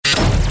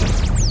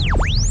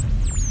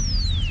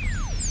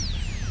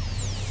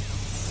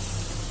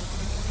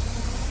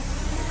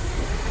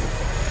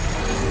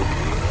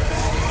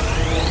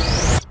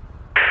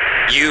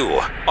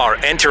are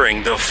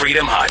entering the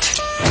Freedom Hut.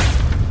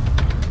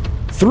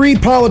 3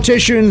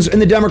 politicians in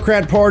the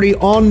Democrat Party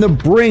on the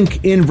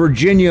brink in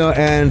Virginia,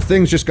 and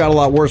things just got a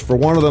lot worse for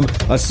one of them.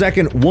 A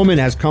second woman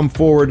has come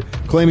forward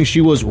claiming she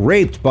was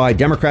raped by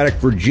Democratic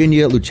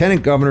Virginia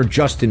Lieutenant Governor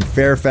Justin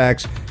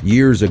Fairfax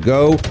years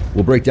ago.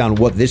 We'll break down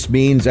what this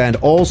means and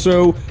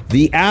also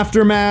the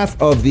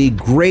aftermath of the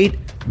Great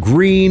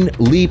Green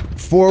Leap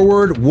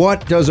Forward.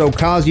 What does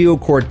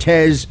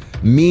Ocasio-Cortez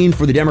mean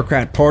for the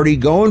Democrat Party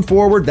going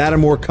forward? That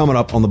and more coming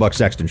up on the Buck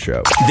Sexton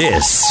Show.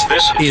 This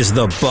is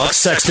the Buck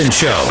Sexton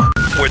Show,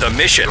 where the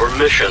mission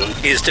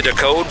is to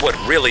decode what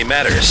really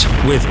matters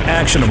with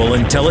actionable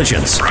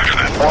intelligence.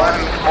 One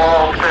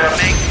small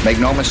step. Make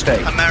no mistake.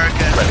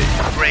 America. Ready.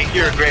 Great.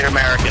 You're a great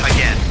American.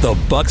 Again. The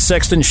Buck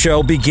Sexton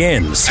Show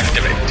begins.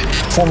 Activate.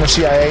 Former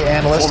CIA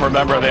analyst. Former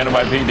member of the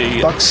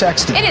NYPD. Buck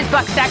Sexton. It is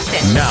Buck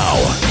Sexton. Now.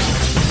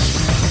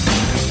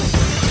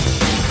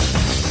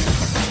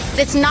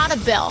 It's not a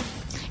bill.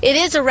 It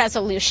is a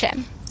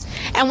resolution.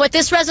 And what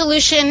this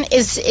resolution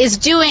is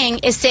doing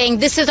is saying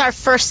this is our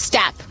first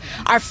step.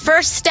 Our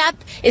first step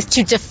is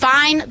to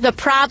define the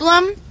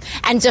problem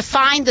and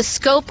define the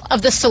scope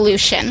of the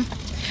solution.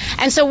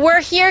 And so we're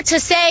here to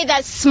say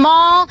that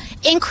small,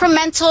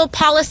 incremental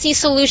policy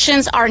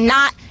solutions are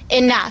not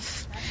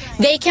enough.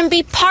 They can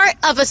be part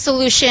of a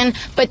solution,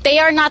 but they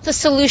are not the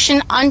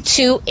solution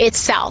unto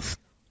itself.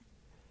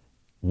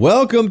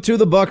 Welcome to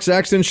the Buck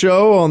Sexton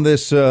Show on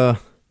this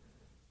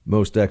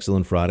most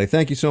excellent Friday.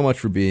 Thank you so much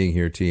for being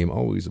here, team.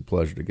 Always a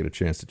pleasure to get a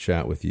chance to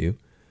chat with you.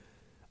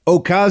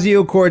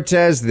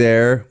 Ocasio-Cortez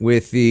there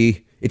with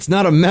it's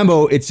not a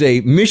memo, it's a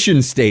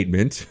mission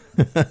statement.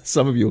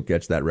 Some of you will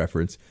catch that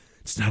reference.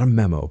 It's not a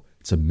memo,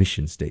 it's a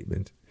mission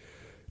statement.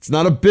 It's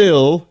not a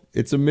bill,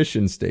 it's a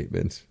mission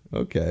statement.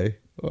 Okay,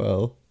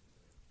 well,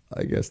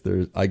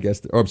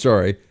 I'm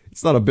sorry,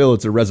 it's not a bill,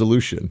 it's a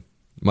resolution.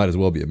 Might as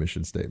well be a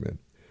mission statement.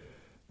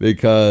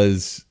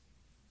 Because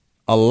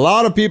a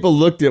lot of people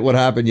looked at what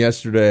happened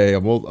yesterday,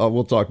 and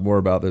we'll talk more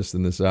about this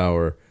in this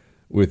hour,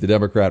 with the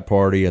Democrat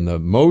Party and the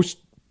most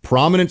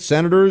prominent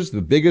senators,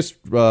 the biggest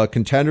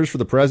contenders for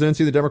the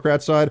presidency, the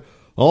Democrat side,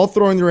 all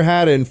throwing their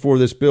hat in for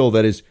this bill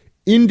that is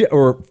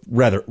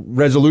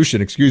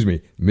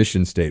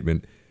mission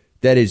statement,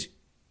 that is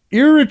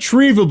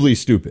irretrievably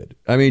stupid.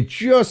 I mean,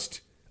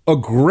 just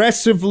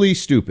aggressively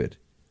stupid,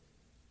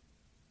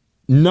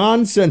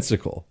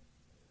 nonsensical,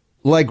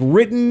 like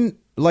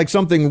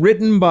something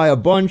written by a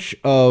bunch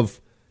of,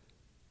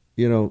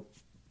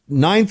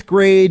 ninth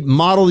grade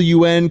Model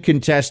UN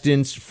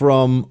contestants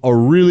from a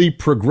really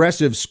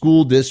progressive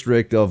school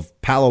district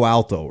of Palo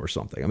Alto or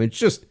something. I mean, it's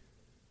just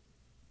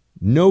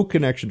no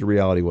connection to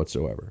reality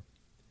whatsoever.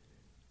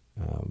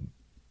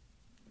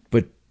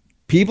 But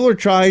people are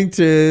trying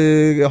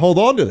to hold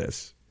on to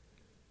this.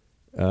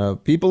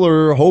 People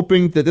are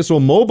hoping that this will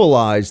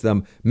mobilize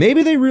them.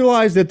 Maybe they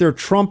realize that their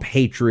Trump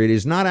hatred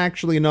is not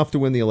actually enough to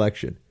win the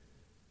election.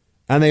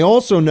 And they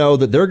also know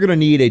that they're going to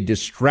need a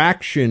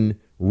distraction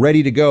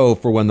ready to go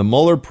for when the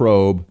Mueller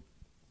probe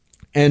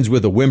ends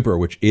with a whimper,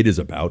 which it is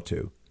about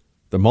to.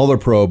 The Mueller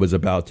probe is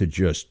about to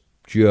just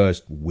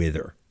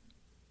wither,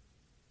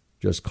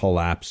 just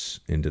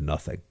collapse into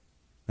nothing.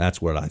 That's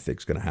what I think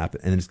is going to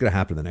happen. And it's going to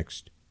happen the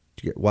next,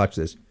 watch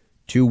this,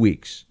 2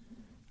 weeks.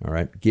 All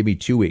right, give me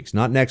 2 weeks.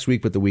 Not next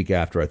week, but the week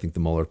after. I think the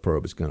Mueller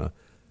probe is going to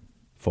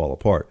fall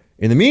apart.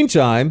 In the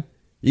meantime,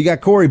 you got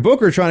Cory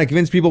Booker trying to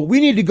convince people we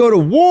need to go to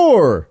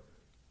war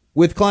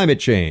with climate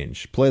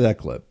change. Play that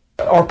clip.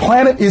 Our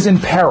planet is in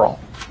peril,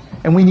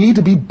 and we need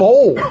to be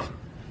bold.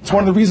 It's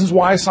one of the reasons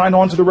why I signed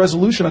on to the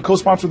resolution, a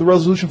co-sponsor of the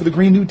resolution for the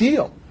Green New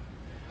Deal.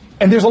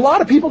 And there's a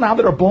lot of people now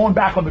that are blowing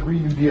back on the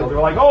Green New Deal. They're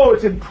like, oh,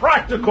 it's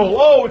impractical.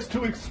 Oh, it's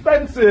too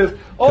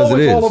expensive. Oh,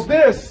 it's all of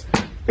this.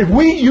 If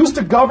we used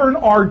to govern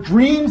our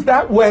dreams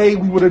that way,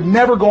 we would have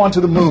never gone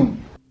to the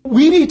moon.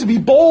 We need to be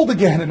bold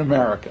again in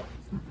America.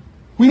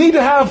 We need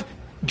to have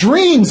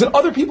dreams that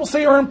other people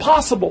say are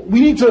impossible. We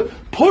need to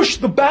push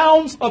the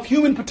bounds of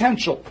human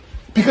potential,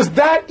 because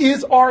that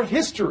is our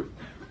history.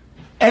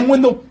 And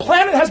when the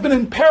planet has been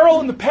in peril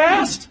in the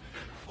past,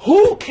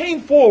 who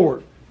came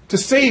forward to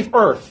save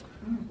Earth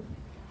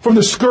from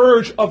the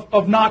scourge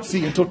of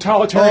Nazi and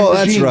totalitarian regimes?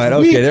 Oh, that's right.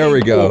 Okay, there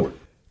we go. Forward.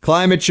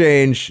 Climate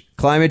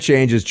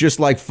change is just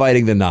like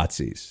fighting the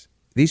Nazis.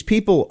 These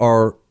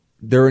people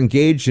they're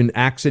engaged in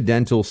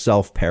accidental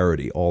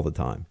self-parody all the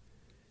time.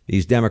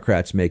 These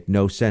Democrats make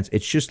no sense.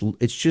 It's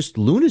just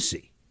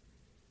lunacy.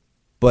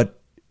 But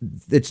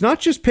it's not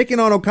just picking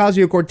on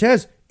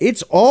Ocasio-Cortez.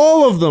 It's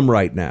all of them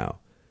right now.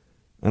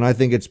 And I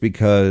think it's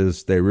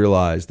because they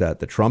realize that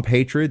the Trump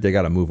hatred, they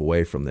got to move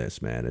away from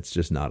this, man. It's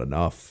just not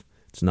enough.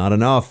 It's not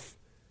enough.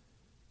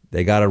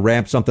 They got to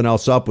ramp something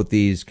else up with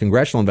these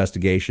congressional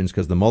investigations,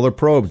 because the Mueller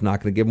probe's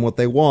not going to give them what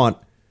they want.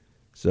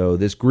 So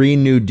this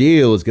Green New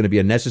Deal is going to be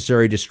a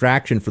necessary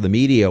distraction for the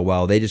media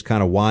while they just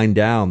kind of wind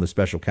down the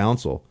special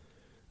counsel.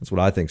 That's what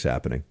I think's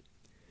happening.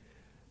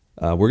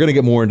 We're going to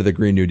get more into the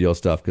Green New Deal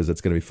stuff because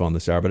it's going to be fun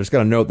this hour. But I just got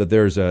to note that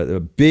there's a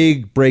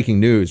big breaking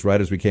news right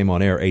as we came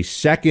on air. A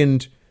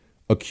second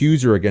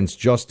accuser against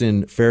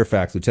Justin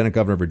Fairfax, Lieutenant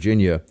Governor of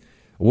Virginia.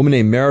 A woman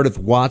named Meredith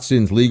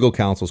Watson's legal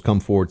counsel has come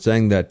forward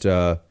saying that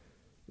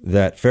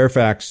that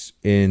Fairfax,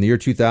 in the year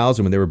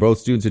 2000, when they were both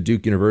students at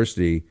Duke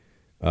University,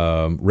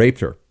 raped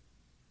her.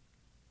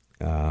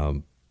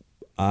 Now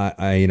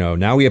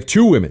we have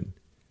two women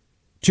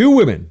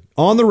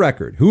on the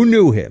record who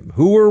knew him,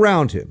 who were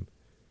around him,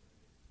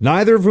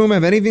 neither of whom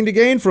have anything to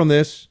gain from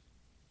this.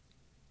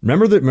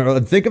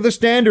 Think of the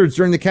standards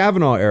during the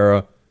Kavanaugh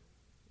era.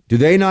 Do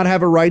they not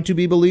have a right to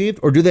be believed?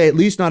 Or do they at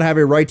least not have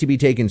a right to be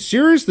taken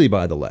seriously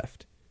by the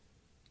left?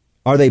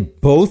 Are they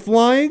both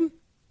lying?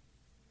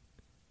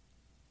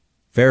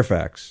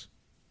 Fairfax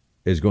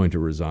is going to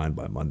resign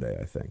by Monday,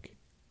 I think,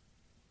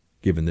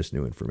 given this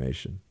new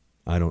information.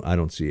 I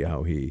don't see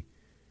how he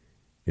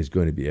is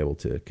going to be able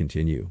to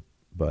continue,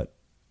 but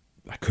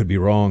I could be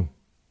wrong.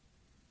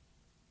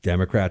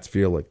 Democrats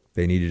feel like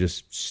they need to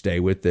just stay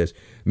with this.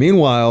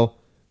 Meanwhile,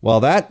 while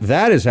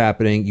that is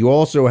happening, you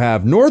also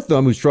have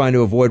Northam, who's trying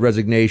to avoid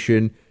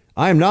resignation.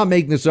 I am not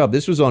making this up.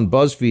 This was on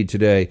BuzzFeed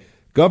today.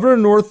 Governor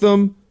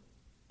Northam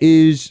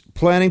is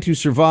planning to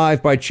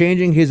survive by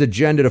changing his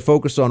agenda to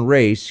focus on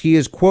race. He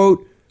is,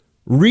 quote,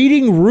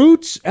 reading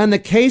Roots and the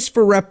Case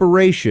for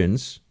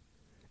Reparations,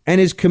 and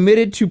is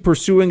committed to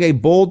pursuing a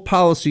bold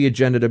policy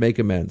agenda to make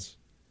amends.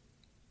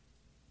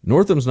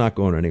 Northam's not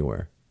going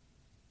anywhere.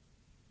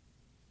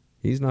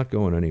 He's not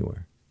going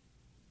anywhere.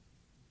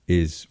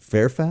 Is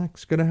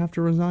Fairfax going to have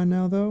to resign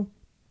now, though?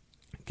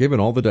 Given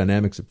all the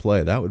dynamics at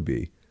play, that would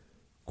be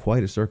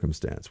quite a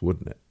circumstance,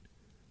 wouldn't it?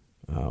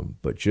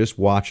 But just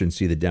watch and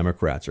see the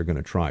Democrats are going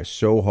to try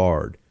so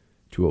hard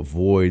to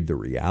avoid the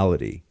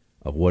reality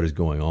of what is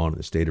going on in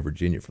the state of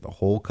Virginia for the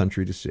whole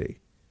country to see.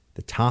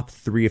 The top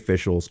three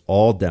officials,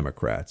 all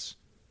Democrats,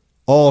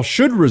 all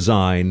should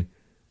resign.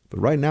 But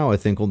right now, I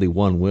think only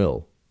one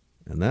will.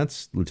 And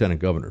that's Lieutenant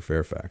Governor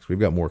Fairfax. We've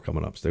got more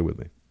coming up. Stay with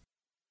me.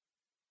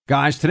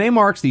 Guys, today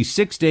marks the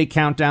 6-day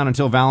countdown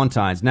until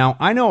Valentine's. Now,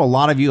 I know a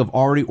lot of you have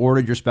already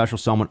ordered your special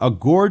someone a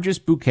gorgeous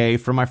bouquet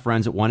from my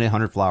friends at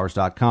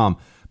 1-800-Flowers.com.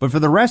 But for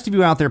the rest of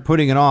you out there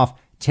putting it off,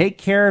 take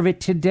care of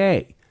it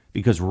today.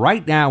 Because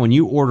right now, when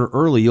you order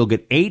early, you'll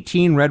get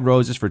 18 red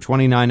roses for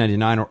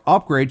 $29.99 or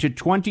upgrade to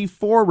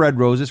 24 red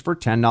roses for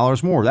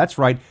 $10 more. That's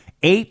right,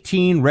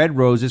 18 red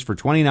roses for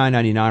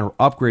 $29.99 or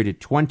upgrade to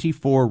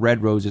 24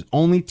 red roses,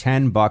 only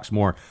 $10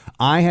 more.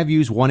 I have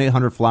used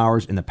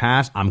 1-800-Flowers in the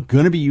past. I'm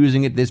going to be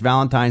using it this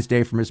Valentine's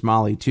Day for Miss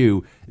Molly,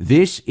 too.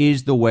 This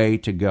is the way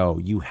to go.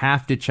 You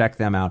have to check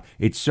them out.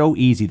 It's so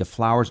easy. The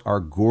flowers are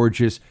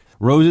gorgeous.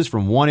 Roses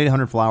from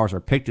 1-800-Flowers are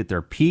picked at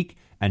their peak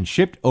and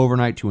shipped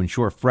overnight to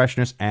ensure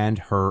freshness and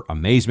her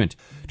amazement.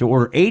 To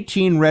order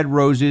 18 red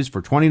roses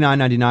for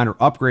 $29.99 or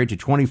upgrade to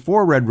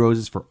 24 red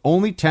roses for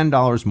only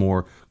 $10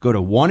 more, go to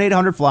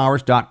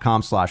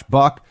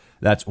 1-800-Flowers.com/buck.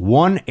 That's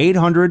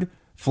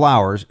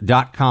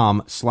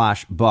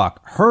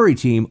 1-800-Flowers.com/buck. Hurry,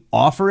 team.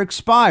 Offer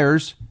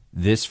expires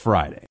this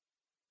Friday.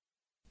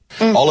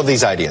 All of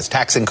these ideas,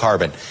 taxing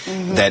carbon,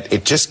 that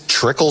it just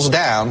trickles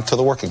down to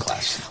the working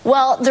class.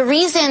 Well, the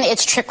reason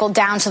it's trickled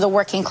down to the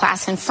working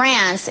class in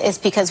France is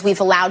because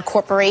we've allowed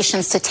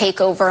corporations to take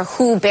over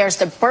who bears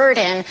the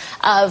burden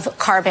of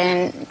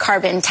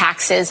carbon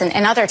taxes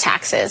and other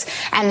taxes.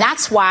 And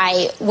that's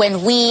why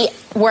when we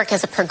work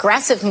as a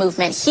progressive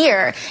movement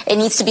here, it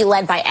needs to be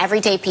led by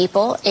everyday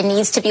people. It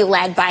needs to be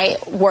led by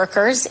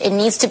workers. It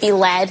needs to be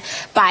led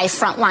by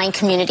frontline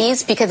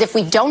communities, because if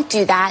we don't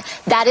do that,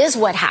 that is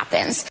what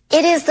happens.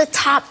 It is the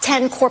top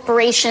 10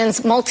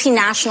 corporations,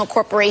 multinational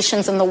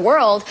corporations in the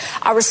world,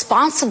 are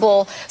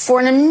responsible for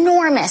an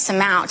enormous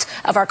amount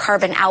of our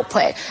carbon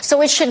output.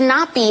 So it should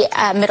not be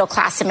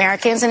middle-class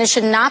Americans, and it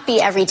should not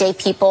be everyday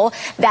people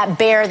that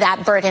bear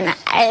that burden.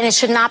 And it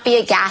should not be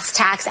a gas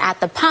tax at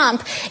the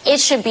pump. It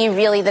should be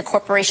really the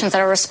corporations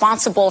that are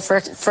responsible for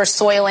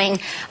soiling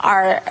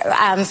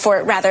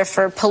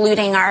for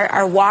polluting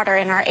our water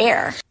and our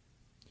air.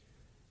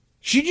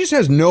 She just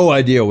has no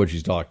idea what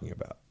she's talking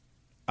about.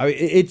 I mean,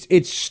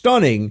 it's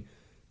stunning,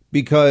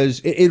 because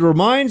it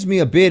reminds me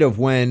a bit of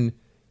when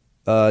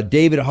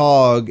David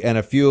Hogg and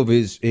a few of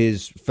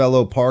his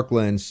fellow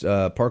Parkland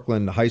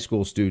high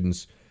school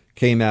students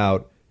came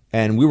out,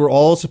 and we were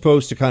all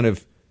supposed to kind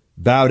of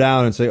bow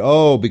down and say,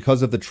 oh,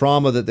 because of the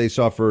trauma that they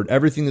suffered,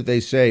 everything that they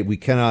say, we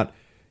cannot,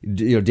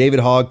 David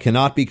Hogg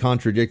cannot be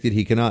contradicted.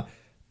 He cannot.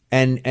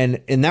 And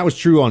that was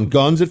true on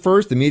guns at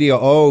first. The media,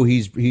 oh,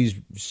 he's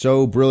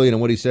so brilliant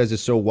and what he says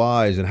is so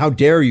wise, and how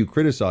dare you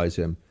criticize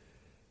him.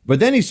 But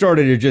then he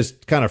started to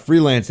just kind of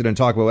freelance it and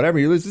talk about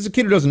whatever. This is a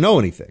kid who doesn't know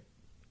anything.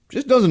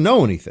 Just doesn't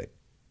know anything.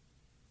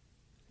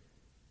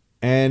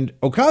 And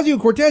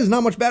Ocasio-Cortez is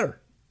not much better.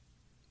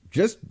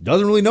 Just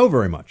doesn't really know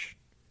very much.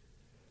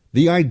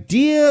 The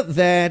idea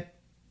that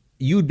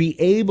you'd be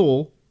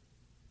able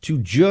to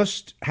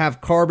just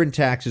have carbon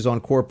taxes on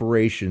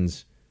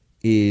corporations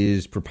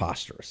is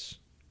preposterous.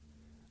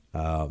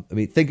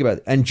 Think about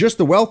it. And just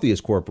the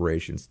wealthiest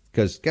corporations,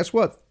 because guess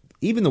what?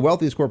 Even the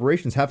wealthiest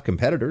corporations have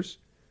competitors.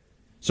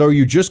 So are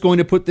you just going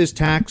to put this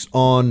tax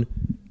on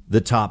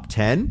the top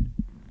 10?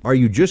 Are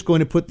you just going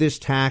to put this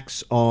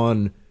tax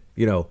on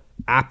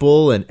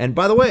Apple. And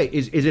by the way,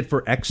 is it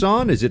for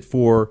Exxon? Is it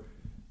for,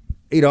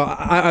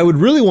 I would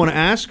really want to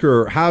ask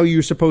her how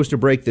you're supposed to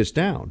break this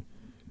down.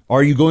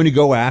 Are you going to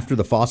go after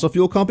the fossil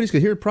fuel companies?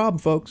 Because here's the problem,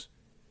 folks.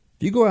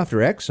 If you go after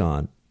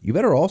Exxon, you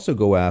better also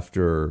go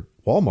after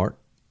Walmart,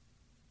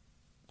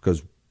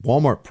 because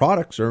Walmart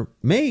products are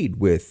made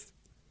with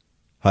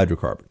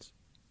hydrocarbons.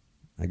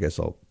 I guess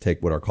I'll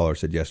take what our caller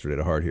said yesterday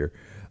to heart here.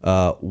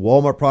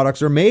 Walmart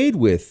products are made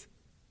with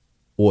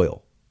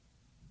oil.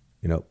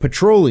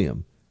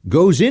 Petroleum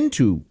goes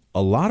into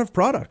a lot of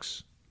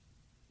products.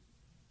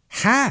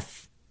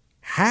 Half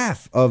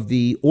of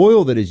the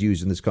oil that is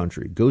used in this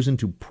country goes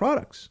into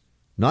products,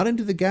 not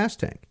into the gas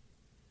tank.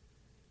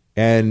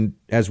 And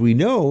as we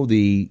know,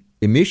 the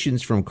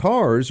emissions from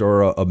cars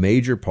are a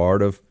major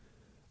part of,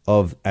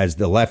 as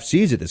the left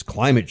sees it, this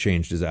climate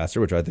change disaster,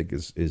 which I think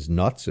is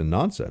nuts and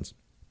nonsense.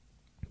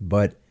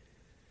 But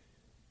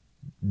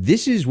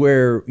this is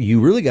where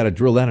you really got to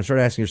drill down and start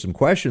asking yourself some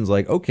questions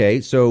like, okay,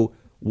 so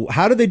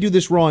how do they do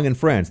this wrong in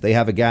France? They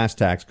have a gas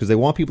tax because they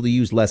want people to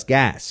use less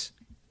gas.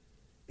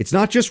 It's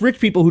not just rich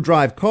people who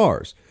drive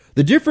cars.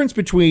 The difference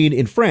between,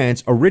 in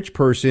France, a rich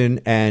person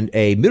and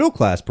a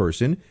middle-class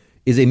person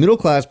is a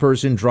middle-class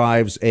person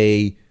drives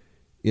a,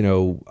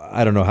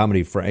 I don't know how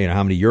many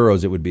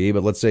euros it would be,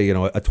 but let's say,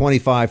 a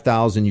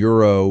 25,000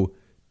 euro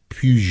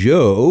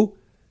Peugeot,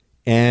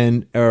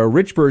 and a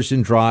rich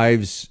person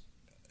drives,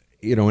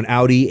 an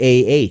Audi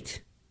A8.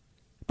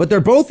 But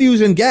they're both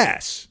using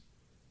gas,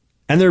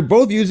 and they're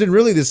both using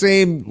really the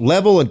same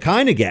level and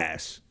kind of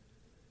gas.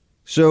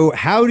 So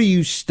how do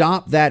you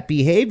stop that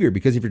behavior?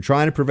 Because if you're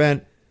trying to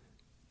prevent,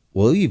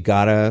 well, you've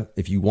got to,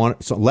 if you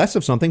want less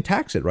of something,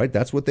 tax it, right?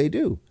 That's what they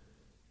do.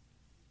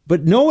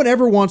 But no one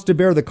ever wants to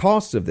bear the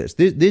costs of this.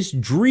 This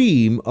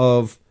dream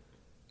of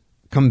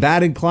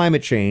combating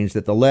climate change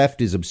that the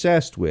left is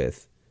obsessed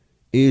with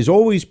is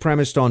always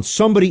premised on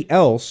somebody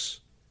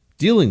else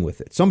dealing with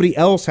it. Somebody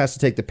else has to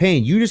take the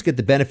pain. You just get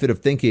the benefit of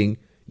thinking,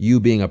 you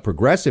being a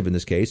progressive in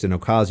this case, an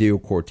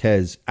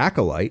Ocasio-Cortez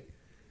acolyte,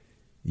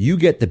 you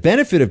get the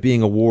benefit of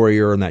being a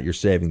warrior and that you're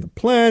saving the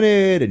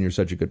planet and you're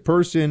such a good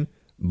person,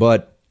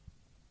 but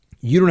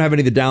you don't have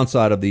any of the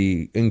downside of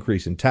the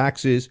increase in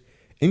taxes,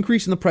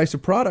 increase in the price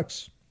of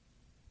products.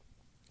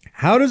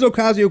 How does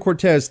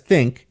Ocasio-Cortez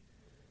think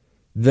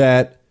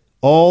that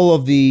all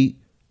of the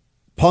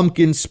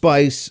pumpkin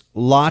spice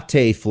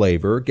latte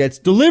flavor gets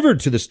delivered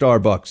to the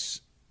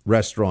Starbucks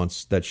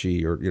restaurants that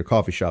she, or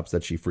coffee shops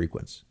that she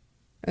frequents?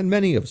 And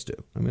many of us do.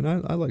 I mean,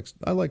 I like,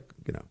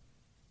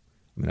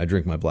 I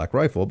drink my Black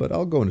Rifle, but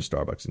I'll go into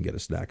Starbucks and get a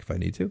snack if I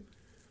need to.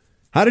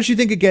 How does she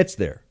think it gets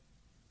there?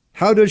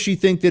 How does she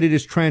think that it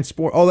is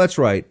transport? Oh, that's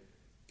right.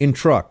 In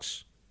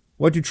trucks.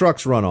 What do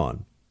trucks run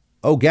on?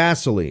 Oh,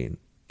 gasoline.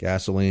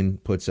 Gasoline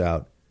puts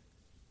out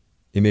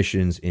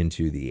emissions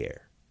into the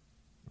air,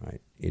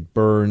 right? It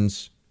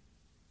burns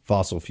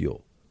fossil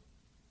fuel.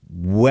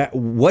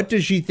 What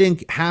does she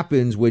think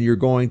happens when you're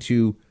going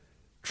to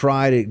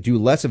try to do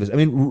less of this? I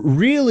mean,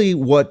 really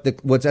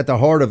what's at the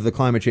heart of the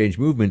climate change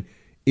movement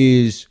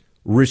is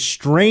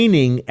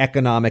restraining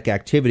economic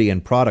activity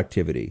and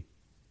productivity,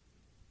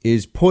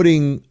 is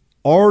putting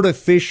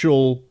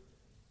artificial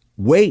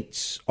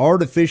weights,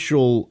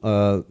 artificial,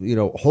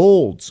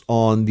 holds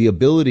on the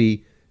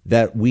ability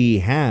that we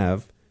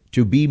have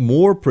to be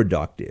more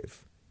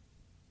productive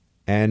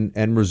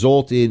and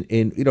result in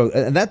and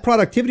that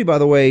productivity, by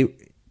the way,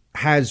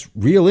 has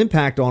real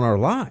impact on our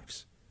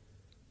lives,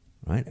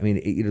 right? I mean,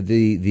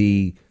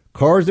 the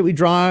cars that we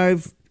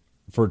drive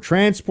for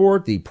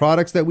transport, the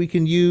products that we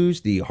can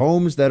use, the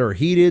homes that are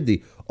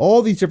heated,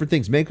 all these different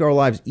things make our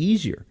lives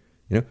easier,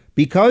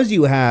 because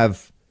you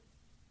have,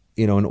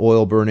 an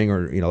oil burning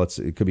or,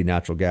 it could be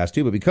natural gas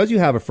too, but because you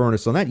have a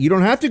furnace on that, you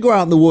don't have to go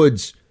out in the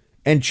woods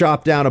and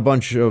chop down a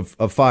bunch of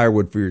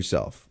firewood for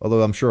yourself.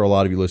 Although I'm sure a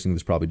lot of you listening to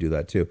this probably do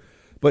that too.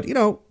 But,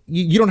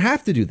 you don't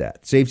have to do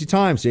that. Saves you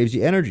time, saves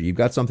you energy. You've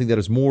got something that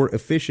is more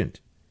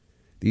efficient.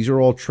 These are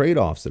all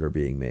trade-offs that are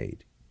being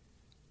made.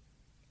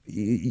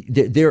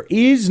 There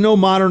is no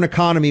modern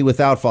economy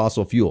without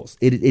fossil fuels.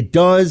 It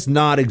does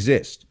not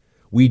exist.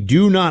 We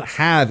do not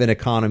have an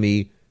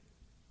economy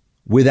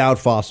without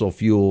fossil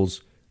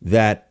fuels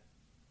that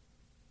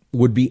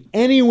would be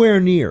anywhere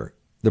near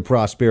the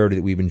prosperity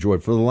that we've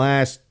enjoyed for the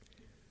last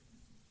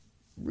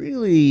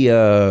really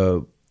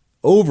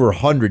over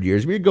 100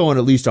 years. We're going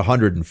at least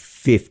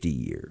 150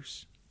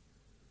 years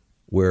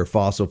where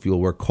fossil fuel,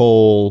 where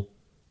coal,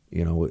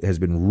 has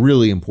been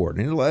really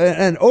important.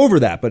 And over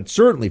that, but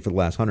certainly for the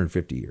last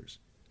 150 years,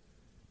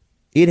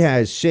 it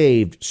has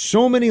saved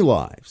so many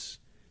lives.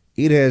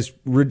 It has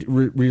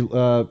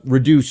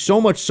reduced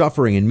so much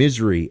suffering and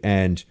misery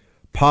and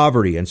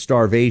poverty and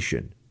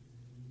starvation.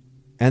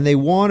 And they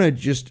want to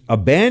just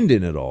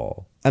abandon it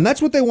all. And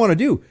that's what they want to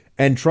do.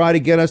 And try to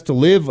get us to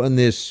live on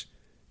this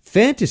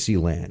fantasy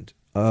land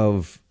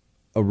of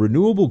a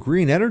renewable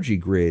green energy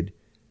grid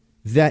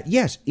that,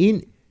 yes,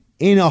 in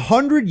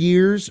 100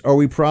 years, are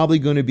we probably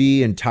going to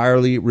be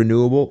entirely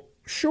renewable?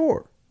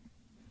 Sure.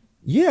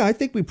 Yeah, I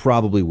think we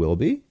probably will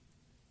be.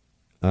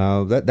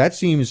 That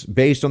seems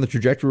based on the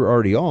trajectory we're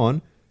already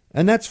on,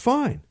 and that's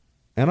fine.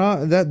 And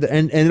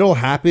it'll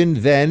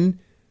happen then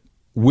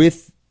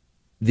with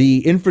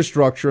the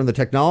infrastructure and the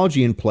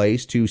technology in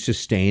place to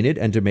sustain it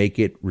and to make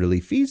it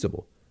really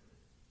feasible.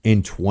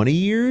 In 20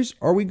 years,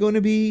 are we going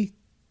to be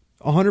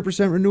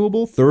 100%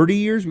 renewable? 30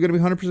 years, we're going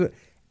to be 100%?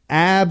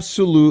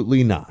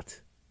 Absolutely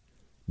not.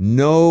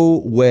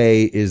 No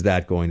way is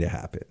that going to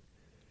happen.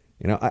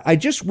 I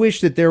just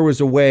wish that there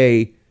was a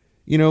way,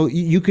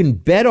 you can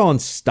bet on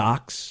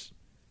stocks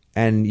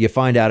and you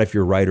find out if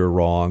you're right or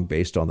wrong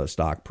based on the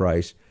stock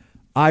price.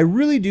 I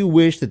really do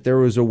wish that there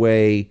was a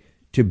way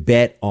to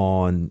bet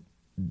on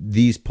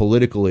these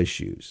political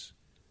issues.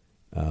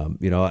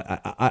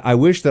 I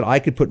wish that I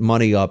could put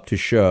money up to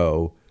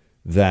show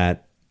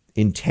that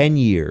in 10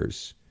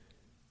 years,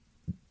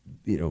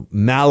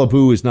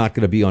 Malibu is not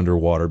going to be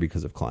underwater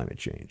because of climate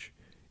change.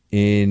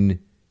 In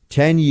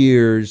 10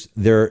 years,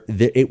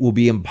 it will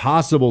be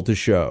impossible to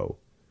show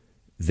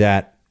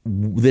that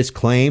this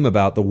claim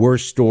about the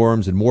worst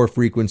storms and more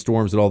frequent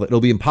storms and all that, it'll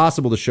be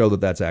impossible to show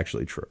that that's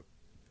actually true.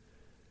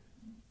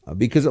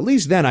 Because at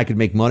least then I could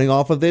make money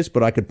off of this,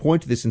 but I could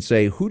point to this and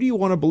say, who do you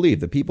want to believe?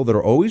 The people that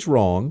are always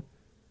wrong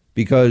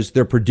because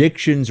their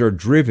predictions are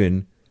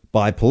driven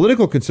by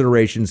political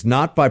considerations,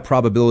 not by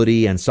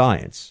probability and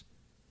science.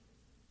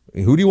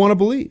 Who do you want to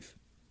believe?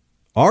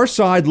 Our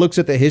side looks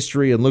at the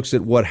history and looks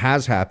at what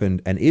has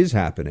happened and is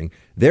happening.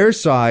 Their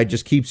side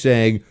just keeps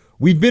saying,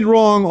 we've been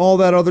wrong, all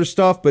that other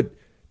stuff, but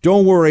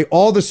don't worry,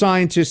 all the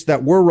scientists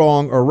that were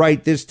wrong are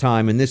right this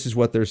time, and this is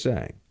what they're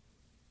saying.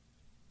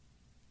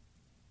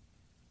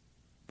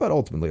 But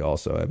ultimately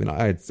also,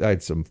 I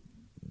had some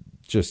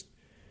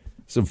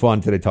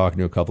fun today talking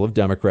to a couple of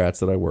Democrats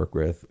that I work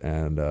with,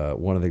 and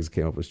one of the things that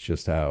came up was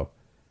just how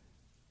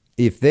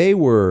if they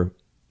were,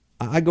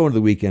 I go into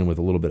the weekend with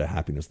a little bit of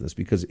happiness in this,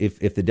 because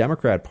if the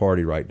Democrat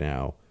Party right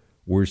now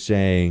were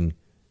saying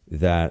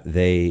that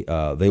they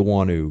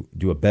want to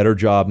do a better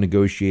job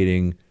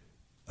negotiating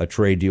a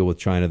trade deal with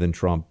China than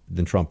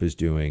Trump is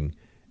doing,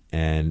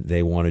 and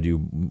they want to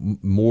do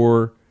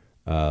more,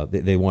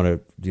 they want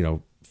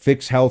to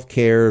fix health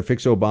care,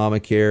 fix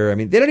Obamacare. I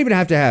mean, they don't even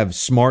have to have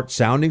smart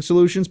sounding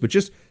solutions, but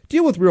just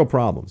deal with real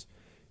problems.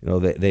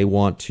 They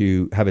want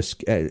to have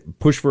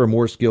push for a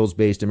more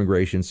skills-based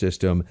immigration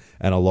system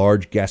and a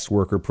large guest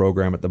worker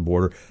program at the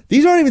border.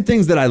 These aren't even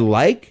things that I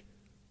like,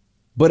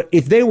 but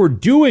if they were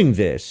doing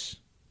this,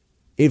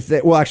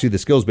 actually the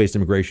skills-based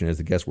immigration is,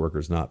 the guest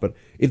workers not, but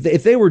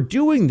if they were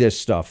doing this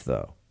stuff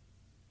though,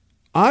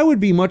 I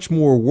would be much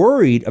more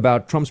worried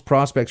about Trump's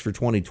prospects for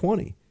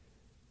 2020.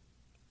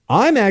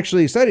 I'm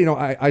actually excited.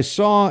 I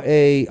saw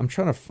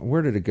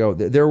where did it go?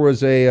 There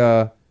was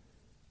a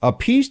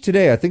piece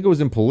today, I think it was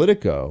in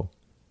Politico,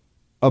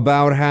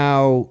 about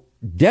how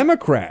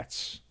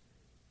Democrats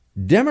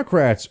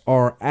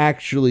are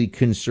actually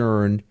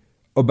concerned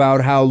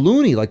about how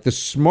loony, like the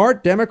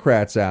smart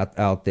Democrats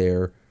out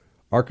there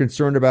are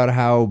concerned about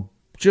how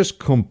just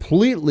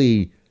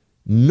completely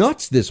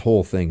nuts this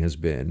whole thing has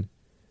been.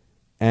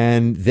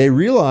 And they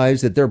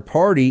realize that their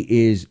party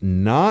is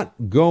not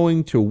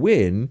going to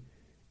win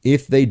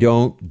if they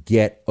don't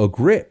get a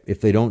grip,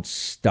 if they don't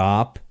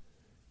stop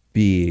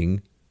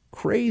being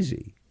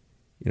crazy.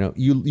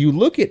 You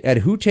look at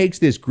who takes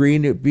this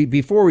green,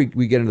 before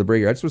we get into the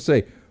break here, I just want to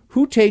say,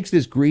 who takes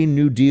this Green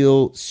New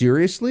Deal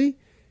seriously?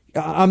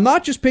 I'm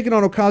not just picking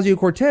on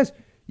Ocasio-Cortez.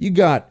 You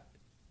got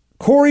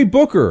Cory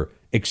Booker,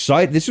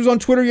 excited. This was on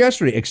Twitter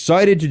yesterday,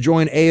 excited to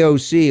join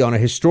AOC on a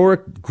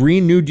historic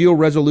Green New Deal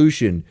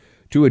resolution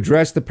to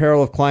address the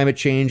peril of climate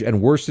change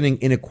and worsening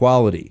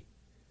inequality.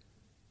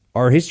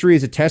 Our history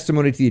is a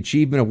testimony to the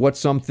achievement of what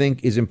some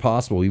think is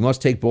impossible. We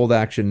must take bold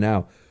action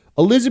now.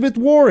 Elizabeth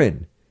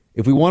Warren,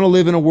 if we want to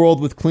live in a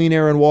world with clean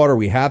air and water,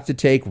 we have to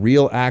take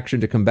real action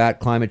to combat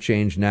climate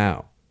change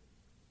now.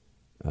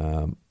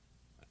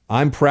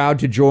 I'm proud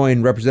to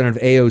join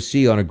Representative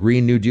AOC on a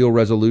Green New Deal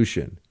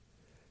resolution.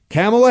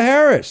 Kamala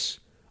Harris,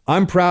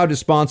 I'm proud to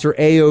sponsor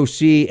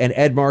AOC and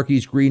Ed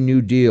Markey's Green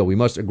New Deal. We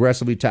must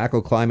aggressively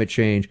tackle climate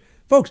change.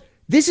 Folks,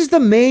 this is the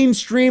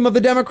mainstream of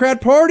the Democrat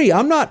Party.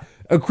 I'm not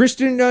a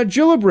Kristen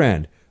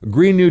Gillibrand.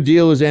 Green New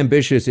Deal is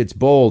ambitious, it's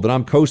bold, and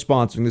I'm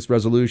co-sponsoring this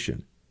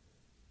resolution.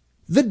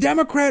 The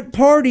Democrat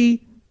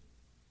Party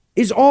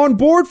is on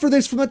board for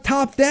this from the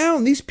top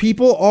down. These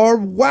people are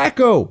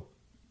wacko.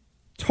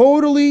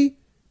 Totally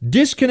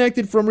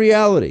disconnected from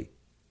reality.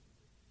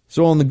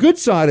 So on the good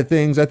side of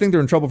things, I think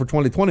they're in trouble for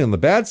 2020. On the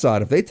bad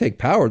side, if they take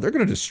power, they're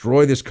going to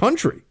destroy this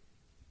country.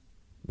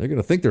 They're going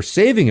to think they're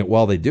saving it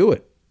while they do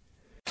it.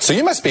 So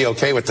you must be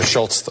okay with the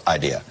Schultz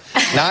idea.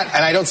 And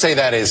I don't say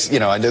that as,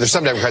 there's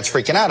some Democrats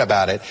freaking out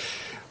about it.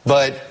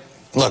 But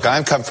look,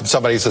 I'm come from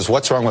somebody who says,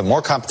 what's wrong with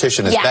more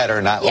competition is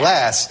better, not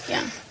less.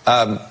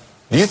 Yeah.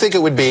 Do you think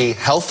it would be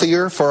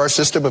healthier for our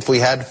system if we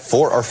had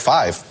 4 or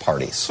 5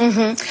 parties?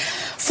 Mm-hmm.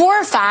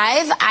 4 or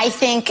 5, I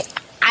think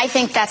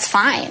that's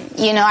fine.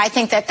 I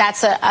think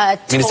that's a I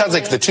mean, it sounds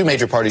like the 2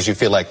 major parties you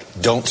feel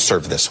like don't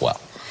serve this well.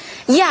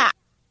 Yeah.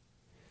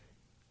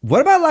 What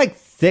about like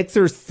 6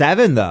 or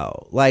 7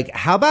 though. Like,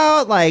 how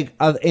about like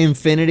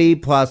infinity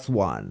plus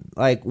 1?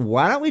 Like,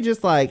 why don't we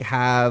just like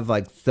have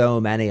like so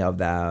many of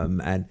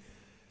them? And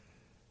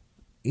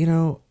you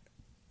know,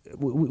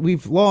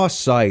 we've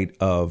lost sight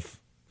of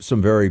some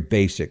very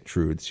basic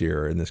truths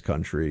here in this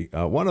country.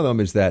 One of them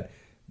is that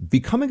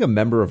becoming a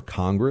member of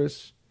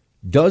Congress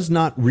does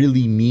not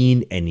really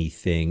mean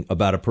anything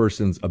about a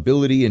person's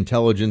ability,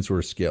 intelligence,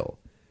 or skill.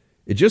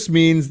 It just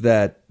means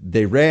that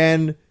they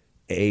ran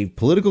a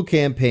political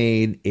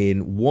campaign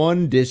in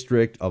one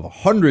district of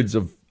hundreds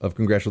of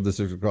congressional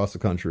districts across the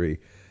country,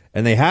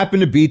 and they happen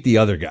to beat the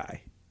other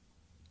guy.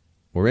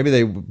 Or maybe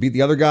they beat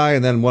the other guy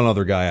and then one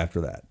other guy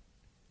after that.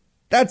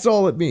 That's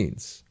all it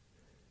means.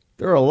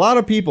 There are a lot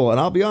of people, and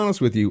I'll be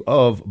honest with you,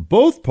 of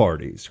both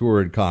parties who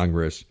are in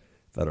Congress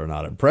that are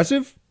not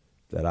impressive,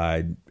 that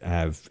I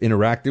have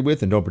interacted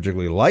with and don't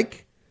particularly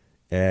like.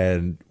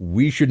 And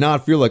we should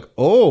not feel like,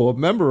 oh, a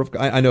member of...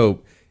 I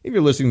know if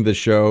you're listening to this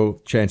show,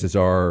 chances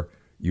are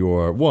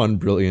you're, one,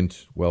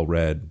 brilliant,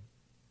 well-read,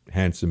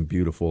 handsome,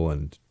 beautiful,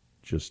 and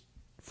just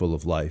full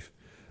of life.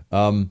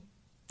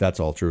 That's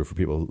all true for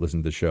people who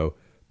listen to the show.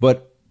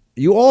 But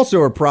you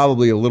also are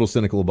probably a little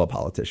cynical about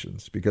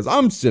politicians, because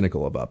I'm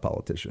cynical about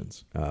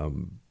politicians,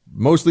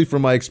 mostly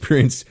from my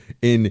experience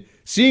in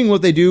seeing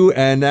what they do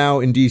and now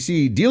in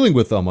D.C. dealing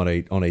with them on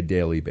a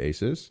daily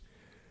basis.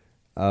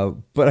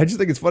 But I just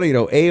think it's funny, you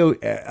know,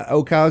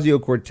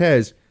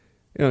 Ocasio-Cortez,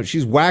 you know,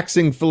 she's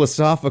waxing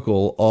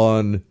philosophical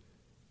on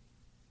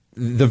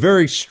the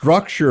very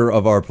structure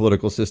of our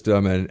political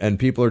system, and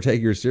people are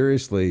taking her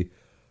seriously.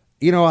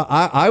 You know,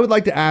 I would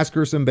like to ask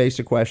her some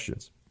basic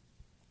questions.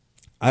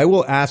 I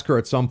will ask her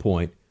at some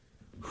point,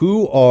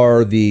 who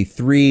are the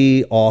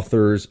 3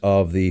 authors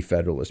of the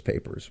Federalist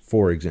Papers,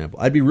 for example?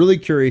 I'd be really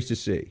curious to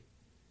see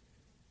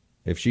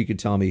if she could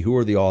tell me who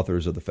are the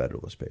authors of the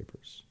Federalist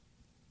Papers.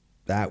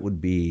 That would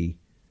be,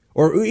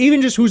 or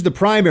even just who's the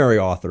primary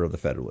author of the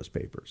Federalist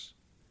Papers.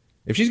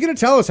 If she's going to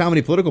tell us how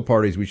many political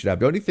parties we should have,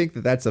 don't you think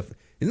that isn't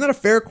that a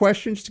fair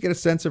question, just to get a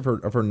sense of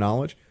her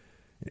knowledge?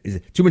 Is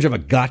it too much of a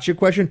gotcha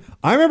question?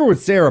 I remember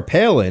with Sarah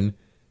Palin,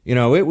 you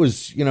know, it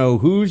was, you know,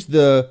 who's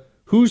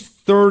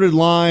third in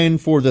line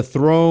for the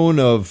throne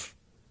of,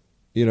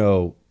 you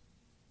know,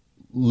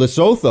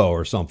 Lesotho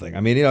or something. I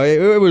mean, you know,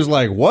 it was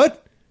like,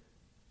 what?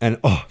 And,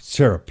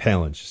 Sarah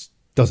Palin just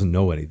doesn't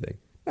know anything.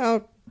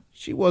 Now,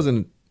 she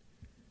wasn't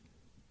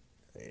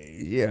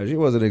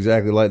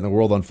exactly lighting the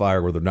world on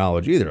fire with her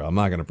knowledge either. I'm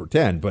not going to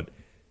pretend, but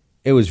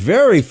it was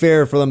very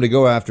fair for them to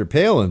go after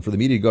Palin, for the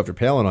media to go after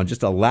Palin on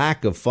just a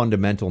lack of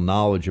fundamental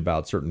knowledge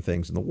about certain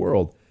things in the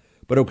world.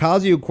 But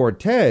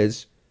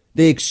Ocasio-Cortez,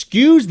 they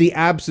excuse the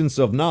absence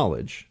of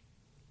knowledge,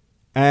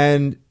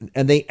 and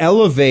they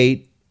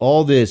elevate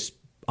all this,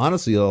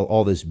 honestly,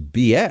 all this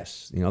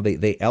BS. You know,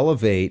 they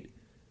elevate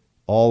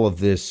all of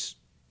this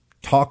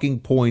talking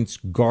points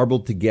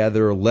garbled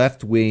together,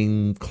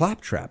 left-wing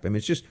claptrap. I mean,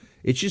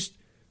 it's just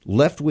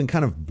left-wing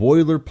kind of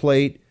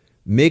boilerplate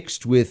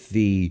mixed with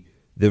the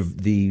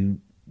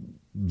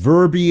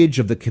verbiage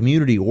of the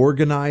community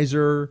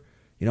organizer,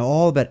 you know,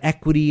 all about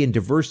equity and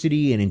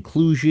diversity and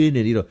inclusion.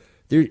 And, you know,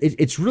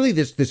 it's really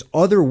this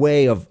other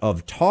way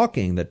of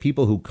talking that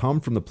people who come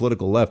from the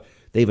political left,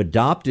 they've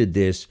adopted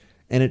this.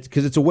 And it's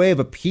because it's a way of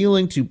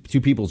appealing to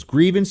people's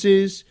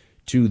grievances,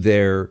 to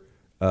their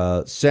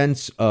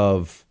sense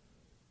of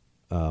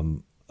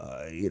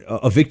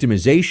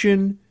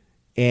victimization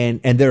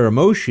and their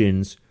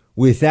emotions,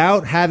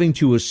 without having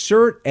to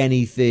assert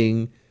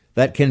anything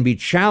that can be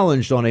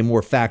challenged on a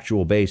more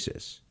factual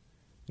basis.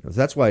 You know,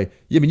 that's why,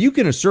 I mean, you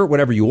can assert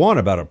whatever you want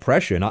about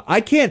oppression. I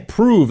can't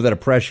prove that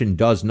oppression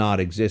does not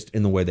exist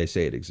in the way they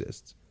say it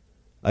exists.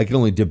 I can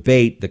only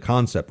debate the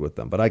concept with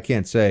them, but I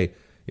can't say,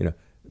 you know,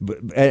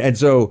 and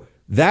so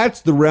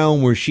that's the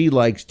realm where she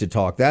likes to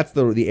talk. That's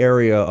the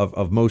area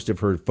of most of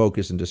her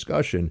focus and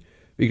discussion,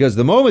 because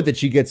the moment that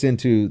she gets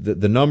into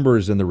the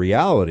numbers and the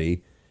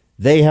reality,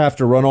 they have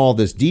to run all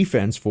this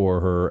defense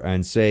for her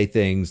and say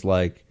things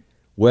like,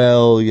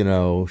 well, you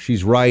know,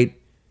 she's right.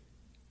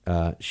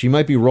 She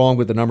might be wrong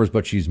with the numbers,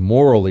 but she's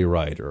morally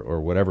right,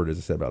 or whatever it is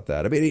I said about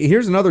that. I mean,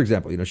 here's another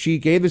example. You know, she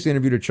gave this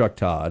interview to Chuck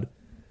Todd.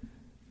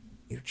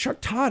 You know, Chuck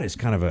Todd is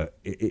kind of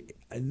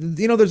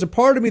you know, there's a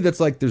part of me that's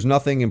like, there's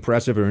nothing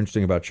impressive or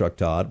interesting about Chuck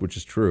Todd, which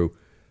is true.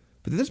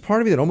 But there's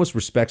part of me that almost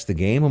respects the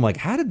game. I'm like,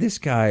 how did this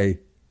guy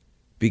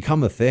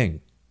become a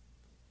thing?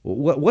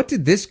 What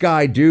did this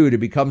guy do to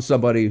become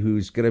somebody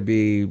who's going to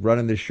be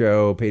running the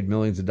show, paid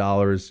millions of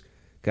dollars,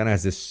 kind of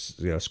has this,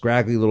 you know,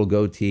 scraggly little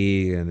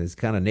goatee and this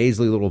kind of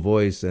nasally little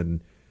voice,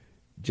 and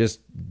just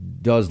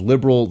does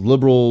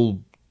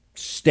liberal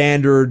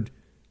standard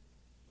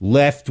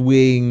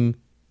left-wing,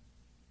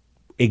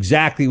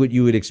 exactly what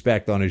you would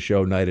expect on his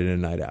show night in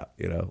and night out.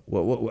 You know,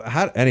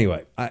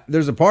 anyway,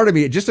 there's a part of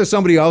me, just as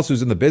somebody else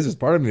who's in the business,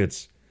 part of me,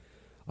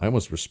 I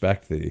almost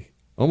respect the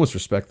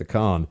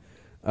con.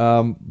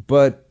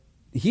 But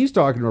he's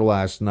talking to her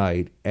last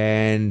night,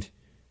 and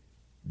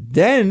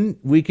then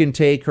we can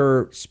take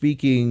her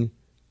speaking,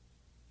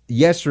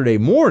 yesterday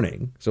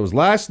morning. So it was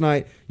last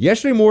night.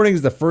 Yesterday morning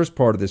is the first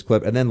part of this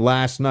clip, and then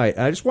last night.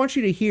 And I just want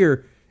you to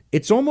hear,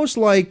 it's almost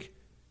like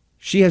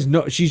she's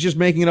just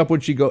making it up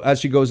as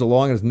she goes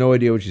along and has no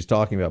idea what she's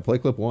talking about. Play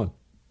clip 1.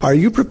 Are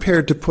you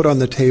prepared to put on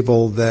the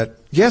table that,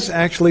 yes,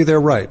 actually,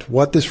 they're right.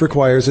 What this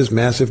requires is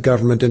massive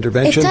government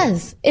intervention?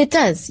 It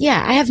does.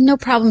 Yeah, I have no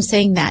problem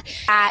saying that.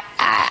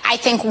 I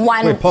think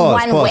one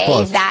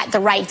way that the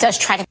right does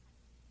try to...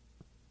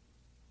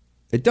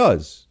 It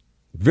does.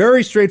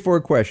 Very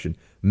straightforward question.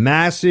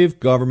 Massive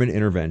government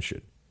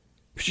intervention.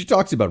 She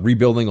talks about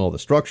rebuilding all the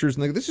structures.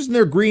 And this isn't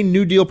their Green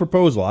New Deal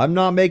proposal. I'm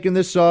not making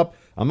this up.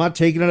 I'm not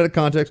taking it out of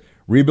context.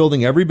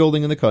 Rebuilding every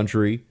building in the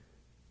country.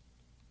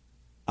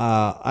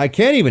 I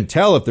can't even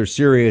tell if they're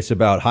serious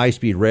about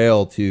high-speed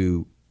rail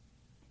to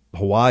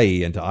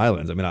Hawaii and to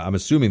islands. I mean, I'm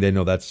assuming they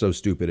know that's so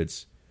stupid.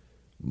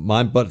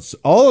 But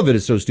all of it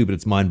is so stupid.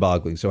 It's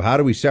mind-boggling. So how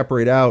do we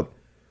separate out?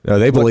 No,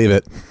 they believe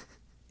it.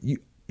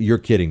 You're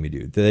kidding me,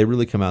 dude. Do they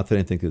really come out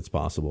today and think it's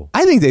possible?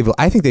 I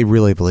think they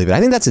really believe it.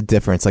 I think that's a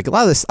difference. Like a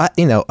lot of this,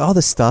 all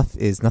this stuff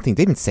is nothing.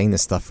 They've been saying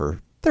this stuff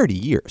for 30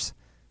 years.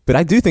 But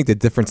I do think the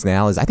difference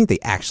now is I think they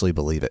actually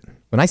believe it.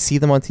 When I see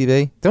them on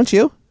TV, don't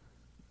you?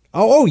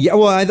 Oh, yeah.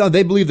 Well, I thought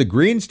they believe the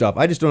green stuff.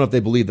 I just don't know if they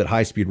believe that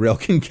high-speed rail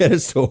can get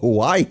us to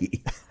Hawaii.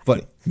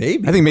 But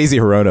maybe. I think Mazie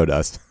Hirono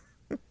does.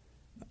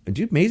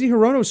 Dude, Mazie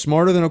Hirono's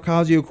smarter than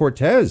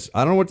Ocasio-Cortez.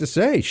 I don't know what to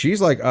say. She's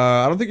like,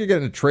 I don't think you're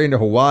getting a train to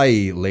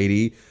Hawaii,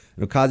 lady.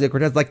 And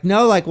Ocasio-Cortez like,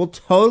 no, like, we'll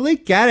totally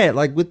get it.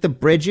 Like, with the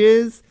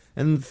bridges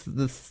and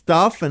the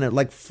stuff, and it,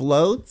 like,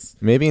 floats.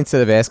 Maybe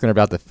instead of asking her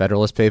about the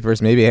Federalist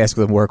Papers, maybe ask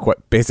them a more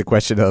basic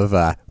question of,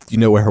 do you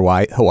know where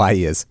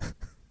Hawaii is?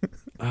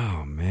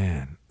 Oh,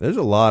 man. There's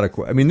a lot of,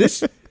 I mean,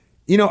 this,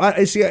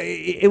 I see,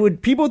 it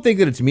would, people think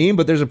that it's mean,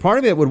 but there's a part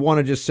of me that would want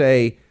to just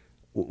say,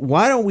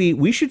 why don't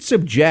we should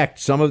subject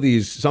some of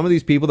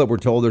these people that we're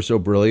told are so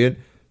brilliant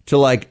to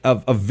like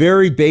a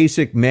very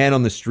basic man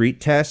on the street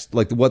test,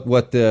 like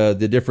what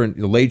the different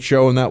Late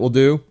Show and that will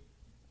do,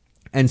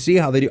 and see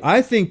how they do.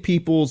 I think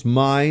people's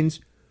minds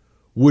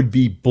would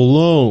be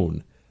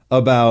blown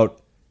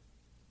about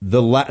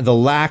the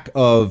lack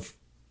of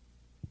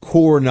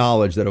core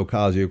knowledge that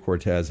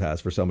Ocasio-Cortez has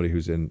for somebody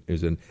who's in.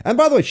 And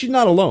by the way, she's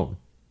not alone.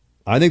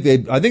 I think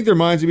their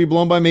minds would be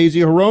blown by Mazie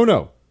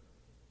Hirono.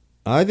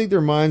 I think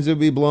their minds would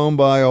be blown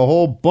by a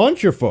whole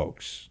bunch of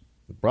folks.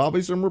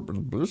 Probably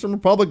there's some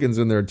Republicans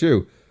in there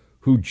too,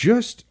 who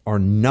just are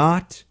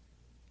not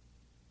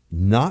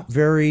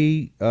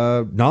very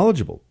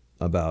knowledgeable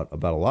about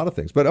a lot of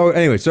things. But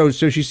anyway, so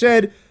she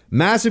said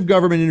massive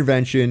government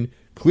intervention,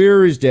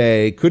 clear as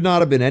day, could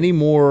not have been any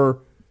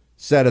more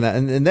said in that.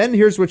 And then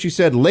here's what she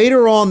said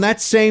later on that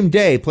same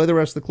day. Play the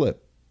rest of the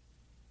clip.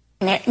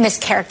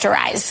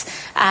 Mischaracterize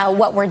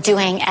what we're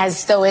doing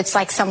as though it's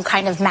like some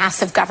kind of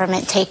massive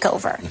government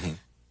takeover. Mm-hmm.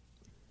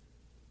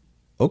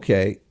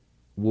 Okay,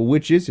 well,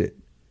 which is it?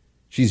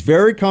 She's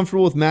very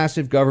comfortable with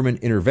massive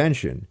government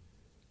intervention,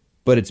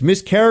 but it's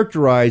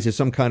mischaracterized as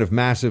some kind of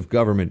massive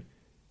government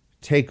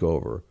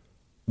takeover.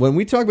 When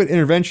we talk about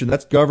intervention,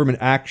 that's government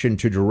action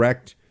to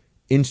direct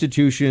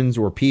institutions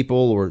or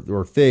people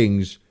or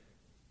things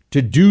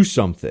to do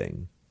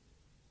something.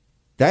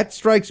 That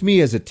strikes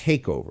me as a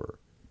takeover.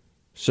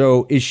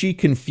 So is she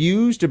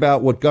confused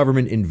about what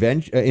government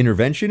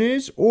intervention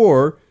is,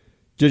 or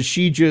does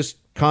she just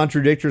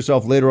contradict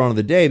herself later on in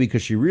the day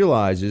because she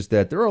realizes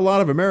that there are a lot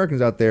of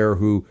Americans out there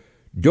who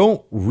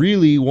don't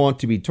really want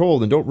to be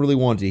told and don't really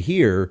want to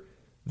hear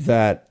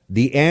that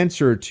the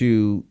answer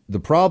to the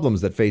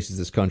problems that faces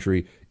this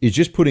country is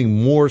just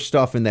putting more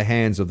stuff in the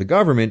hands of the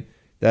government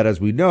that,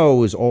 as we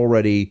know, is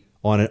already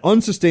on an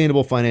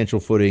unsustainable financial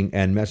footing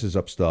and messes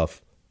up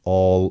stuff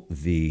all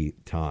the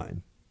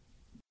time.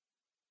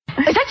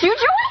 Is that you,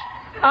 Joy?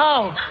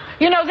 Oh,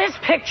 this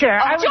picture.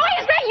 Joy,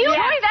 is that you?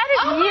 Joy, that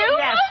is you?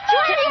 Yes.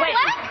 Joy, are you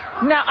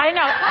black? No, I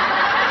know.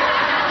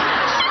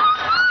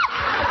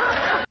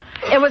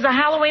 It was a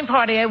Halloween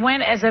party. I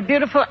went as a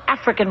beautiful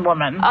African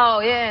woman. Oh,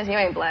 yes, you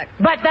ain't black.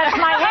 But that's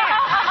my hair.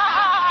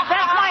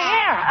 That's my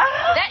hair.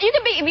 You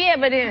can be, yeah,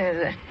 but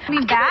I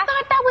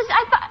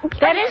thought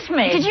that is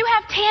me. Did you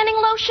have tanning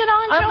lotion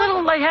on,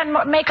 Joy? I had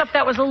makeup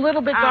that was a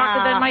little bit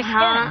darker than my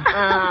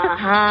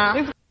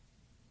skin.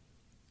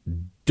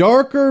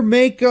 Darker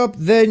makeup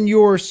than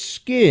your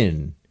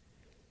skin.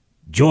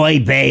 Joy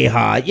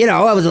Behar,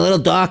 I was a little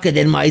darker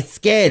than my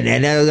skin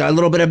and a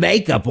little bit of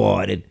makeup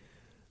on it.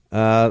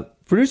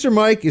 Producer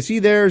Mike, is he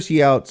there? Is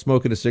he out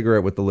smoking a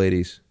cigarette with the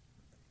ladies?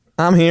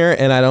 I'm here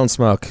and I don't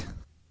smoke.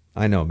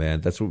 I know,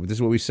 man. This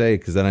is what we say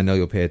because then I know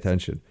you'll pay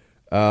attention.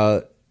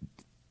 Tell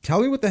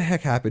me what the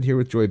heck happened here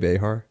with Joy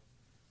Behar.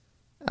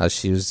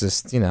 She was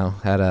just,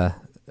 had a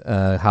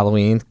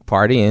Halloween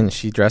party and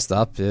she dressed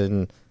up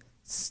and,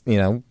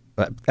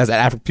 as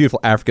an beautiful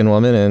African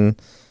woman,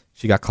 and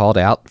she got called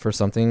out for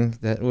something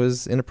that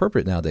was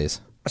inappropriate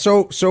nowadays.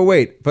 So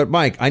wait, but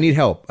Mike, I need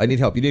help. You need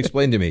to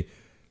explain to me.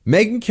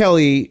 Megyn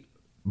Kelly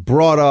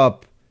brought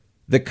up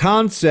the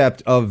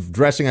concept of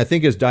dressing, I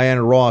think, as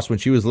Diana Ross when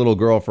she was a little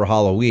girl for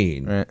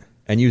Halloween, right,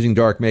 and using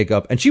dark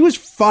makeup, and she was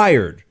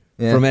fired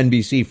from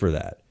NBC for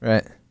that.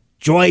 Right.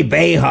 Joy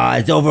Behar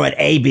is over at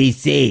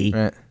ABC.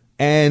 Right.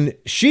 And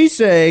she's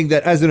saying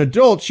that as an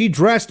adult, she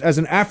dressed as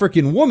an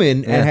African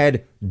woman and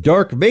had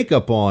dark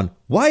makeup on.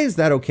 Why is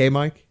that okay,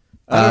 Mike?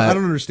 I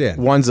don't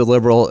understand. One's a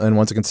liberal and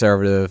one's a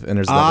conservative, and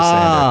there's a double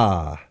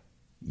standard.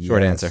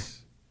 Short answer.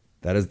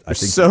 That is,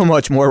 There's so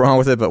much more wrong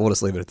with it, but we'll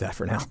just leave it at that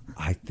for now.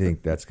 I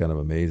think that's kind of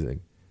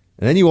amazing.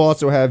 And then you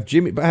also have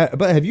Jimmy. But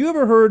have you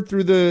ever heard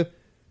through the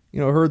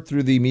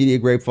media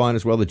grapevine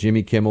as well that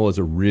Jimmy Kimmel is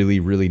a really,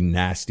 really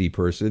nasty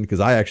person? Because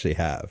I actually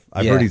have.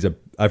 I've heard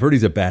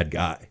he's a bad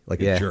guy,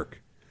 like a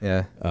jerk.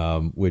 Yeah.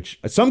 Which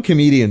some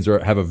comedians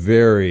have a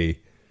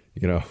very,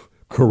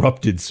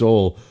 corrupted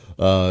soul.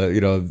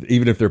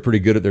 Even if they're pretty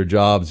good at their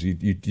jobs,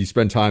 you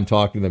spend time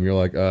talking to them, you're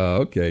like,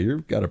 okay,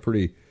 you've got a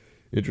pretty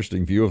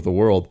interesting view of the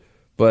world.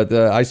 But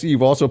I see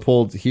you've also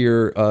pulled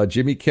here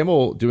Jimmy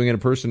Kimmel doing an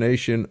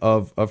impersonation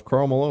of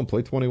Karl Malone.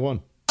 Play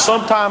 21.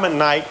 Sometime at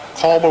night,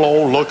 Karl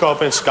Malone look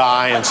up in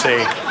sky and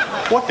say,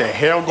 what the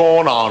hell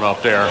going on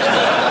up there?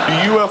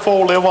 Do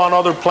UFO live on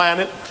other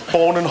planet,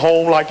 phoning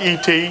home like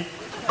E.T.?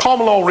 Karl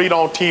Malone read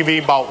on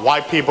TV about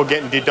white people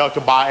getting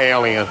deducted by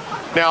alien.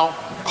 Now,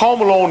 Karl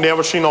Malone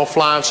never seen no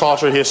flying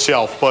saucer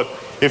himself, but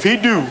if he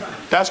do,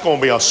 that's going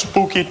to be a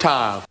spooky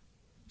time.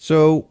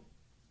 So,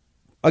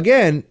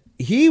 again,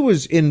 he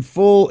was in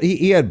full,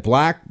 he had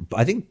black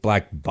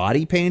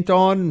body paint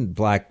on,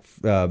 black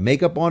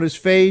makeup on his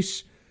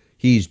face.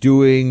 He's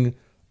doing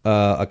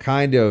a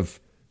kind of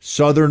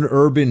southern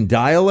urban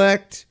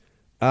dialect.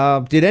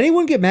 Did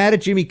anyone get mad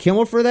at Jimmy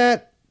Kimmel for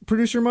that,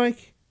 Producer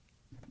Mike?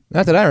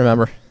 Not that I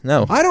remember.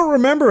 No. I don't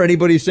remember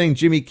anybody saying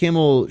Jimmy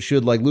Kimmel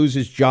should lose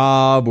his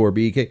job or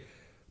be.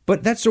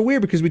 But that's so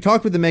weird because we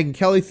talked with the Megyn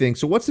Kelly thing.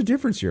 So what's the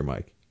difference here,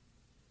 Mike?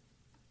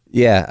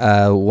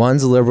 Yeah,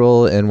 one's a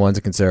liberal and one's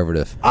a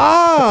conservative.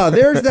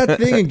 There's that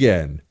thing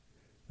again.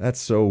 That's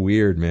so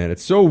weird, man.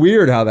 It's so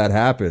weird how that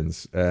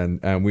happens.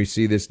 And we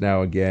see this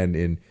now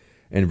again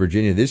in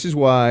Virginia. This is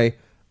why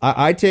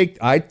I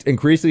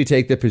increasingly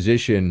take the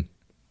position,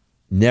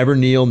 never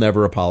kneel,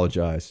 never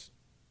apologize.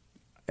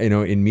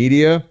 In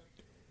media,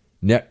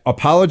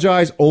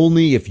 apologize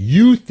only if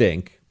you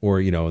think, or,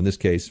 in this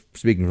case,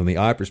 speaking from the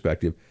I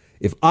perspective,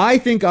 if I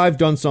think I've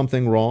done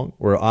something wrong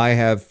or I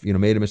have,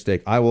 made a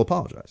mistake, I will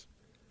apologize.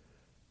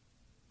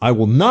 I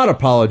will not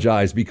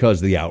apologize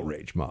because of the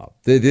outrage mob.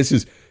 This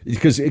is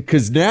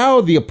because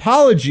now the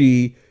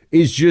apology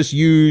is just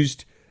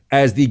used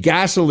as the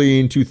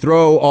gasoline to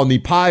throw on the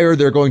pyre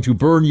they're going to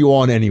burn you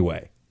on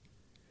anyway.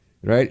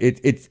 Right?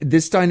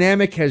 This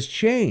dynamic has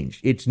changed.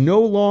 It's no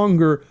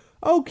longer,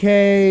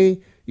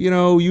 okay,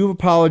 you've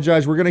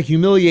apologized. We're going to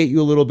humiliate you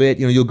a little bit.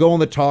 You'll go on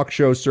the talk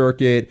show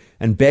circuit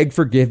and beg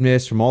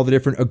forgiveness from all the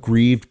different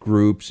aggrieved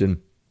groups.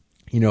 And,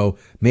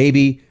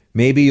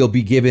 maybe you'll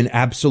be given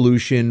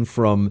absolution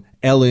from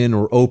Ellen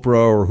or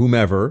Oprah or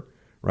whomever,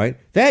 right?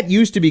 That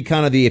used to be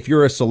kind of if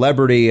you're a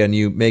celebrity and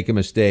you make a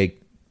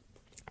mistake,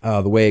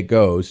 the way it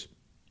goes.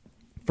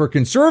 For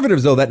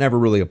conservatives, though, that never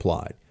really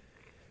applied.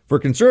 For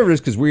conservatives,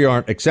 because we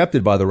aren't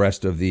accepted by the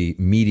rest of the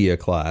media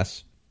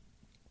class,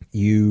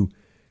 you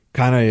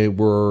kind of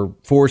were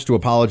forced to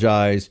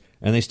apologize,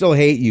 and they still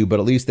hate you,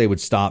 but at least they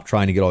would stop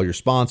trying to get all your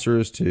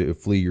sponsors to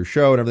flee your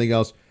show and everything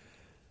else.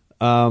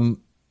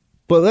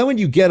 But then when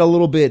you get a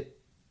little bit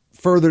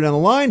further down the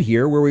line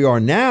here, where we are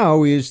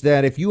now, is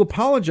that if you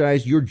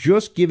apologize, you're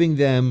just giving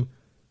them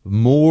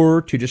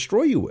more to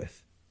destroy you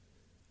with.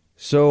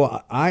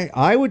 So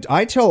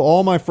I tell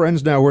all my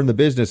friends now who are in the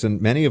business, and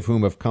many of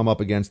whom have come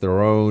up against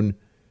their own,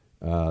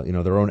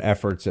 their own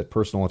efforts at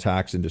personal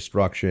attacks and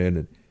destruction.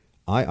 And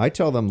I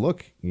tell them,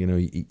 look,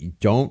 you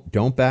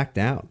don't back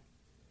down.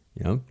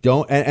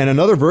 Don't. And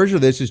another version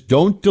of this is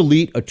don't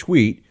delete a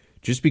tweet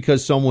just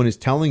because someone is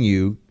telling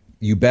you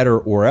better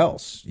or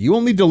else. You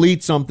only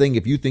delete something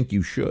if you think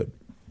you should.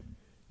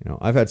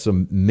 I've had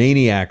some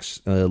maniacs,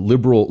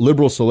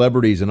 liberal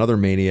celebrities and other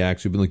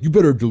maniacs who've been like, you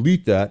better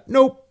delete that.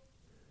 Nope.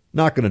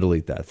 Not going to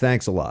delete that.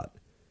 Thanks a lot.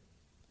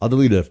 I'll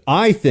delete it if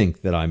I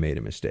think that I made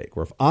a mistake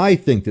or if I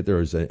think that there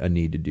is a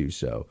need to do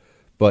so.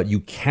 But you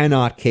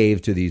cannot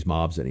cave to these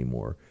mobs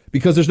anymore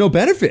because there's no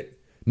benefit.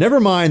 Never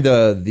mind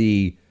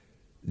the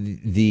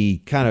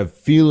kind of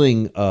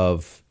feeling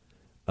of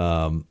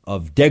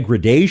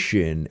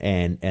degradation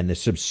and the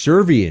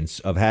subservience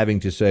of having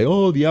to say,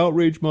 oh, the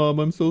outrage mob,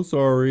 I'm so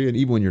sorry. And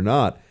even when you're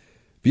not,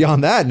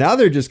 beyond that, now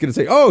they're just going to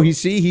say, oh,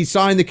 he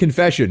signed the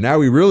confession. Now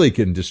we really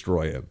can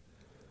destroy him.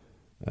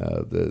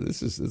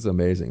 This is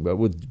amazing. But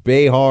with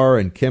Behar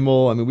and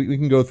Kimmel, I mean, we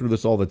can go through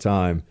this all the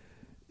time.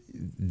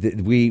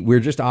 We're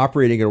just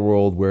operating in a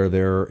world where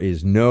there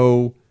is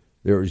no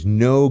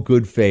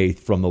good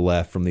faith from the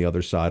left, from the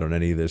other side on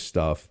any of this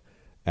stuff.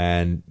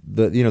 And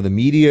the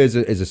media is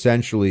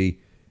essentially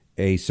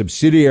a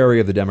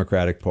subsidiary of the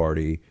Democratic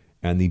Party,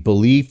 and the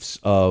beliefs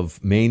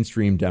of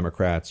mainstream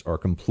Democrats are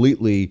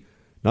completely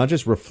not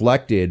just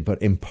reflected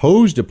but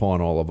imposed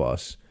upon all of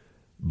us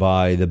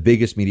by the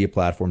biggest media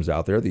platforms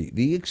out there.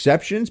 The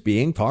exceptions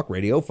being talk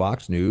radio,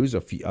 Fox News,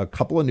 a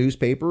couple of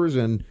newspapers,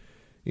 and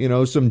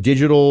some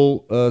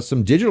digital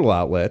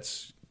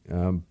outlets.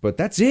 But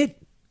that's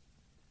it.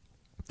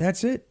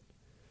 That's it.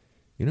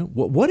 You know,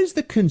 what is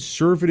the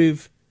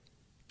conservative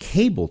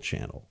cable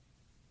channel?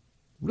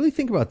 Really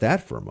think about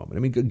that for a moment. I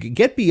mean,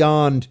 get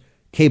beyond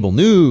cable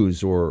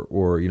news or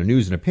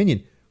news and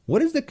opinion.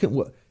 What is the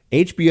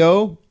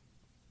HBO?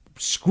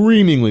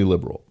 Screamingly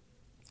liberal.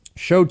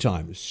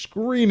 Showtime is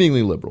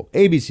screamingly liberal.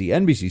 ABC,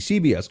 NBC,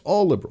 CBS,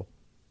 all liberal.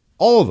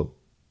 All of them.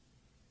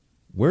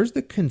 Where's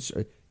the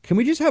concern? Can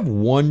we just have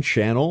one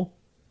channel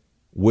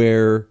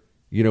where,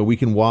 we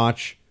can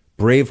watch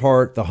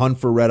Braveheart, The Hunt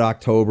for Red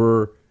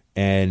October,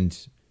 and,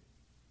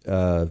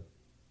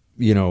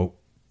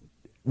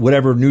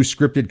 whatever new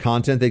scripted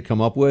content they come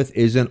up with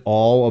isn't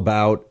all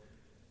about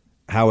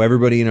how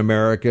everybody in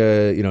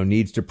America,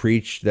 needs to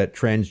preach that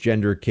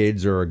transgender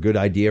kids are a good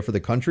idea for the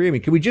country? I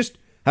mean, can we just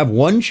have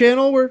one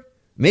channel where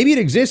maybe it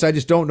exists? I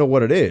just don't know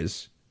what it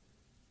is.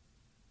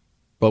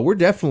 But we're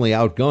definitely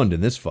outgunned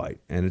in this fight,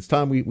 and it's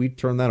time we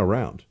turn that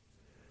around.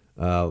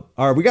 All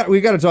right, we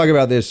got to talk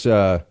about this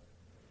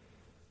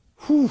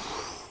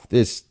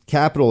this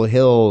Capitol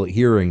Hill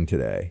hearing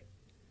today,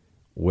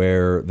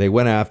 where they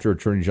went after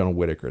Attorney General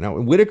Whitaker. Now,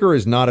 Whitaker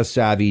is not a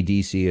savvy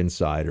DC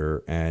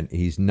insider, and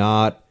he's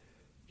not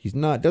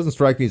doesn't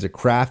strike me as a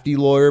crafty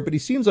lawyer, but he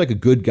seems like a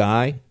good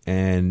guy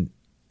and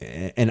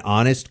an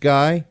honest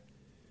guy.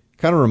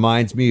 Kind of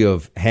reminds me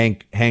of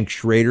Hank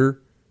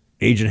Schrader,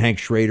 Agent Hank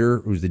Schrader,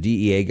 who's the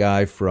DEA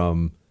guy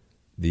from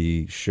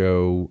the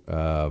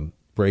show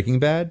Breaking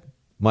Bad.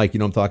 Mike, you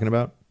know what I'm talking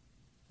about?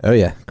 Oh,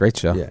 yeah. Great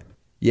show.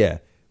 Yeah.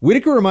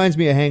 Whitaker reminds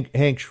me of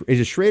Hank. Is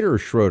it Schrader or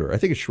Schroeder? I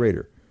think it's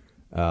Schrader.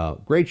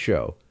 Great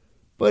show.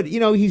 But,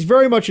 he's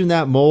very much in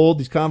that mold.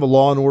 He's kind of a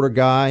law and order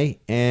guy.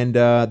 And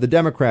the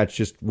Democrats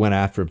just went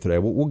after him today.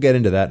 We'll get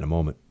into that in a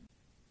moment.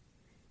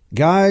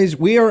 Guys,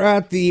 we are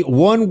at the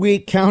 1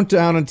 week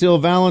countdown until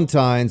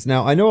Valentine's.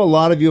 Now, I know a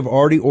lot of you have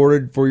already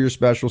ordered for your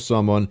special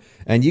someone,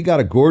 and you got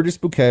a gorgeous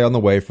bouquet on the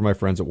way from my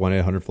friends at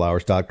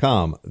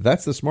 1-800-Flowers.com.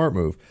 That's the smart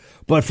move.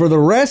 But for the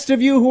rest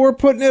of you who are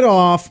putting it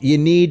off, you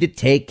need to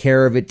take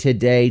care of it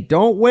today.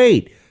 Don't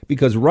wait,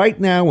 because right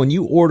now, when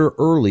you order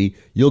early,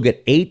 you'll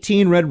get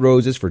 18 red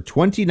roses for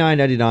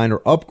 $29.99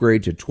 or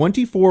upgrade to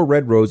 24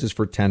 red roses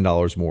for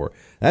 $10 more.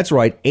 That's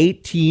right,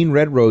 18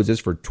 red roses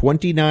for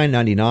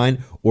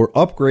 $29.99 or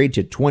upgrade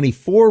to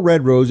 24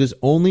 red roses,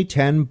 only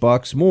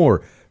 $10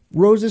 more.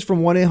 Roses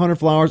from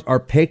 1-800-Flowers are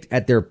picked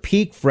at their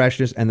peak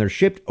freshness and they're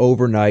shipped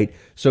overnight,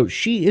 so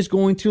she is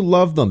going to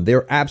love them.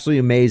 They're absolutely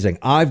amazing.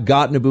 I've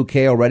gotten a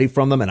bouquet already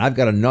from them, and I've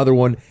got another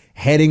one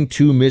heading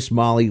to Miss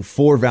Molly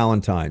for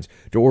Valentine's.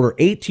 To order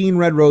 18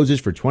 red roses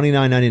for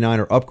 $29.99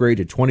 or upgrade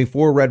to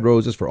 24 red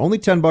roses for only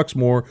 $10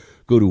 more,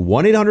 go to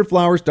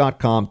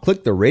 1-800-Flowers.com,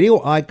 click the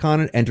radio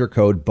icon, and enter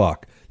code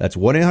BUCK. That's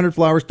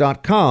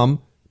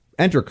 1-800-Flowers.com,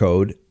 enter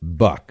code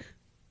BUCK.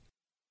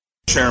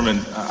 Chairman,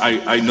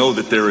 I know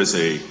that there is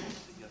a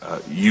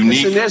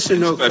unique yes or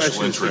no special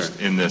question, interest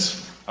sir. in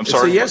this. I'm It's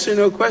sorry. a yes or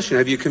no question.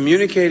 Have you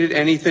communicated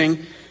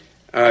anything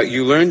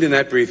you learned in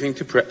that briefing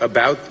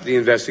about the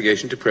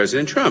investigation to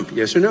President Trump?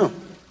 Yes or no?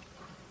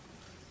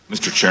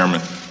 Mr.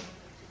 Chairman,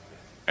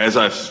 as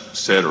I've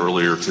said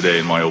earlier today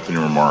in my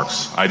opening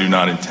remarks, I do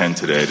not intend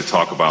today to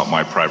talk about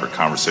my private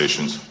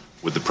conversations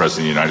with the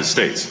President of the United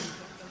States.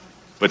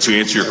 But to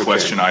answer your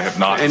question, I have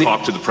not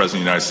talked to the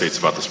President of the United States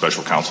about the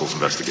special counsel's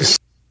investigation.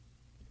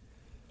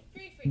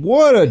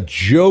 What a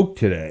joke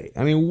today.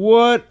 I mean,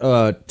 what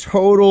a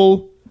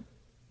total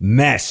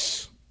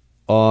mess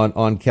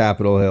on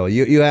Capitol Hill.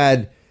 You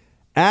had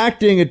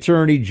acting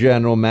Attorney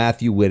General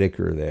Matthew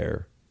Whitaker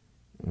there.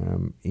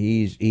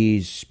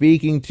 He's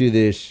speaking to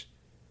this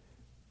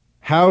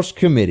House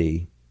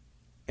committee,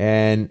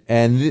 and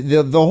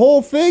the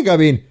whole thing. I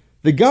mean,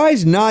 the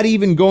guy's not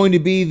even going to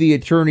be the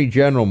Attorney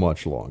General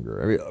much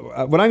longer. I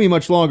mean, when I mean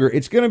much longer,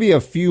 it's going to be a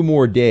few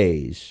more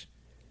days.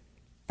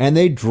 And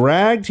they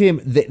dragged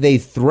him. They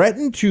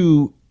threatened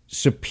to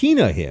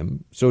subpoena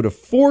him. So to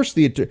force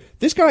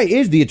this guy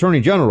is the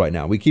Attorney General right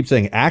now. We keep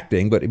saying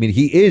acting, but I mean,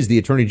 he is the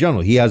Attorney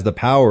General. He has the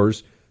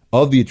powers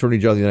of the Attorney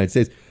General of the United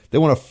States. They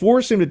want to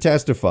force him to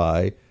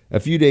testify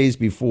a few days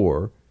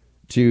before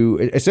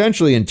to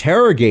essentially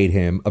interrogate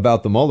him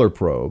about the Mueller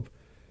probe.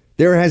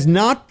 There has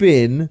not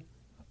been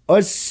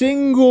a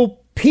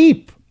single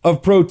peep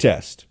of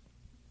protest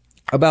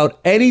about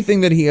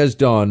anything that he has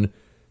done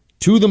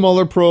to the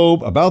Mueller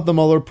probe, about the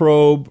Mueller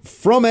probe,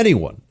 from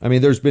anyone. I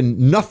mean, there's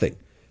been nothing.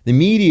 The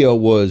media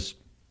was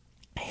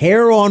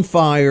hair on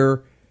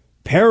fire,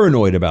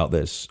 paranoid about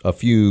this a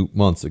few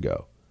months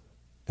ago,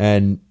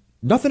 and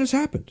nothing has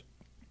happened.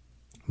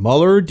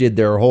 Mueller did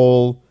the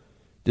whole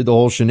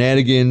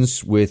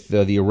shenanigans with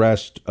the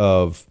arrest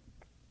of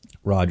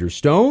Roger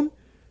Stone,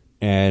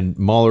 and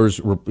Mueller's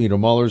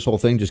whole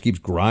thing just keeps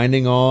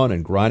grinding on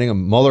and grinding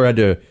on. Mueller had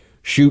to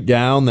shoot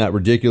down that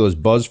ridiculous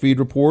BuzzFeed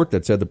report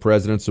that said the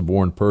president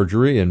suborned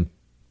perjury and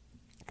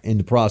in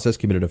the process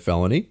committed a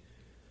felony.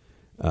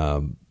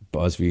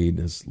 BuzzFeed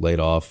has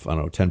laid off,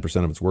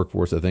 10% of its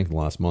workforce, I think, in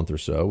the last month or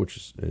so,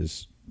 which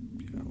is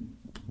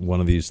one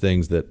of these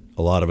things that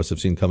a lot of us have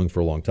seen coming for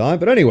a long time.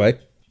 But anyway,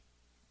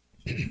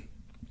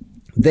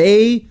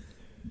 they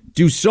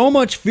do so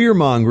much fear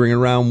mongering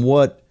around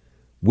what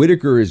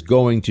Whitaker is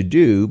going to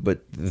do,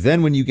 but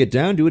then when you get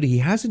down to it, he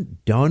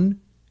hasn't done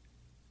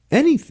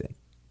anything.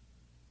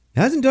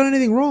 He hasn't done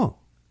anything wrong.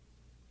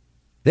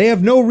 They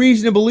have no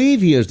reason to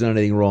believe he has done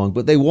anything wrong,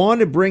 but they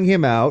want to bring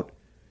him out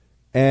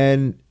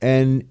and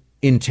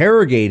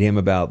interrogate him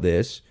about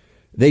this.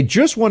 They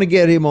just want to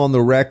get him on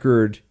the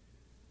record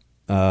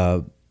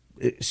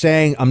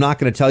saying, I'm not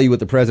going to tell you what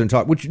the president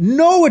talked, which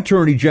no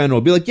attorney general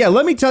will be like, yeah,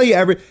 let me tell you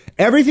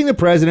everything the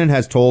president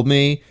has told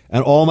me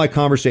and all my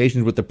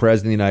conversations with the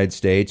president of the United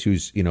States,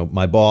 who's,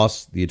 my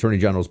boss, the attorney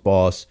general's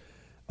boss,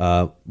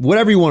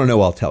 whatever you want to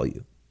know, I'll tell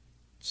you.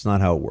 It's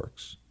not how it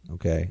works.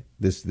 Okay.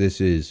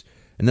 This is,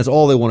 and that's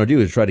all they want to do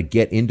is try to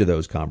get into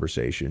those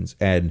conversations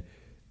and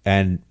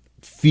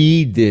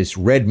feed this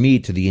red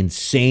meat to the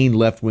insane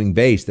left-wing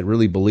base that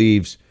really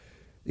believes,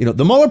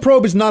 the Mueller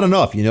probe is not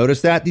enough. You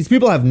notice that? These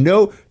people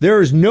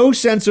there is no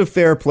sense of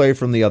fair play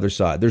from the other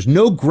side. There's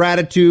no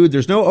gratitude.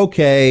 There's no,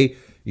 okay,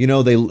 they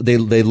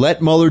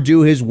let Mueller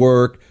do his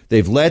work.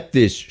 They've let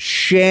this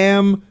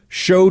sham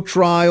show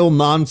trial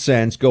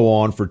nonsense go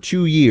on for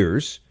 2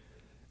 years.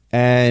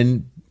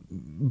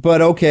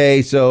 But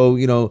okay,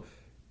 so,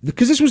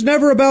 because this was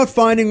never about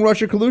finding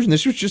Russia collusion.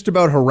 This was just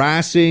about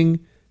harassing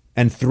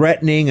and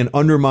threatening and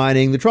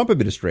undermining the Trump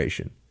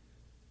administration.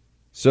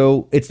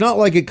 So it's not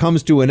like it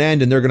comes to an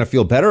end and they're going to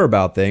feel better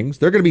about things.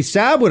 They're going to be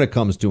sad when it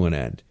comes to an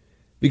end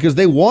because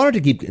they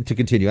wanted to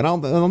continue. And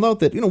I'll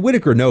note that,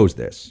 Whitaker knows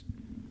this.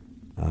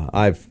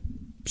 I've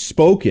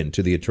spoken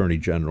to the attorney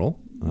general.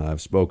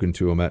 I've spoken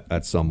to him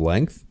at some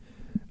length.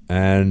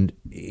 And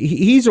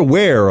he's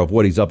aware of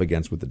what he's up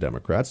against with the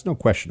Democrats. No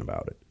question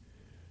about it.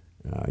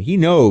 He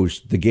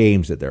knows the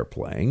games that they're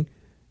playing.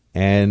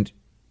 And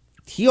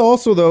he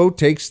also, though,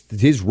 takes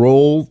his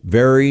role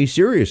very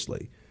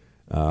seriously.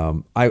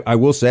 I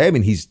will say,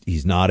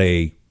 he's not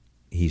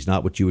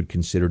what you would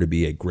consider to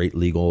be a great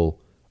legal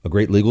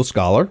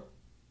scholar.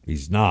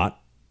 He's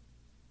not,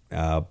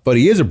 but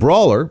he is a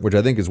brawler, which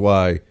I think is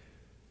why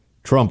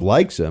Trump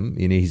likes him.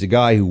 He's a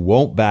guy who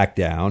won't back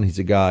down. He's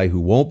a guy who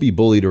won't be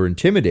bullied or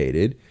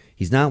intimidated.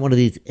 He's not one of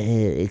these,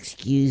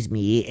 excuse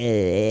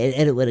me,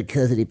 I don't want to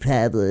cause any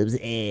problems.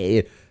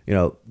 A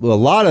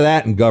lot of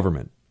that in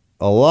government,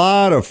 a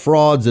lot of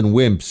frauds and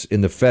wimps in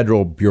the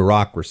federal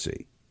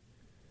bureaucracy.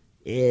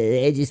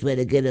 I just want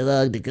to get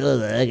along to go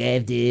along. I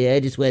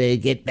just want to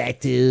get back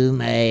to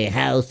my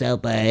house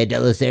out by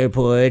Dulles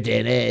Airport,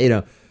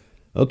 and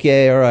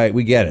okay, all right,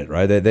 we get it,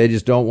 right? They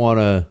just don't want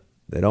to.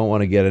 They don't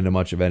want to get into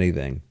much of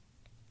anything.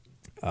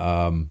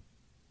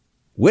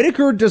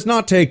 Whitaker does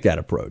not take that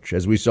approach,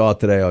 as we saw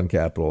today on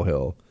Capitol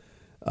Hill.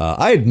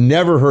 I had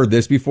never heard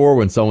this before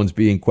when someone's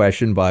being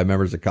questioned by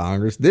members of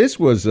Congress. This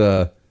was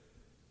a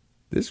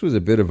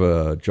bit of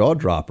a jaw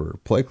dropper.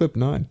 Play clip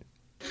 9.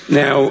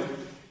 Now,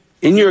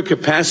 in your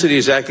capacity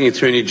as acting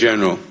attorney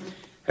general,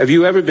 have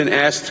you ever been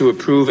asked to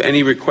approve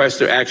any request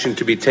or action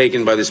to be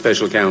taken by the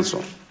special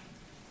counsel?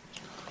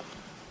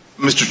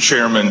 Mr.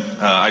 Chairman,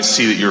 I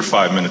see that your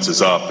 5 minutes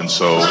is up, and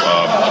so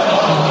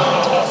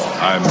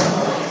I'm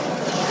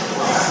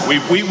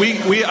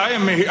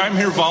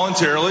here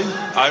voluntarily.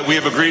 We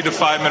have agreed to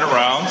 5-minute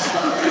rounds,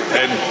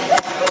 and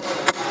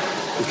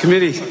the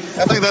committee.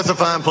 I think that's a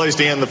fine place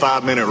to end the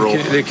 5-minute rule.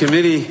 The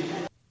committee.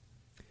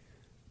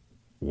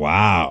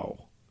 Wow.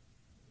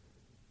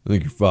 I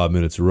think your 5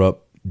 minutes are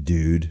up,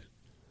 dude.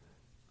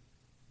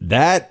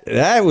 That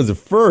was a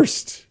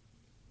first.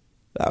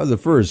 That was a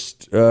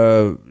first.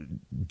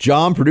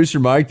 John, producer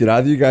Mike, did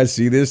either of you guys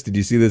see this? Did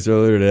you see this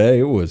earlier today?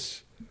 It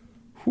was,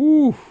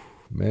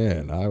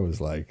 man, I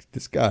was like,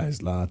 this guy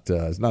is not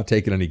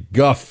taking any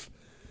guff,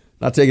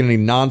 not taking any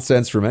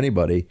nonsense from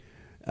anybody.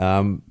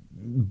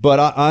 But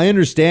I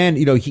understand,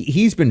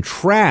 he's been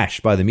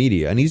trashed by the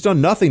media, and he's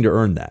done nothing to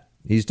earn that.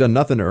 He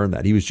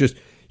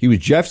was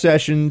Jeff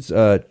Sessions'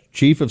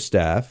 chief of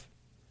staff.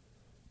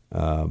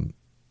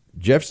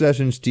 Jeff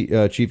Sessions'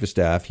 chief of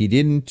staff. He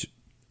didn't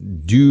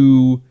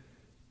do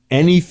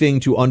anything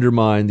to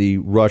undermine the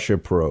Russia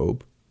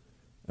probe.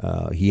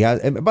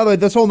 And by the way,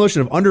 this whole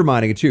notion of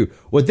undermining it too,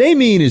 what they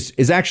mean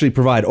is actually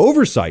provide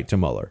oversight to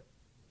Mueller.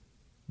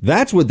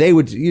 That's what they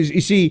would.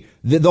 You see,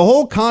 the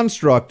whole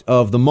construct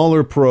of the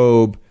Mueller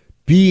probe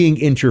being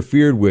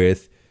interfered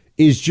with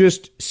is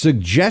just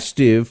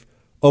suggestive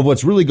of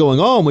what's really going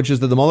on, which is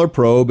that the Mueller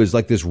probe is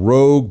like this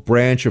rogue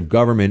branch of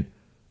government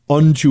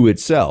unto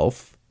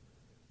itself,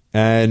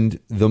 and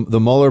the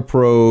Mueller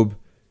probe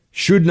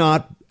should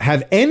not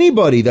have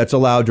anybody that's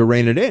allowed to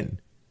rein it in.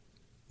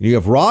 You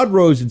have Rod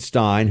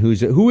Rosenstein,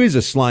 who is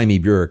a slimy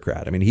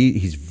bureaucrat.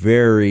 He's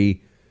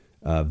very,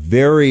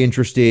 very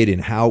interested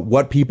in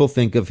what people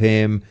think of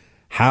him,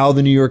 how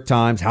the New York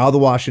Times, how the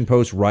Washington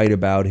Post write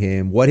about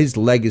him, what his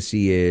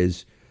legacy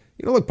is.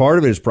 Look, part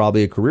of it is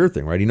probably a career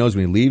thing, right? He knows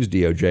when he leaves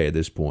DOJ at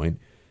this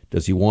point,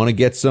 does he want to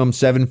get some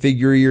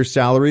 7-figure a year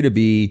salary to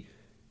be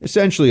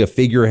essentially a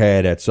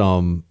figurehead at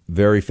some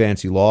very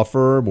fancy law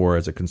firm or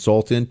as a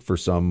consultant for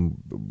some,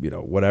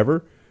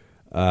 whatever?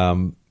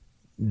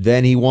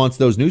 Then he wants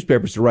those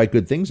newspapers to write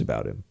good things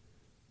about him.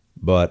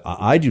 But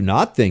I do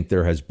not think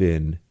there has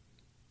been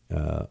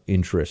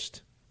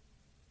interest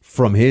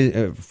from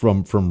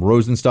from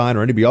Rosenstein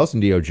or anybody else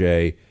in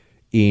DOJ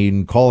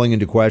in calling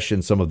into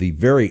question some of the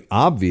very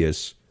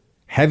obvious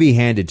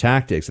heavy-handed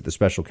tactics that the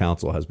special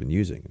counsel has been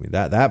using. I mean,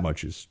 that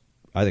much is,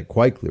 I think,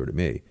 quite clear to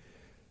me.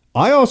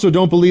 I also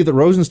don't believe that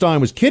Rosenstein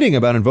was kidding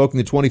about invoking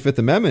the 25th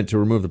Amendment to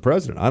remove the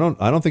president. I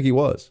don't think he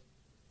was.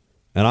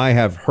 And I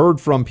have heard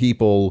from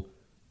people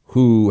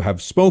who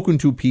have spoken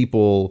to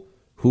people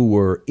who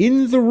were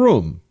in the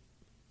room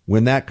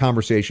when that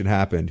conversation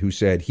happened, who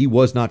said he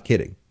was not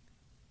kidding.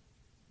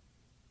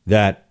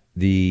 That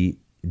the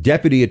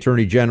deputy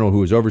attorney general who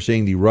was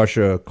overseeing the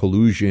Russia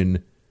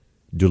collusion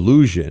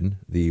delusion,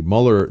 the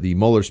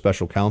Mueller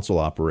special counsel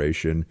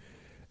operation,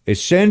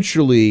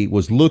 essentially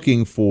was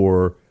looking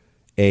for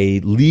a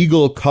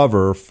legal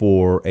cover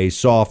for a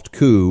soft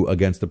coup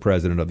against the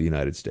president of the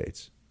United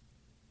States.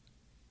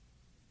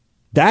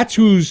 That's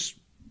who's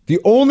the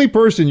only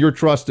person you're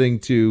trusting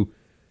to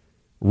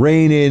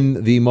rein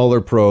in the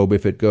Mueller probe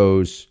if it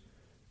goes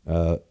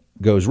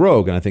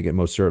rogue, and I think it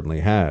most certainly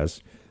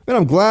has. And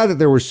I'm glad that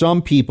there were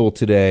some people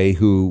today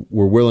who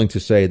were willing to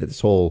say that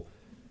this whole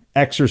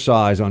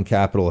exercise on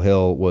Capitol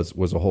Hill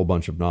was a whole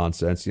bunch of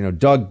nonsense. You know,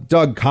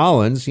 Doug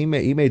Collins, he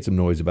made some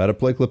noise about it.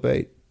 Play clip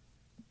 8.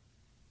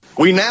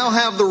 We now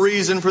have the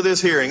reason for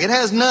this hearing. It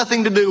has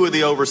nothing to do with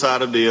the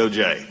oversight of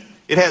DOJ.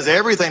 It has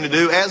everything to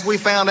do, as we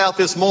found out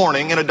this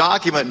morning in a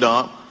document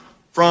dump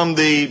from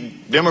the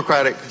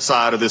Democratic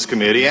side of this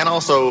committee and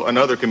also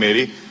another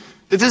committee,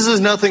 that this is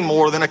nothing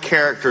more than a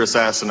character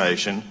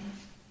assassination.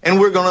 And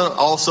we're going to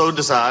also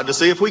decide to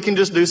see if we can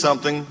just do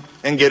something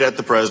and get at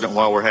the president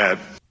while we're at it.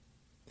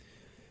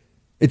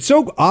 It's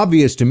so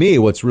obvious to me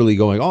what's really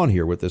going on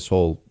here with this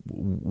whole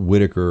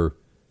Whitaker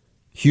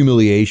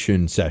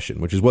humiliation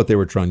session, which is what they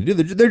were trying to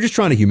do. They're just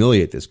trying to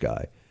humiliate this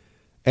guy.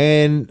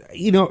 And,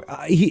 you know,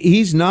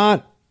 he's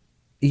not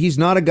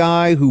a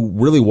guy who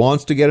really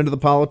wants to get into the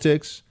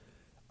politics.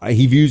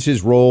 He views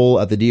his role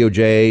at the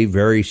DOJ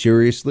very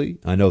seriously.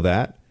 I know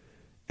that.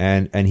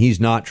 And he's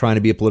not trying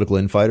to be a political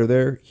infighter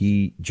there.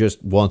 He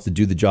just wants to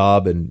do the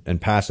job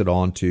and pass it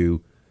on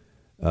to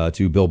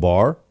Bill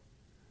Barr.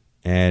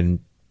 And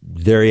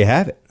there you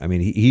have it. I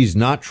mean, he's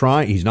not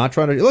trying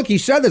to look. He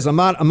said this. I'm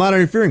not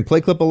interfering.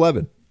 Play clip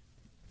 11.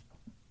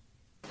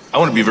 I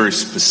want to be very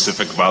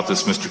specific about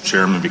this, Mr.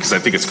 Chairman, because I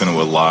think it's going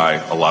to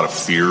allay a lot of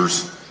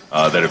fears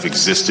that have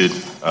existed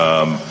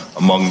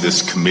among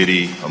this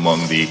committee, among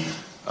the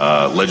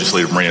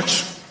legislative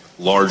branch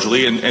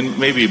largely, and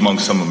maybe among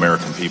some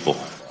American people.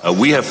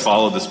 We have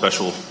followed the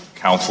special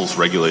counsel's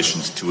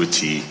regulations to a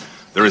T.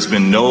 There has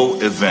been no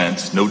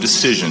event, no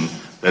decision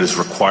that has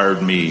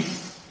required me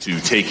to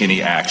take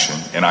any action,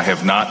 and I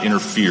have not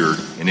interfered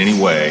in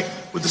any way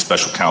with the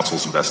special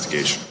counsel's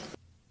investigation.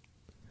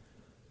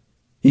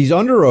 He's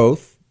under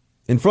oath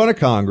in front of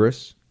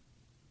Congress.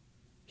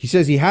 He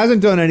says he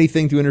hasn't done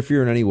anything to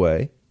interfere in any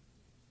way,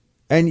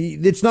 and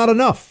it's not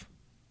enough.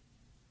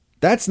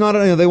 That's not,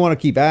 you know, they want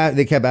to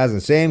they kept asking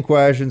the same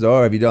questions.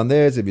 Oh, have you done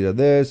this? Have you done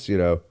this? You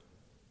know,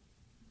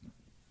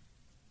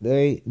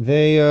 they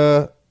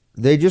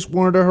just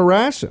wanted to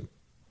harass him.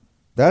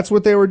 That's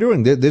what they were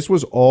doing. This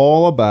was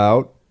all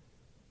about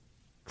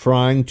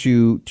trying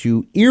to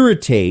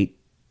irritate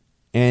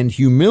and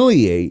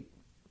humiliate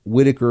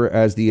Whitaker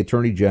as the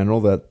attorney general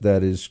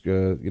that is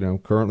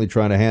currently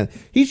trying to hand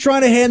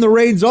the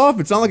reins off.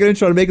 It's not like they're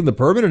trying to make him the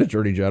permanent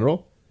attorney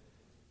general.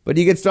 But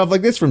you get stuff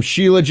like this from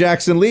Sheila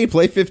Jackson Lee.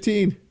 Play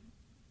 15.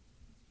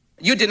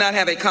 You did not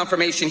have a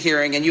confirmation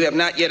hearing, and you have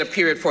not yet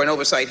appeared for an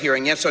oversight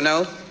hearing. Yes or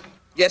no?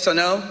 Yes or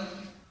no?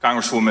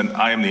 Congresswoman,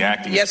 I am the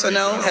acting. Yes or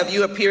no? Have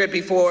you appeared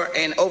before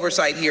an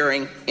oversight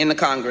hearing in the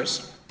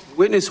Congress? The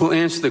witness will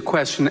answer the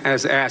question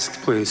as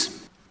asked,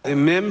 please. The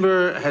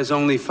member has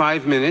only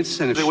 5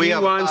 minutes, and if she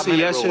wants a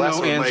yes or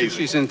no answer,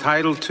 she's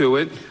entitled to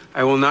it.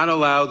 I will not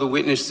allow the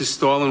witness to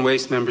stall and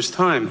waste members'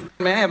 time.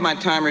 May I have my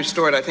time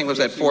restored? I think it was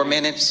at 4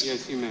 minutes.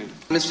 Yes, you may.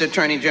 Mr.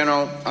 Attorney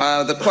General,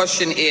 the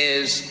question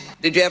is,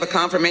 did you have a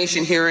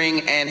confirmation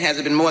hearing, and has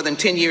it been more than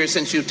 10 years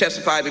since you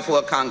testified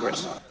before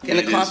Congress? Can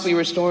the clock be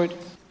restored?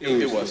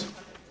 It was.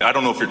 I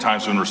don't know if your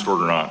time's been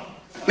restored or not.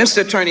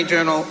 Mr. Attorney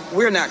General,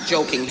 we're not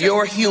joking.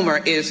 Your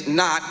humor is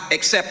not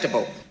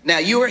acceptable. Now,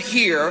 you're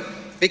here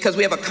because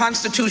we have a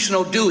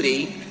constitutional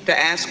duty to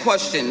ask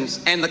questions,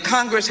 and the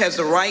Congress has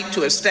the right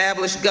to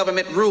establish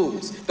government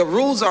rules. The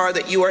rules are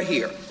that you are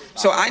here.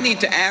 So I need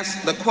to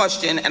ask the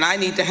question, and I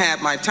need to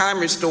have my time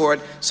restored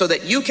so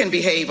that you can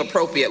behave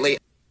appropriately.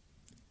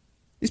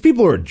 These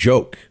people are a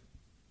joke.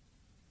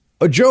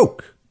 A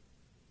joke.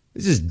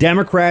 This is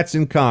Democrats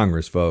in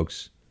Congress,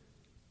 folks,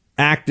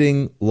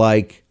 acting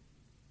like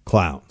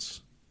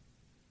clowns.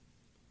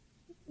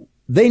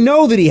 They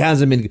know that he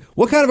hasn't been.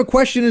 What kind of a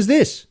question is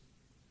this?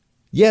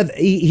 Yeah,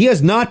 he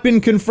has not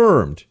been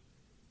confirmed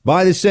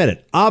by the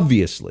Senate,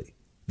 obviously.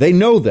 They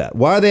know that.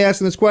 Why are they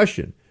asking this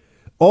question?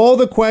 All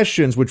the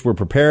questions which were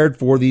prepared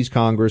for these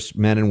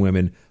congressmen and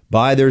women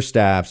by their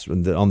staffs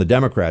on the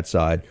Democrat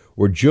side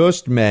were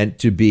just meant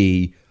to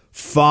be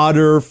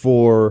fodder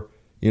for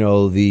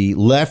the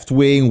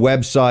left-wing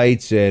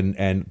websites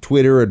and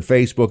Twitter and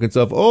Facebook and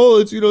stuff.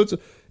 Oh,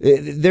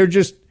 they're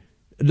just,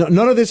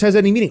 none of this has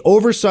any meaning.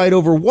 Oversight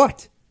over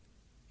what?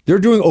 They're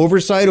doing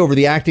oversight over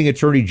the acting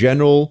attorney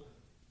general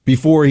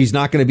before he's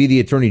not going to be the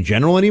attorney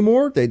general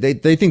anymore. They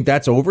think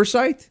that's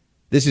oversight.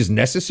 This is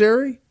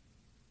necessary.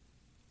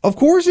 Of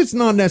course it's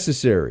not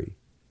necessary.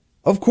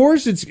 Of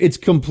course it's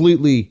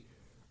completely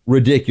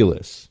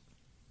ridiculous.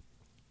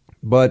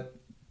 But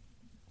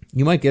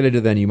you might get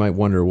into then you might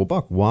wonder, well,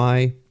 Buck,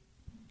 why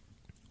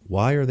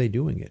are they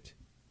doing it?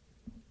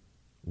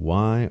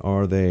 Why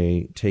are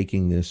they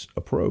taking this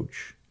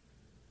approach?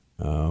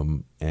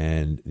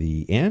 And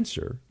the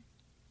answer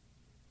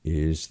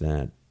is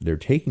that they're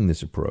taking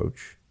this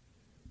approach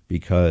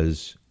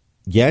because,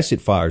 yes,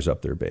 it fires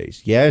up their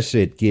base. Yes,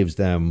 it gives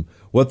them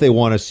what they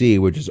want to see,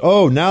 which is,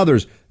 now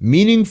there's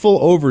meaningful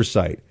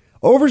oversight.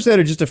 Oversight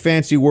is just a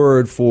fancy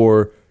word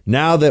for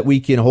now that we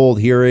can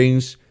hold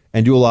hearings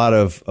and do a lot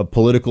of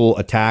political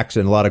attacks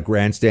and a lot of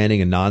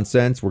grandstanding and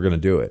nonsense, we're going to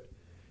do it.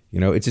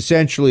 It's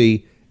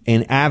essentially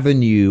an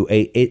avenue,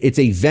 it's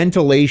a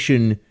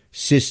ventilation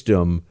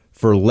system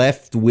for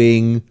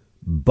left-wing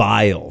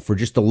bile, for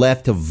just the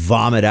left to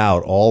vomit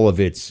out all of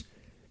its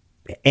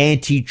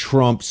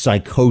anti-Trump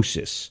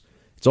psychosis.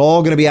 It's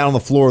all going to be out on the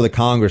floor of the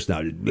Congress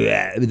now.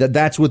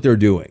 That's what they're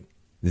doing.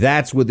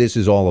 That's what this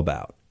is all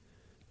about.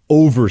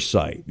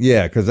 Oversight.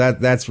 Yeah, because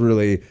that's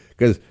really,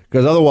 because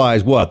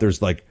otherwise what?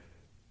 There's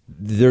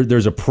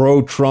a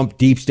pro-Trump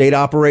deep state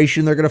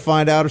operation they're going to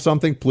find out or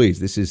something? Please,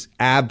 this is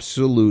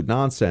absolute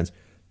nonsense.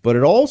 But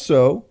it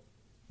also,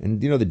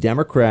 and the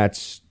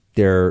Democrats,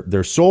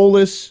 they're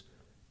soulless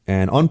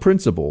and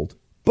unprincipled,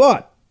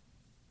 but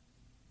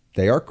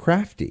they are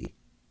crafty.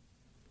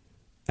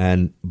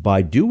 And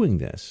by doing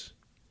this,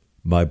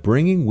 by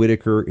bringing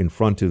Whitaker in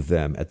front of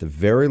them at the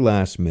very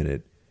last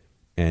minute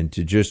and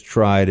to just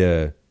try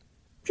to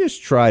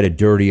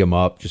dirty him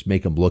up, just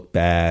make him look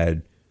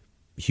bad,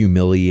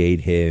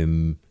 humiliate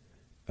him,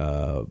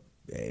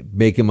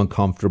 make him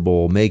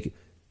uncomfortable,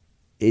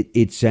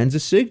 it sends a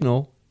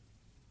signal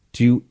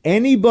to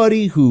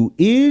anybody who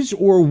is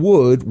or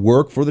would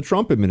work for the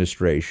Trump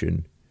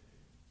administration.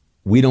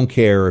 We don't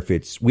care if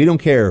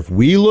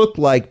we look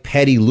like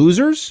petty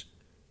losers.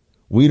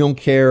 We don't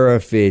care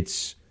if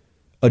it's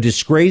a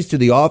disgrace to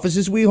the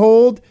offices we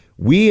hold.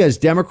 We as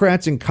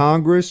Democrats in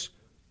Congress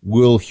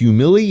will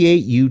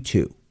humiliate you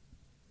too.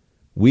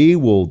 We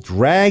will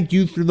drag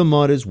you through the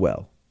mud as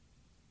well.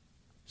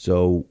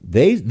 So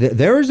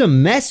there is a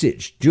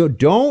message.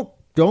 Don't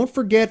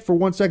forget for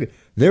 1 second.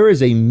 There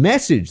is a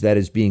message that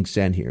is being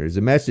sent here. It's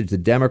a message the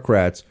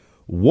Democrats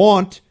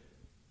want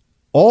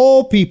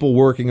all people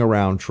working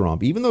around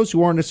Trump, even those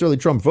who aren't necessarily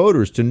Trump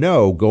voters, to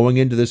know going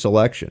into this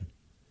election.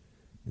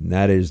 And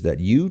that is that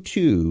you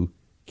too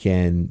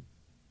can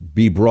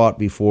be brought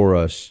before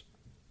us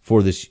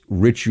for this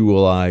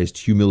ritualized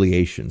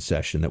humiliation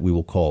session that we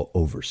will call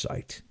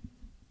oversight.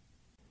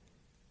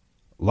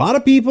 A lot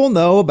of people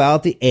know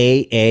about the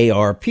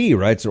AARP,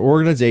 right? It's an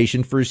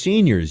organization for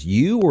seniors.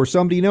 You or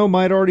somebody you know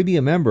might already be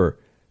a member,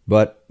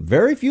 but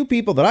very few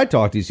people that I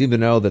talk to seem to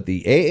know that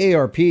the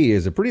AARP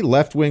is a pretty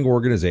left-wing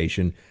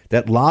organization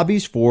that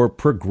lobbies for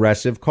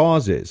progressive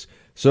causes.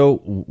 So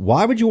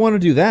why would you want to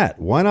do that?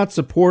 Why not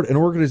support an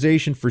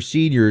organization for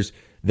seniors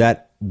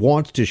that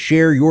wants to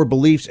share your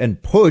beliefs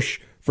and push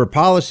for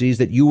policies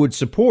that you would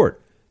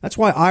support? That's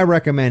why I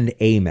recommend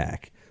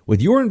AMAC.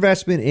 With your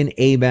investment in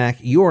AMAC,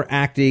 you're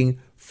acting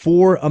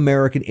for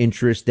American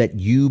interests that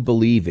you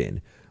believe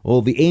in.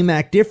 Well, the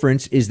AMAC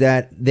difference is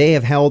that they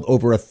have held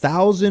over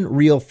 1,000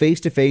 real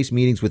face-to-face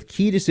meetings with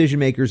key decision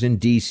makers in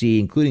D.C.,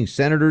 including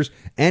senators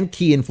and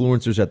key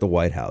influencers at the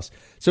White House.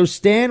 So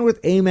stand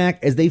with AMAC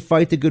as they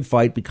fight the good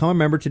fight. Become a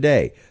member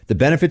today. The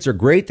benefits are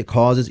great. The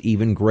cause is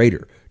even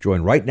greater.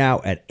 Join right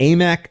now at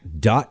amac.us/buck.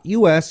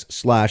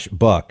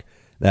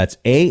 That's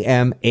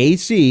amac.us/buck.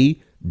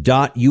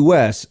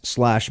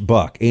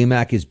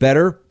 AMAC is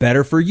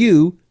better for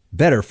you,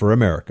 better for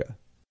America.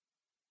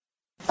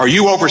 Are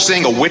you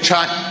overseeing a witch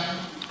hunt?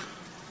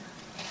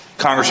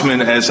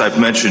 Congressman, as I've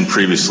mentioned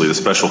previously, the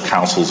special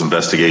counsel's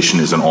investigation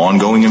is an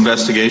ongoing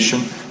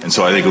investigation, and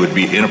so I think it would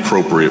be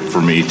inappropriate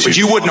for me to... But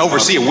you wouldn't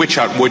oversee a witch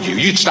hunt, would you?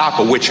 You'd stop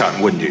a witch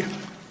hunt, wouldn't you?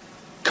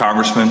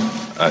 Congressman,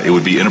 it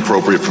would be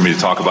inappropriate for me to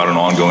talk about an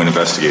ongoing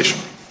investigation.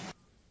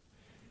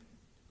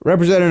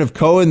 Representative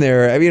Cohen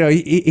there,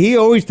 he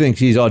always thinks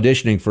he's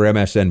auditioning for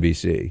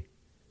MSNBC.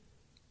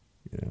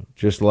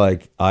 Just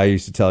like I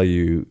used to tell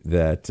you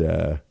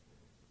that...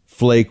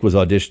 Flake was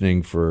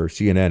auditioning for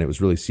CNN. It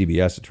was really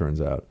CBS, it turns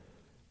out.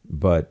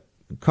 But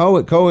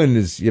Cohen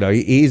is,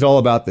 he's all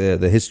about the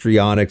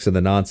histrionics and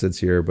the nonsense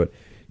here, but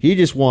he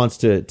just wants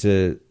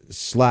to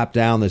slap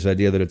down this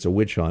idea that it's a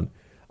witch hunt.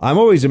 I'm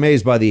always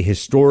amazed by the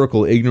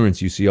historical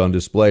ignorance you see on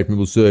display.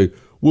 People say,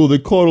 well, they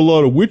caught a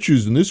lot of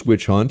witches in this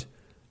witch hunt.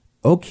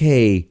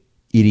 Okay,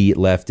 idiot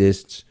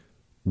leftists.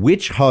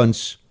 Witch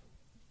hunts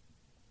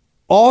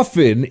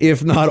often,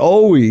 if not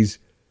always,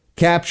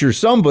 capture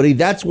somebody.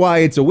 That's why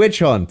it's a witch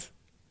hunt.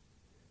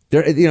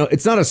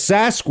 It's not a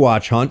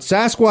Sasquatch hunt.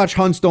 Sasquatch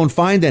hunts don't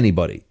find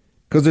anybody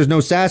because there's no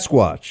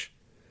Sasquatch.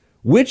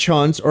 Witch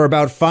hunts are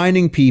about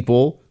finding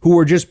people who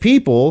are just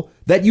people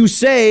that you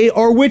say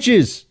are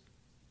witches,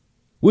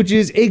 which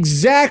is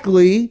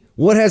exactly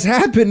what has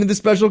happened in the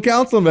special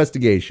counsel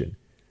investigation.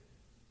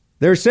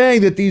 They're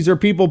saying that these are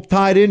people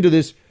tied into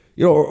this,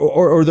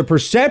 or the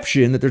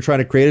perception that they're trying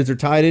to create is they're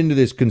tied into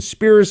this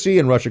conspiracy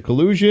and Russia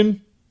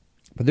collusion,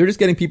 but they're just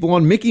getting people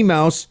on Mickey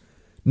Mouse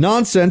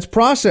nonsense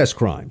process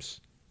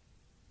crimes.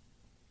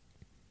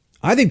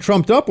 I think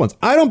trumped up ones.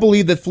 I don't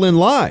believe that Flynn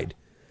lied.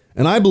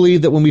 And I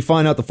believe that when we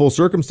find out the full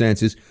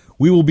circumstances,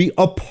 we will be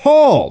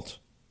appalled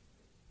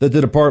that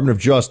the Department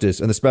of Justice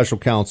and the special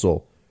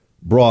counsel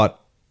brought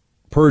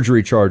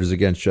perjury charges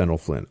against General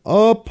Flynn.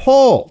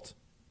 Appalled.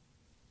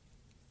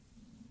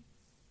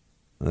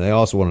 And they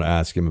also wanted to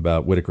ask him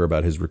about Whitaker,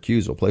 about his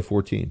recusal. Play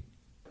 14.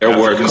 There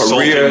were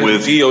career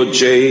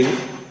DOJ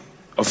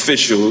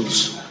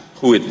officials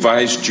who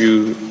advised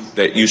you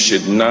that you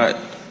should not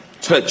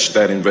touch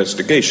that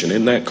investigation.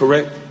 Isn't that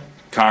correct?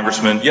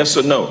 Congressman. Yes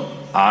or no?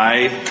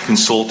 I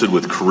consulted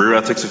with career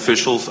ethics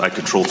officials. I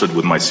consulted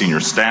with my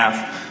senior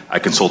staff. I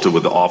consulted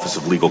with the Office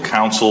of Legal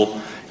Counsel.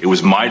 It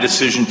was my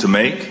decision to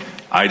make.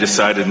 I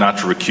decided not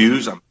to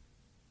recuse.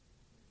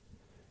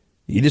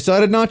 He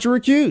decided not to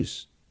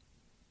recuse.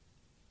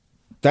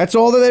 That's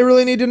all that they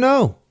really need to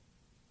know.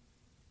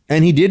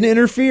 And he didn't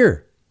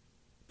interfere.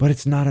 But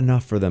it's not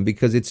enough for them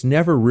because it's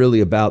never really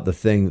about the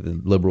thing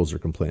that liberals are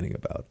complaining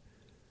about.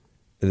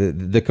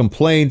 The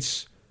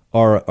complaints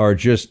are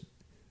just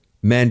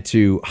meant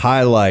to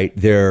highlight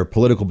their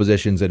political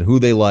positions and who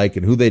they like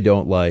and who they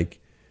don't like.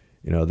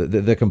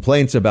 The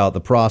complaints about the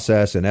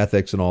process and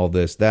ethics and all of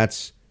this,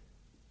 that's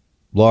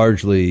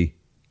largely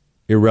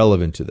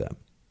irrelevant to them.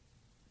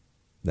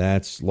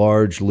 That's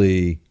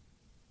largely,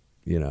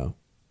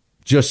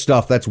 just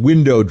stuff that's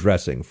window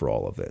dressing for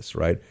all of this,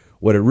 right?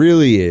 What it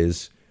really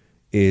is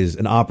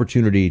an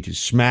opportunity to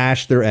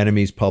smash their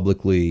enemies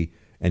publicly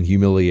and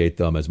humiliate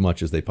them as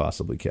much as they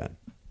possibly can.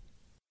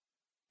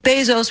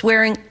 Bezos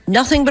wearing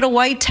nothing but a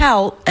white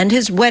towel and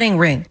his wedding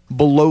ring.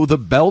 Below the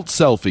belt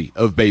selfie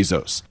of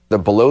Bezos. The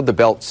below the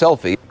belt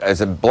selfie as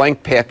a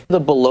blank pic.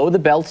 The below the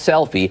belt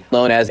selfie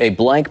known as a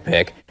blank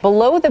pic.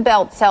 Below the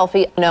belt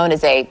selfie known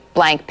as a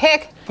blank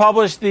pic.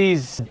 Published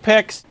these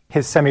pics.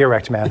 His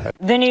semi-erect manhood.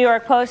 The New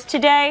York Post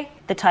today,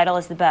 the title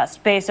is the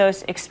best.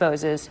 Bezos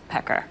exposes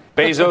Pecker.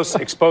 Bezos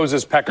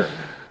exposes Pecker.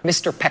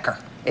 Mr. Pecker.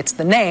 It's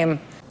the name.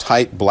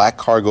 Tight black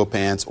cargo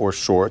pants or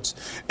shorts,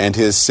 and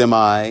his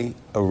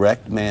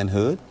semi-erect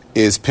manhood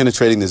is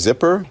penetrating the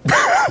zipper.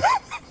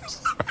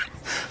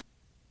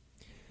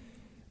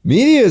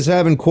 Media is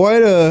having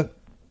quite a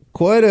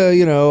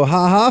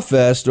ha-ha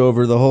fest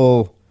over the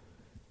whole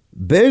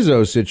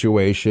Bezos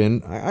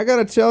situation. I got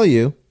to tell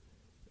you,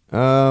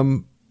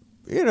 I'm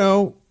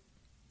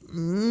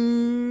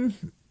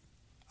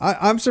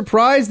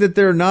surprised that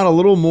they're not a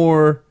little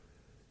more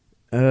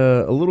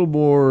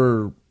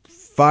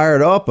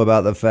fired up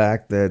about the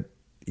fact that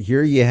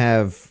here you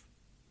have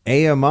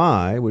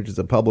AMI, which is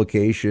a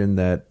publication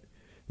that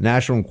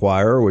National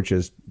Enquirer, which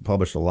has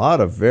published a lot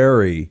of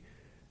very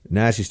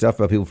nasty stuff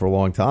about people for a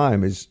long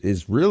time,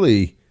 is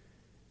really,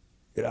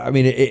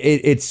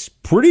 it's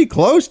pretty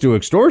close to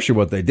extortion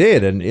what they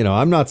did. And,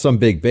 I'm not some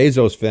big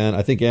Bezos fan.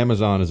 I think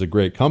Amazon is a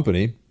great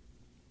company.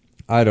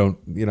 I don't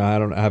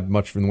have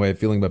much in the way of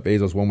feeling about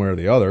Bezos one way or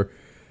the other.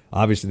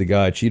 Obviously, the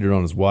guy cheated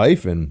on his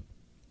wife, and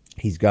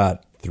he's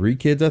got 3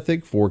 kids, I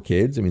think, 4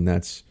 kids.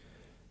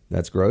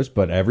 That's gross.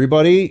 But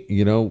everybody,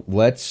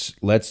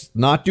 let's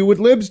not do what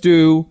libs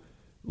do.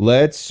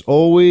 Let's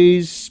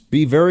always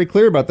be very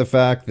clear about the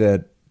fact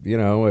that,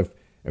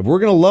 if we're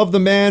going to love the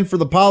man for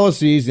the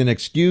policies and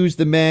excuse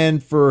the man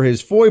for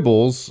his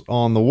foibles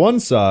on the one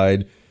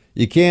side,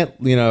 you can't,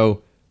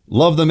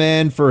 love the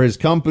man for his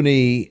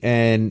company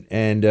and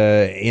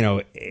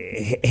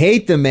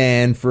hate the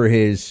man for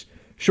his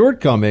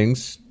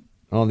shortcomings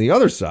on the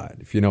other side,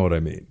 if you know what I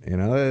mean.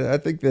 I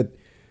think that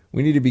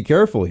we need to be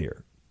careful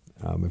here.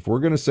 If we're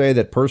going to say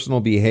that personal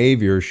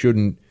behavior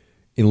shouldn't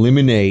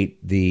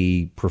eliminate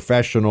the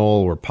professional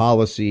or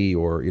policy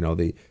or,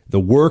 the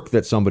work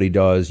that somebody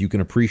does, you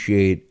can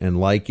appreciate and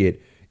like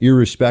it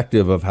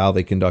irrespective of how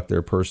they conduct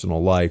their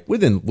personal life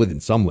within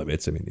some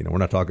limits. We're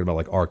not talking about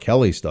like R.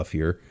 Kelly stuff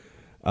here.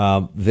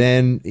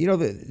 Then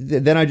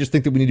I just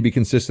think that we need to be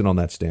consistent on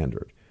that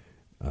standard.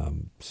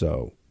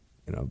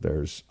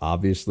 There's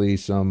obviously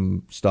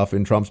some stuff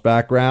in Trump's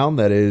background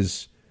that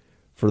is,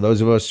 for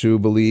those of us who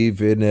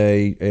believe in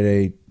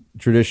a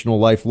traditional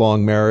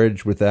lifelong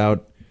marriage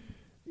without,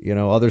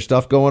 other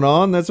stuff going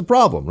on, that's a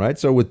problem, right?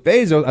 So with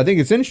Bezos, I think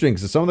it's interesting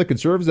because some of the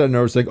conservatives that I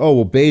know are saying, oh,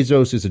 well,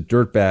 Bezos is a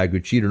dirtbag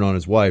who cheated on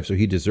his wife, so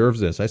he deserves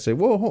this. I say,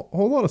 well,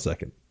 hold on a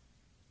second.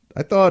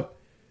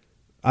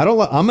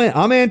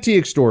 I'm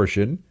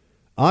anti-extortion.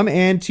 I'm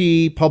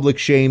anti-public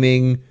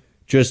shaming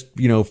just,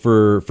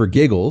 for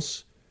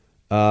giggles.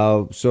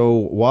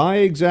 So why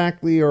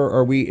exactly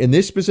are we in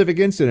this specific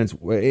incident,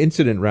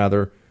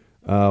 whatever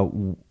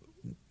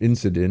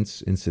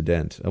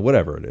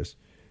it is?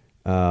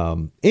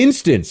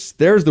 instance,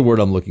 there's the word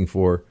I'm looking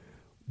for.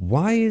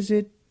 Why is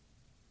it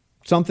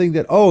something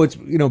that, it's,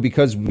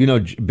 because,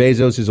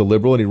 Bezos is a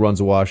liberal and he runs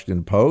the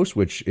Washington Post,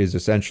 which is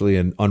essentially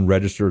an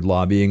unregistered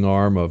lobbying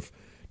arm of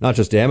not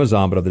just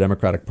Amazon, but of the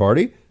Democratic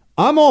Party.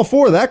 I'm all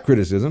for that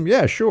criticism.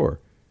 Yeah, sure.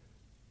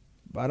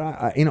 But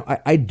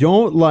I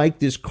don't like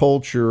this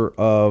culture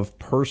of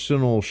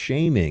personal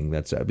shaming.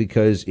 That's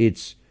because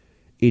it's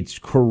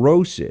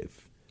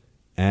corrosive.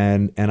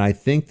 And I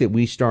think that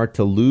we start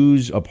to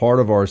lose a part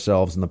of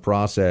ourselves in the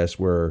process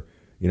where,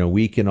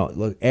 we can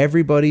look,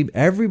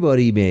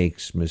 everybody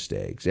makes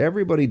mistakes.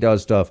 Everybody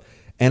does stuff.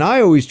 And I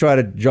always try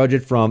to judge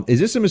it from, is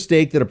this a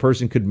mistake that a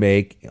person could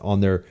make on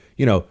their,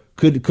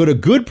 could a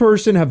good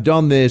person have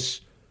done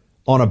this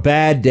on a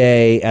bad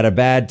day at a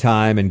bad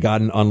time and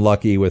gotten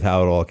unlucky with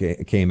how it all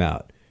came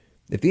out?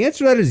 If the answer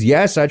to that is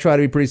yes, I try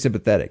to be pretty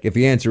sympathetic. If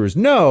the answer is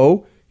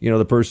no,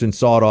 the person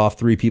sawed off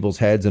 3 people's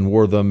heads and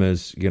wore them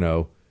as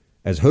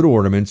hood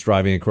ornaments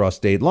driving across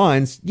state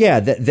lines. Yeah,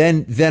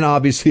 then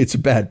obviously it's a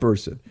bad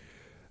person.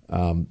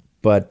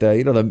 But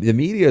the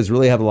media has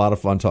really had a lot of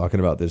fun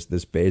talking about this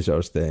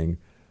Bezos thing.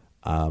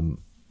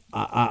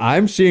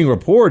 I'm seeing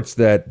reports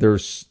that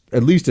there's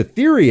at least a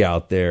theory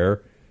out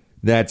there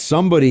that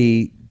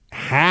somebody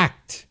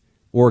hacked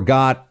or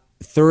got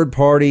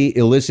third-party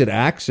illicit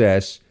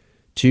access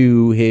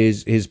to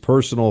his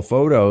personal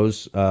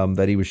photos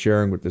that he was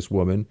sharing with this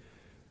woman.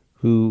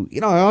 Who,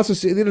 I also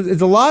see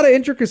there's a lot of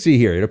intricacy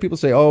here. People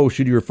say, "Oh,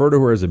 should you refer to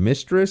her as a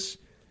mistress?"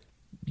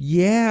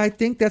 Yeah, I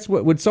think that's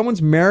when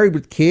someone's married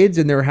with kids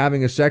and they're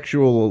having a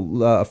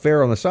sexual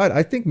affair on the side,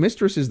 I think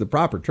mistress is the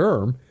proper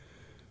term.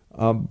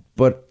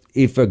 But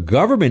if a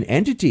government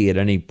entity at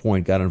any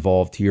point got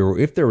involved here, or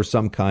if there was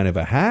some kind of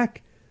a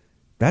hack,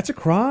 that's a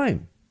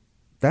crime.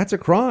 That's a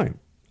crime.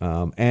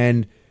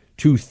 And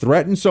to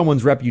threaten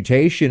someone's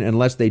reputation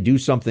unless they do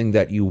something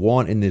that you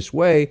want in this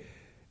way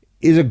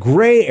is a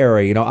gray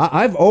area.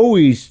 I've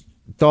always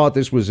thought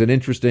this was an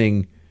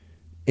interesting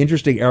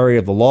area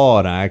of the law,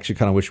 and I actually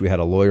kind of wish we had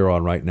a lawyer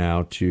on right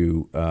now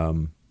to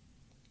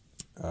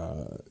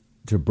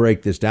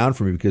break this down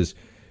for me, because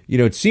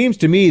it seems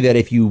to me that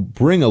if you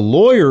bring a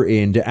lawyer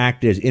in to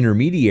act as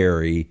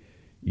intermediary,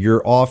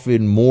 you're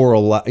often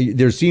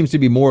there seems to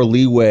be more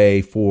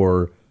leeway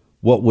for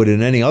what would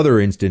in any other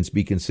instance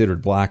be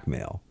considered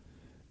blackmail.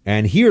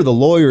 And here the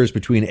lawyer is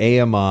between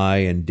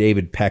AMI and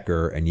David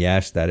Pecker, and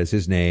yes, that is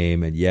his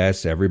name, and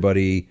yes,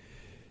 everybody,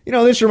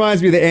 this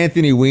reminds me of the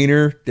Anthony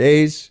Weiner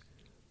days.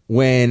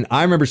 When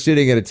I remember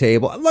sitting at a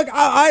table, look,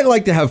 I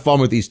like to have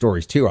fun with these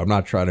stories too. I'm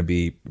not trying to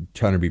be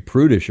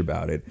prudish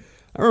about it.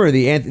 I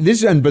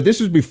remember this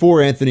was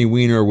before Anthony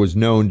Weiner was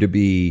known to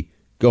be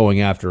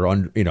going after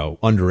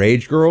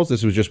underage girls.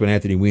 This was just when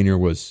Anthony Weiner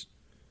was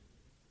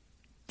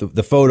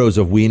the photos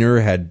of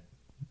Weiner had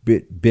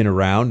been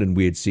around and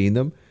we had seen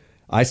them.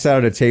 I sat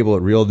at a table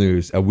at Real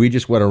News and we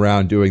just went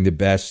around doing the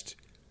best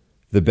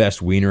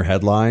Weiner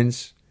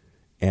headlines,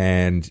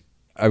 and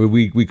I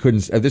mean, we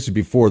couldn't. This is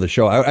before the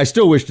show. I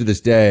still wish to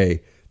this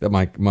day that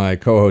my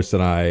co-host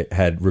and I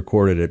had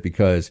recorded it,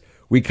 because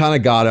we kind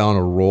of got on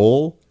a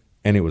roll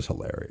and it was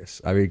hilarious.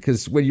 I mean,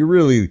 because when you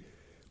really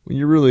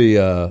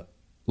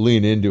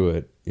lean into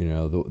it,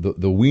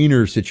 the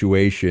Weiner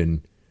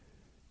situation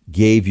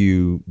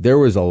there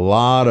was a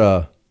lot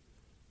of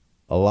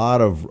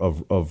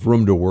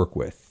room to work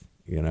with.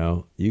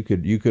 You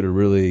could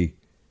really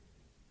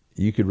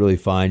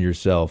find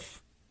yourself.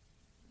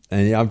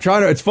 And I'm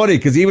trying to, it's funny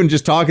because even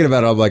just talking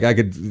about it, I'm like, I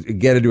could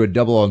get into a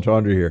double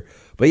entendre here.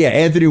 But yeah,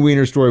 Anthony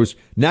Weiner's story was,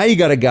 now you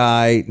got a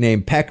guy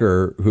named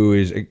Pecker who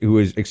is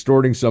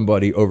extorting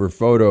somebody over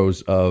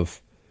photos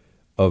of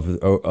their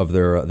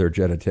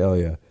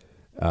genitalia.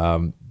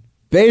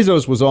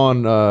 Bezos was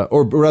on,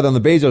 or rather on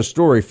the Bezos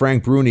story,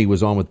 Frank Bruni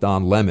was on with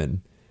Don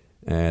Lemon.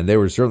 And they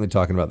were certainly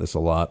talking about this a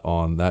lot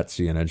on that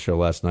CNN show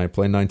last night,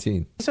 Plane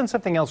 19. He's done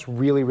something else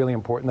really, really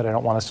important that I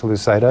don't want us to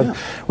lose sight of,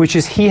 which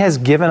is he has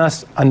given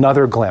us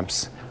another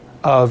glimpse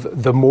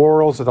of the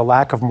morals or the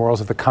lack of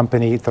morals of the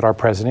company that our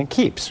president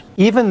keeps.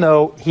 Even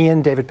though he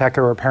and David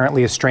Pecker are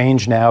apparently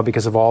estranged now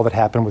because of all that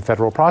happened with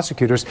federal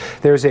prosecutors,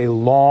 there's a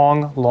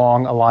long,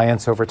 long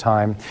alliance over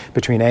time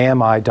between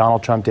AMI,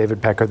 Donald Trump,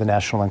 David Pecker, the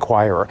National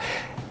Enquirer.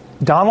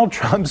 Donald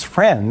Trump's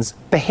friends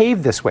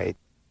behave this way.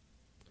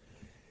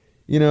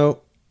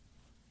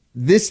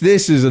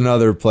 This is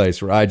another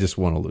place where I just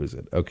want to lose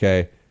it.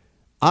 Okay,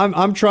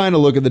 I'm trying to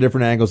look at the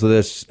different angles of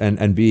this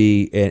and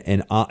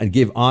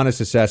give honest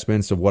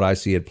assessments of what I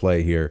see at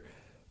play here.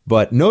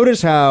 But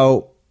notice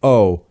how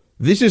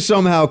this is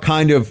somehow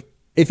kind of,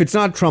 if it's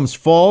not Trump's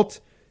fault,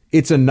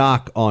 it's a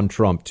knock on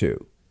Trump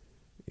too.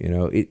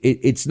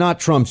 It's not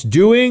Trump's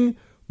doing,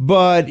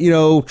 but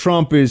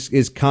Trump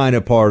is kind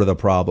of part of the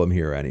problem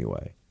here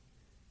anyway.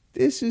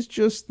 This is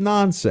just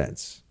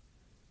nonsense.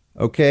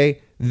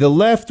 Okay, the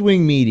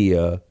left-wing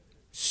media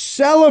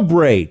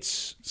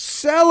celebrates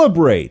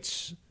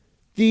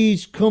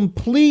these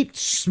complete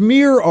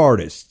smear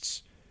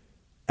artists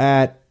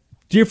at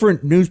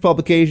different news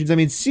publications. I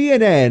mean,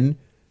 CNN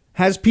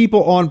has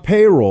people on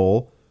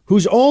payroll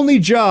whose only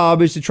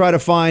job is to try to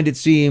find, it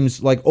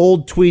seems, like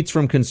old tweets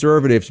from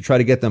conservatives to try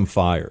to get them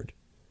fired.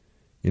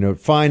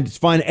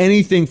 Find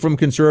anything from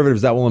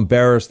conservatives that will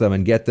embarrass them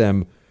and get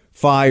them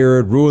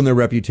fired, ruin their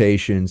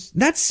reputations.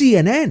 That's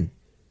CNN.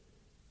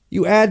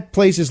 You add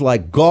places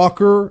like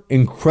Gawker,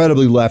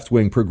 incredibly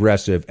left-wing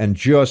progressive, and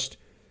just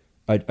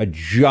a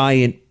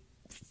giant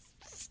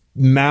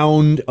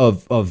mound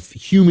of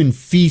human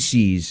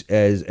feces.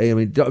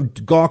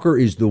 Gawker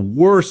is the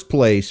worst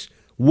place,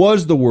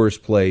 was the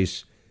worst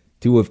place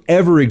to have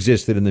ever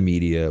existed in the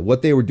media.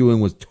 What they were doing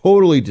was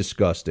totally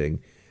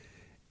disgusting.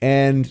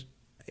 And,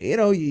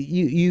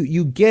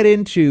 you get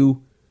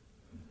into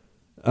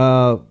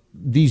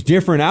these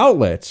different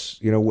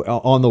outlets,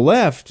 on the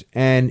left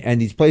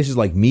and these places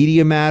like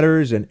Media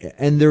Matters,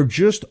 and they're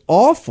just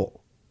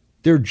awful.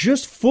 They're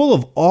just full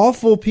of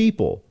awful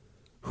people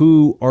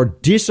who are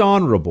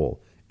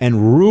dishonorable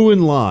and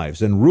ruin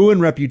lives and ruin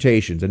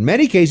reputations. In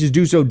many cases,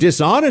 do so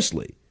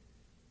dishonestly.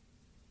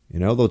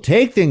 They'll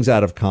take things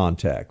out of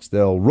context.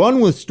 They'll run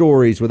with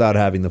stories without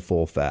having the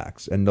full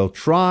facts, and they'll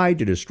try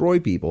to destroy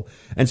people.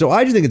 And so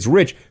I just think it's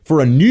rich for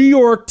a New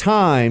York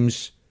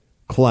Times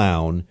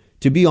clown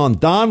to be on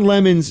Don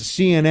Lemon's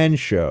CNN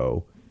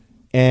show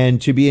and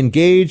to be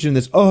engaged in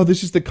this,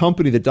 this is the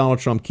company that Donald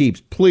Trump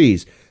keeps.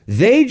 Please.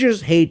 They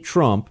just hate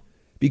Trump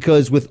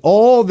because with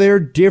all their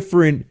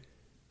different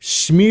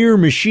smear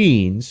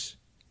machines,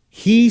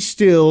 he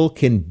still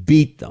can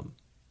beat them.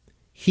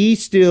 He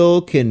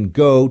still can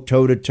go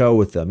toe-to-toe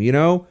with them.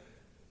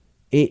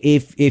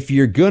 If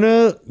you're going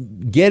to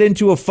get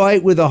into a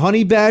fight with a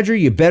honey badger,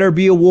 you better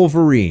be a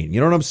Wolverine. You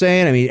know what I'm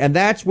saying? And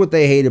that's what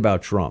they hate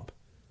about Trump.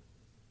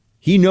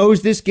 He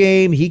knows this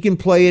game. He can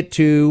play it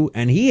too.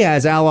 And he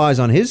has allies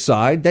on his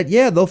side that,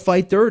 they'll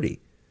fight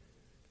dirty.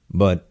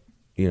 But,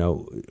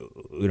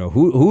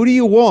 who do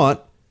you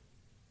want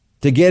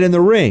to get in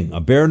the ring?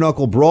 A bare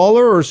knuckle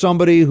brawler or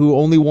somebody who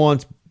only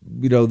wants,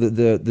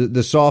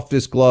 the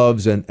softest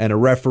gloves and a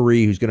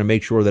referee who's going to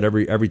make sure that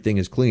everything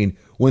is clean,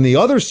 when the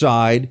other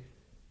side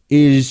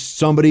is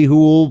somebody who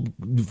will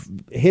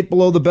hit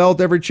below the belt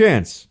every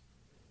chance?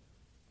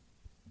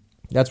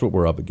 That's what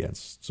we're up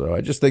against. So I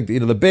just think, the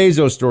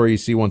Bezos story you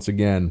see once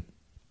again,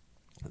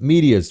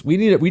 we just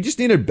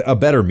need a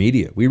better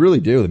media. We really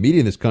do. The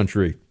media in this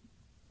country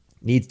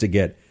needs to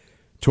get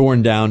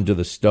torn down to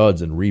the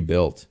studs and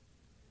rebuilt.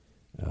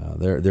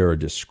 They're a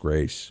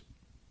disgrace.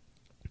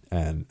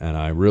 And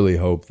I really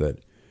hope that,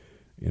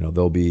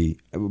 there'll be,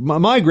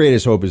 my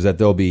greatest hope is that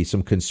there'll be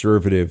some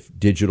conservative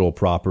digital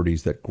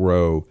properties that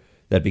grow,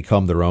 that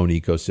become their own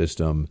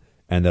ecosystem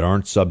and that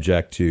aren't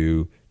subject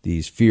to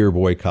these fear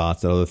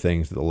boycotts and other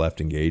things that the left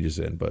engages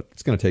in. But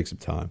it's going to take some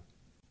time.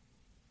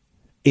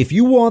 If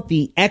you want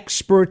the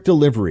expert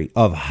delivery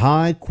of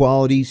high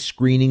quality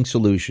screening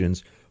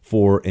solutions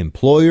for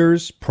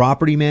employers,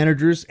 property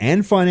managers,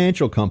 and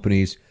financial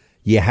companies,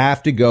 you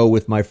have to go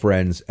with my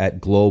friends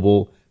at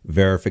Global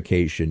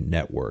Verification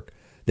Network.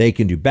 They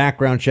can do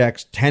background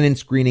checks, tenant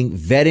screening,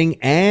 vetting,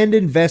 and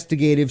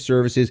investigative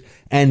services.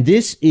 And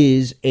this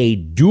is a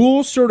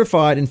dual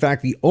certified, in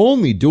fact, the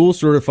only dual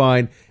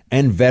certified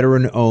and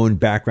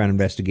veteran-owned background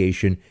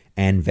investigation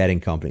and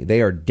vetting company.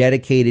 They are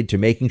dedicated to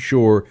making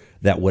sure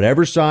that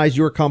whatever size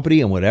your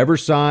company and whatever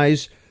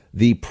size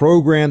the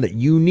program that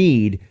you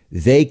need,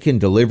 they can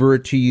deliver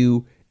it to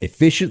you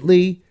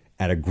efficiently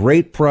at a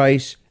great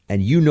price.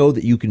 And you know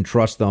that you can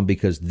trust them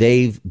because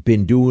they've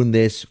been doing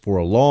this for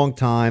a long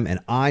time. And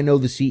I know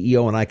the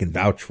CEO and I can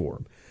vouch for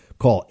him.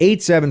 Call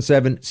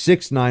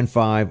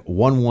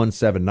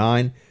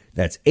 877-695-1179.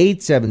 That's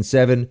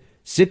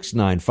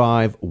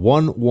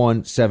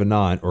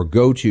 877-695-1179. Or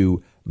go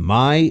to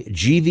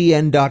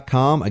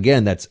mygvn.com.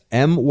 Again, that's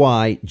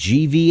mygvn.com.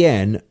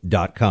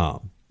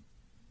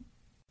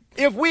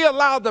 If we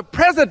allow the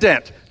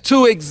president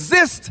to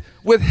exist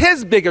with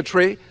his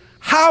bigotry,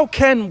 how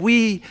can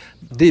we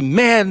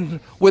demand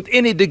with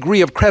any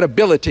degree of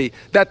credibility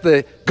that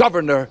the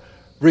governor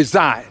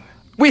resign?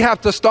 We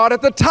have to start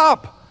at the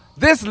top.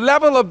 This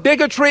level of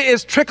bigotry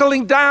is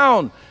trickling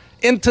down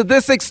into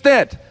this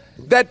extent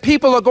that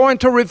people are going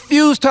to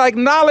refuse to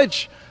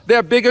acknowledge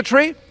their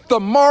bigotry.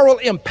 The moral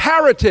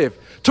imperative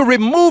to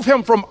remove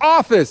him from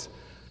office,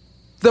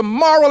 the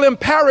moral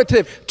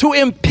imperative to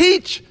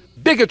impeach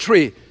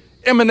bigotry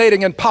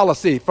emanating in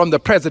policy from the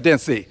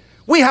presidency.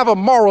 We have a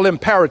moral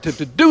imperative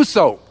to do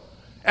so,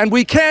 and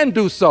we can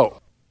do so.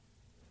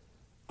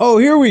 Oh,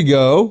 here we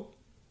go.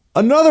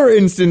 Another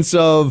instance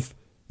of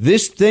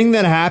this thing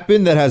that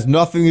happened that has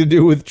nothing to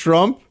do with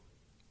Trump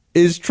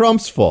is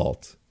Trump's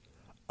fault.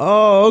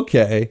 Oh,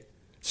 okay.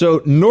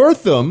 So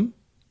Northam,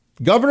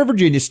 governor of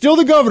Virginia, still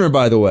the governor,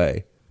 by the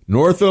way.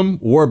 Northam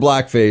wore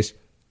blackface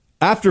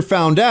after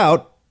found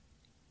out,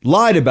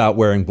 lied about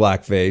wearing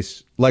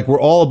blackface, like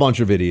we're all a bunch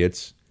of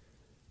idiots.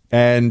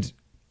 And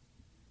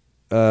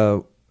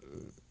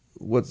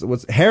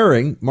what's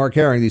Herring, Mark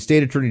Herring, the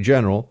state attorney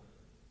general,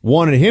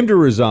 wanted him to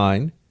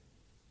resign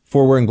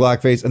for wearing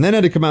blackface, and then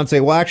had to come out and say,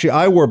 well, actually,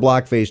 I wore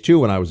blackface too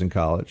when I was in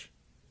college.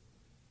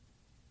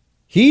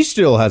 He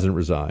still hasn't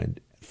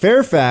resigned.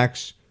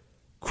 Fairfax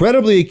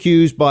credibly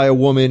accused by a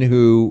woman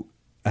who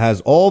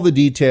has all the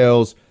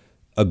details,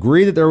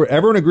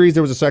 everyone agrees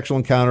there was a sexual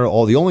encounter.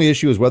 The only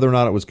issue is whether or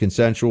not it was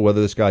consensual,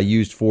 whether this guy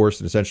used force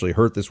and essentially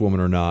hurt this woman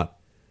or not.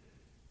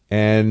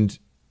 And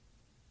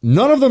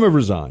none of them have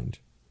resigned.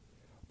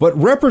 But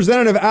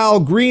Representative Al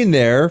Green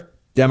there,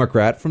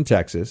 Democrat from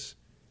Texas,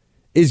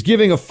 is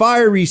giving a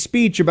fiery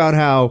speech about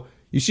how,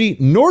 you see,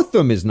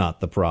 Northam is not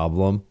the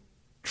problem.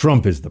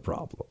 Trump is the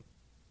problem.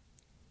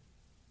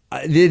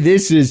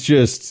 This is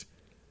just...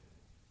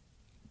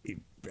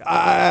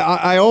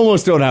 I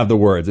almost don't have the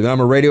words. And I'm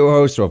a radio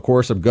host, so of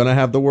course I'm going to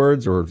have the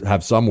words or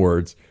have some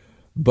words.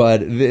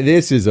 But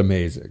this is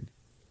amazing.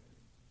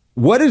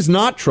 What is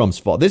not Trump's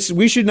fault?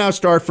 We should now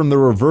start from the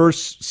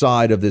reverse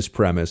side of this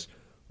premise.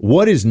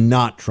 What is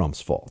not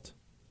Trump's fault?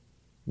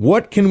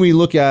 What can we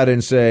look at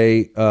and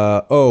say,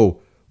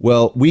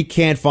 well, we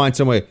can't find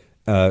some way.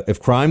 If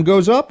crime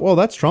goes up, well,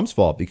 that's Trump's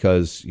fault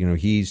because,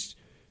 he's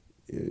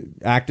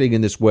acting in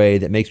this way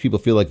that makes people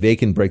feel like they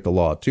can break the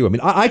law too. I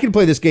mean, I can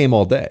play this game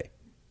all day.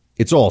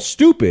 It's all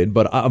stupid,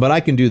 but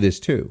I can do this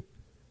too.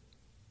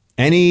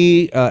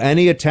 Any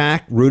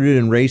attack rooted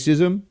in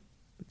racism,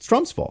 it's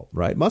Trump's fault,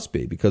 right? Must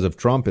be because of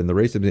Trump and the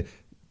racism.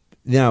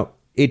 Now,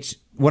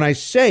 when I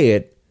say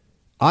it,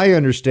 I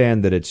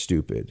understand that it's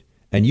stupid,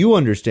 and you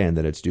understand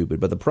that it's stupid.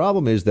 But the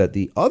problem is that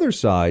the other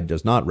side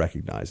does not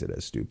recognize it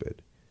as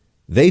stupid.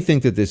 They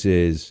think that this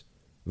is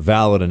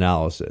valid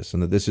analysis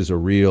and that this is a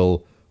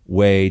real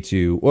way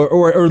to,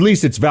 or at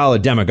least it's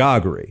valid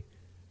demagoguery.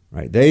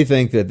 Right. They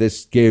think that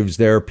this gives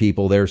their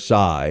people, their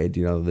side,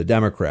 the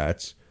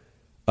Democrats,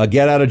 a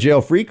get out of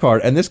jail free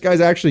card. And this guy's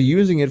actually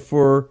using it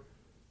for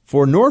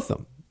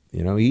Northam.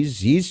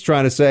 He's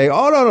trying to say,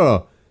 oh,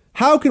 no.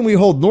 How can we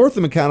hold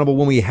Northam accountable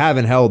when we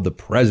haven't held the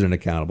president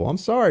accountable? I'm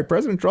sorry.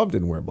 President Trump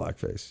didn't wear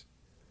blackface.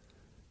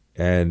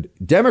 And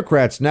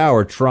Democrats now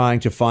are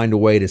trying to find a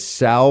way to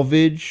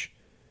salvage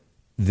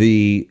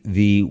the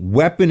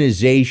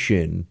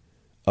weaponization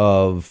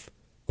of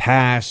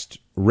past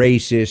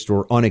racist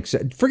or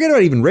unacceptable, forget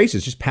about even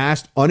racist, just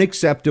past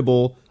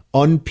unacceptable,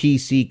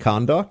 un-PC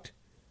conduct,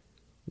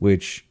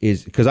 which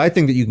is, because I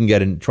think that you can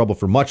get in trouble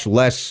for much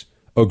less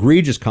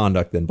egregious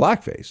conduct than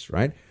blackface,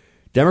 right?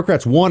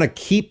 Democrats want to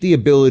keep the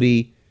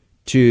ability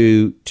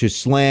to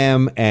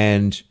slam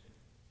and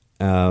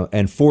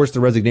force the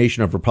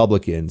resignation of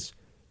Republicans,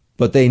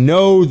 but they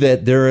know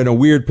that they're in a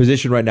weird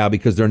position right now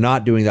because they're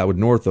not doing that with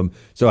Northam.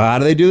 So how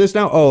do they do this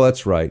now? Oh,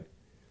 that's right.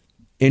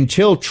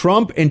 Until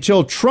Trump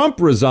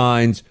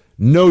resigns,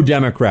 no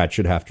Democrat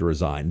should have to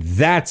resign.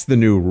 That's the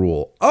new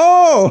rule.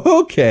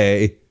 Oh,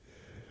 okay.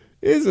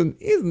 Isn't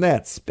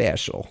that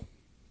special?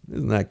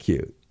 Isn't that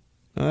cute?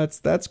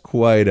 That's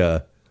quite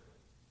a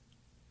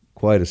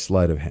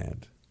sleight of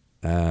hand.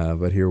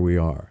 But here we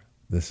are.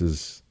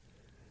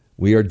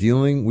 We're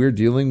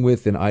dealing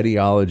with an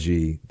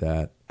ideology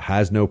that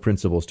has no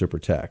principles to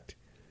protect.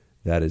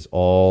 That is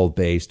all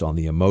based on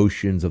the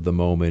emotions of the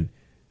moment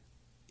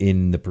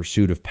in the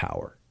pursuit of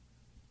power.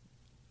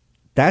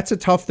 That's a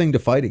tough thing to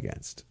fight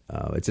against.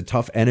 It's a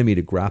tough enemy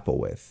to grapple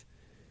with.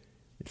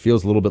 It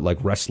feels a little bit like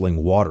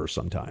wrestling water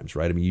sometimes,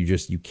 right? I mean,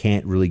 you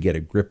can't really get a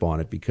grip on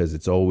it because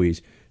it's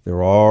always,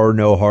 there are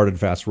no hard and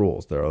fast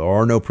rules. There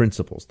are no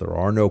principles. There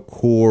are no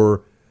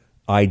core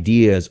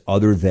ideas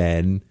other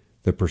than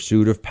the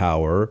pursuit of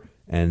power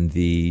and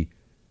the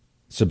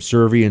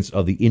subservience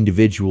of the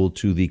individual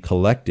to the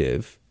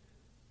collective.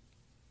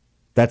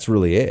 That's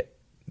really it.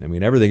 I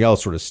mean, everything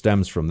else sort of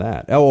stems from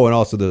that. Oh, and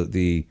also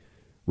the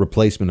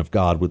replacement of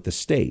God with the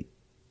state.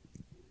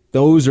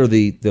 Those are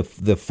the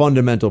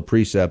fundamental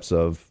precepts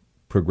of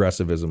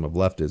progressivism, of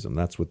leftism.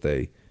 That's what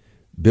they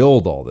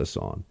build all this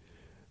on.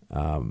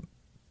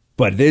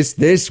 But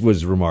this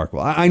was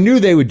remarkable. I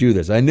knew they would do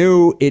this. I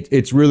knew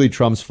it's really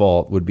Trump's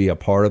fault would be a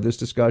part of this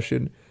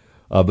discussion.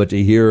 But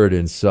to hear it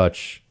in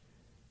such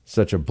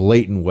a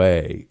blatant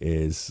way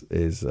is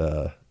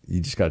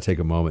you just got to take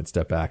a moment,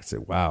 step back and say,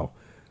 wow.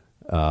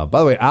 By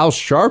the way, Al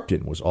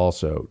Sharpton was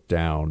also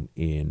down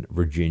in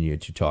Virginia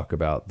to talk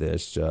about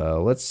this.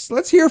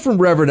 Let's hear from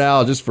Reverend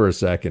Al just for a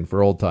second,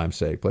 for old time's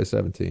sake. Play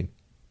 17.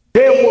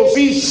 There will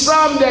be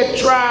some that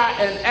try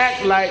and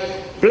act like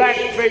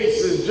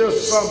blackface is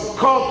just some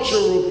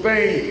cultural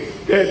thing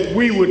that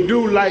we would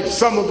do, like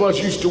some of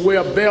us used to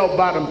wear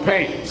bell-bottom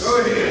pants.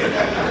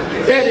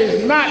 That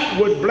is not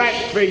what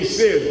blackface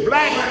is.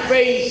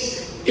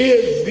 Blackface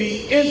is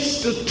the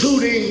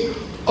instituting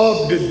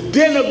of the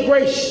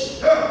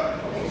denigration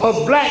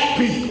of black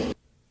people.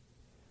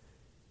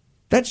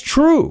 That's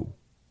true.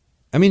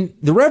 I mean,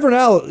 the Reverend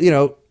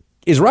Al,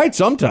 is right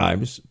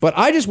sometimes, but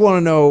I just want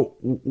to know,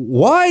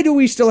 why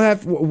is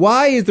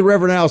the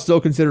Reverend Al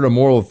still considered a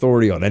moral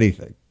authority on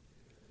anything?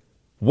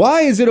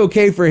 Why is it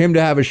okay for him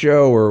to have a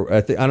show, or I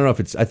don't know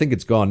if I think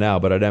it's gone now,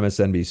 but at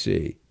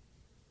MSNBC?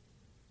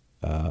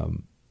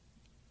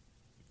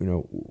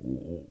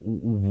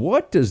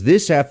 What does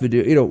this have to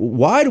do?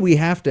 Why do we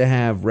have to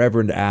have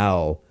Reverend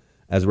Al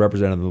as a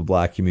representative of the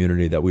black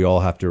community that we all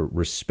have to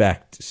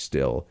respect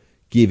still,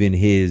 given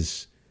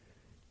his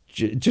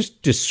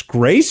just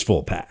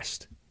disgraceful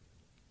past?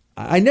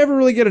 I never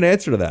really get an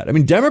answer to that. I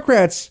mean,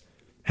 Democrats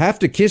have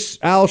to kiss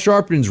Al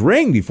Sharpton's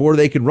ring before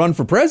they can run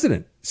for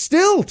president.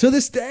 Still, to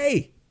this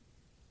day.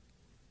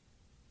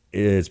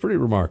 It's pretty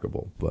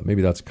remarkable, but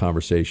maybe that's a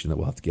conversation that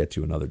we'll have to get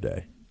to another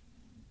day.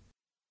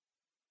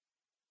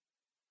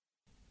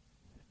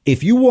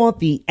 If you want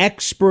the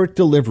expert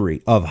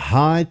delivery of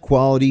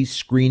high-quality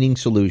screening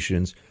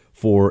solutions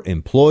for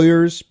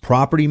employers,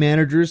 property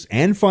managers,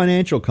 and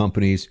financial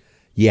companies,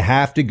 you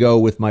have to go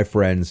with my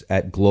friends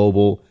at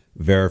Global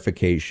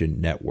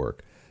Verification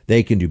Network.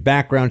 They can do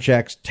background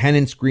checks,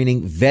 tenant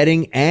screening,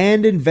 vetting,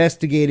 and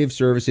investigative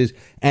services.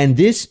 And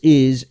this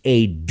is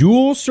a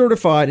dual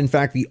certified, in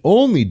fact, the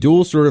only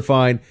dual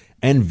certified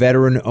and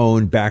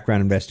veteran-owned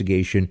background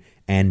investigation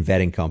and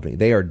vetting company.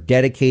 They are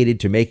dedicated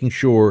to making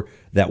sure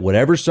that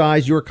whatever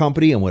size your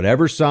company and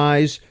whatever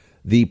size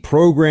the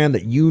program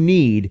that you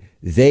need,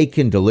 they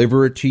can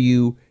deliver it to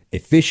you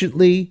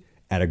efficiently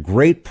at a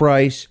great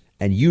price.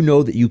 And you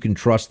know that you can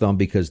trust them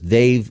because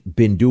they've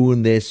been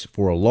doing this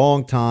for a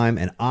long time.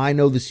 And I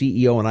know the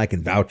CEO and I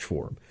can vouch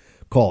for him.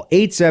 Call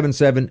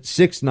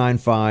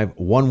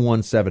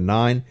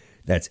 877-695-1179.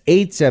 That's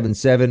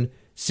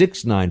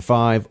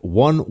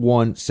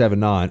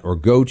 877-695-1179. Or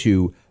go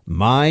to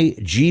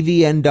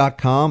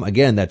mygvn.com.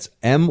 Again, that's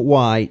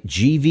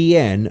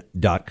mygvn.com.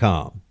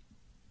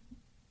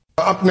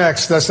 Up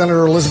next,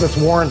 Senator Elizabeth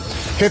Warren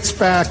hits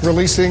back,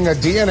 releasing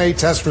DNA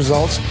test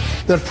results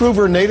that prove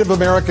her Native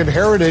American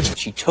heritage.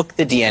 She took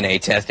the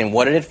DNA test, and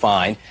what did it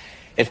find?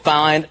 It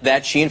found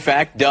that she, in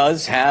fact,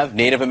 does have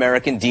Native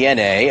American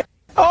DNA.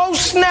 Oh,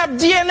 snap,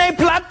 DNA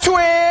plot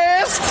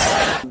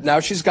twist! Now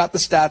she's got the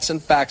stats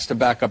and facts to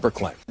back up her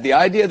claim. The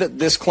idea that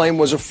this claim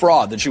was a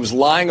fraud, that she was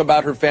lying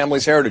about her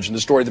family's heritage and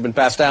the story that had been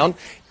passed down,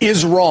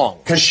 is wrong.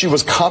 Because she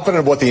was confident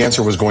of what the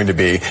answer was going to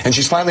be, and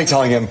she's finally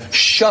telling him,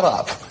 shut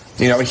up.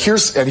 You know, and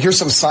here's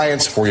some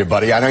science for you,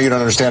 buddy. I know you don't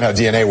understand how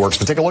DNA works,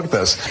 but take a look at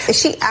this. Is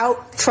she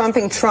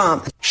out-trumping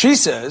Trump? She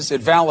says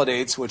it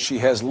validates what she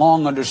has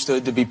long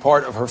understood to be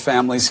part of her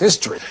family's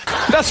history.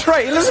 That's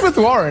right. Elizabeth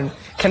Warren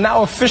can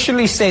now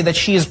officially say that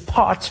she is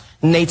part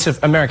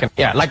Native American.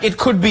 Yeah, like it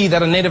could be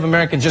that a Native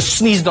American just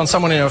sneezed on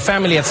someone in her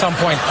family at some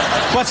point.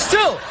 But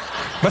still,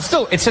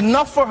 it's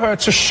enough for her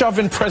to shove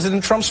in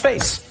President Trump's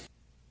face.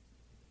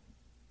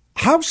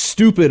 How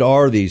stupid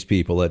are these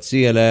people at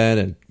CNN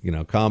and,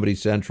 Comedy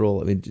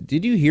Central? I mean,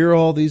 did you hear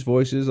all these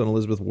voices on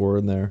Elizabeth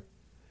Warren there?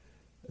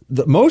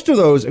 Most of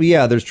those,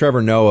 there's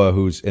Trevor Noah,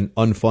 who's an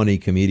unfunny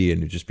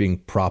comedian who's just being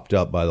propped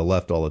up by the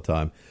left all the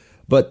time.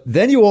 But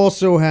then you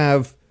also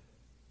have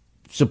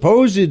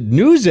supposed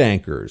news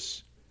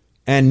anchors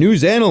and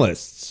news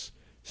analysts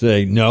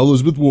saying, now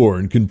Elizabeth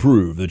Warren can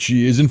prove that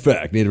she is, in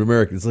fact, Native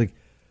American. It's like,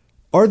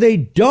 are they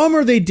dumb or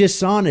are they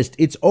dishonest?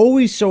 It's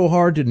always so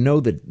hard to know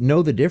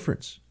the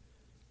difference.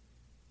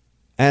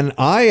 And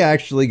I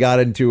actually got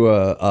into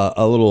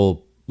a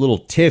little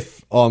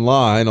tiff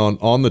online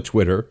on the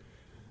Twitter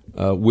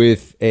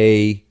with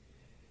a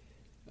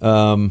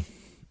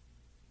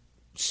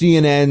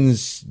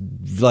CNN's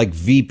like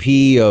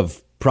VP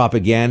of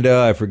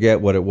propaganda. I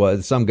forget what it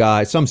was. Some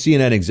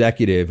CNN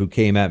executive who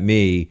came at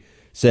me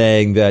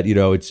saying that,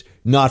 it's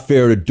not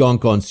fair to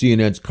dunk on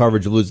CNN's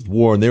coverage of Elizabeth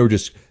Warren. They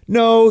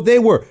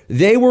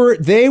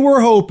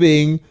were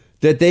hoping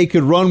that they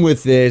could run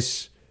with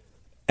this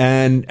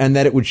and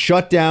that it would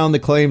shut down the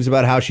claims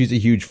about how she's a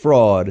huge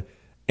fraud.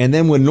 And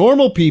then when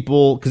normal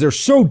people, because they're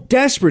so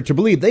desperate to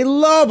believe, they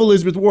love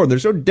Elizabeth Warren, they're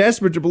so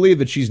desperate to believe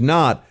that she's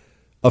not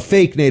a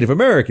fake Native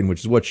American, which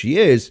is what she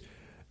is,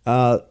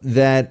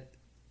 that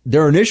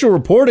their initial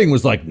reporting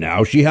was like,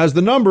 now she has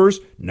the numbers,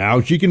 now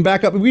she can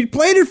back up. We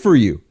played it for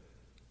you.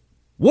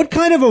 What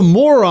kind of a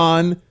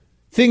moron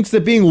thinks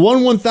that being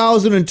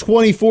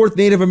 1,024th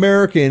Native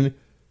American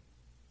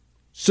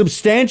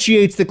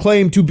substantiates the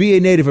claim to be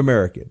a Native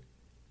American?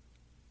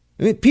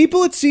 I mean,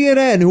 people at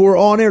CNN who are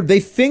on air, they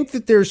think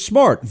that they're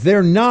smart.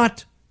 They're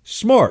not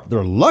smart.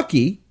 They're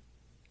lucky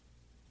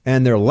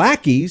and they're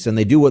lackeys and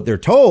they do what they're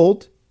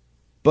told,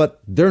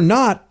 but they're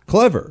not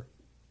clever.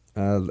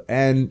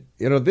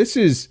 This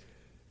is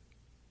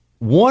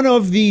one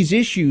of these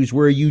issues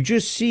where you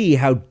just see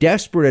how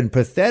desperate and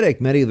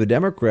pathetic many of the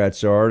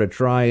Democrats are to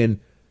try and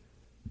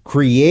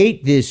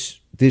create this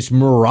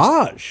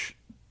mirage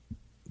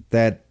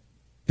that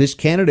this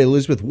candidate,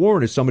 Elizabeth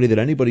Warren, is somebody that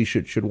anybody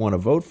should want to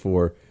vote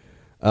for.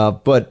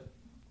 So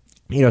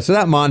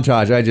that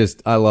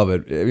montage, I love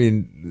it. I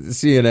mean,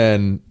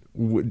 CNN,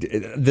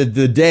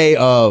 the day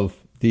of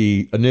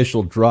the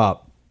initial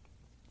drop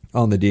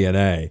on the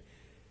DNA,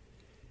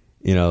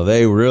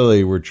 they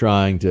really were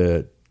trying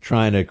to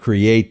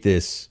create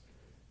this,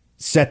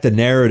 set the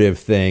narrative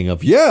thing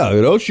of,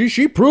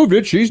 she proved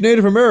it. She's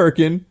Native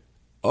American.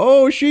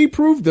 Oh, she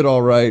proved it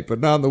all right, but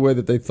not in the way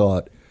that they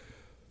thought.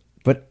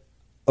 But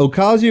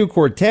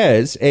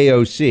Ocasio-Cortez,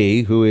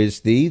 AOC, who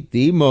is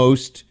the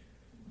most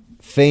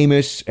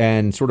famous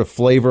and sort of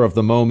flavor of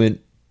the moment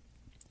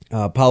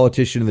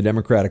politician in the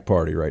Democratic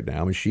Party right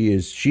now. I mean, she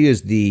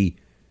is the.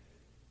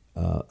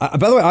 By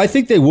the way, I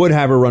think they would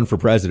have her run for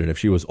president if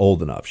she was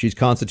old enough. She's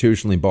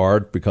constitutionally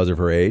barred because of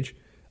her age.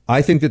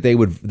 I think that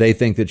they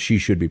think that she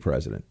should be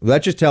president.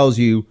 That just tells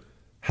you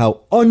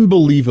how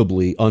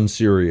unbelievably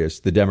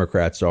unserious the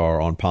Democrats are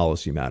on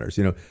policy matters.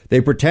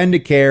 They pretend to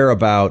care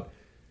about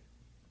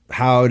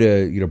how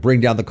to,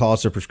 bring down the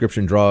cost of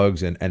prescription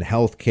drugs and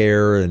health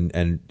care and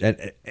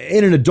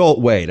in an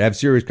adult way to have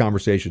serious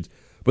conversations.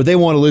 But they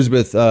want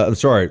Elizabeth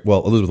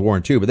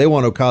Warren too, but they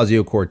want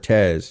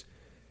Ocasio-Cortez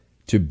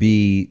to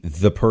be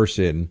the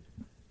person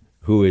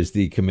who is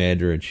the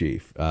commander in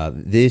chief.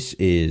 This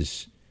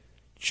is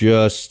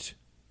just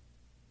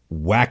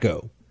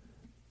wacko.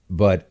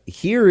 But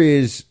here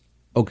is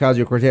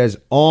Ocasio-Cortez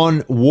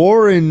on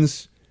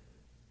Warren's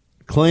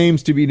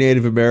claims to be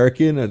Native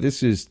American.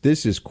 This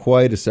is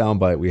quite a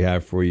soundbite we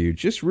have for you.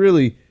 Just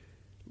really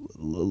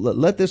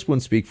let this one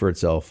speak for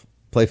itself.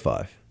 Play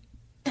 5.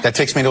 That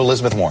takes me to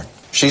Elizabeth Warren.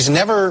 She's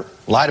never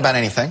lied about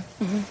anything,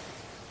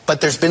 but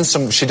there's been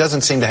she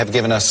doesn't seem to have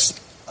given us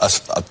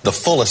the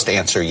fullest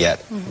answer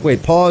yet.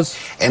 Wait, pause.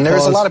 And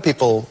there's a lot of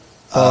people.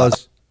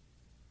 Pause.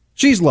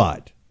 She's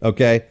lied.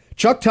 Okay.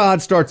 Chuck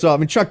Todd starts off. I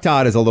mean, Chuck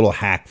Todd is a little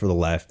hack for the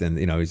left, and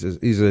he's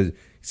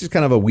just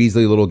kind of a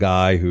Weasley little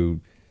guy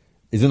who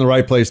is in the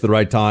right place at the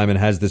right time and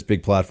has this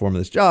big platform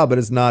and this job, but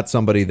is not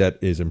somebody that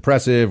is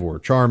impressive or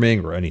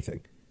charming or anything.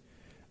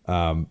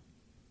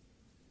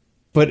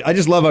 But I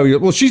just love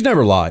how she's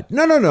never lied.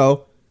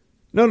 No.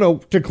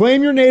 To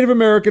claim you're Native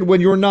American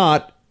when you're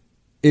not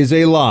is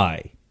a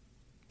lie.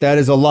 That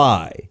is a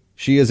lie.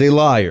 She is a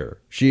liar.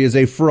 She is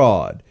a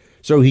fraud.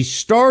 So he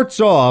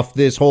starts off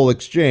this whole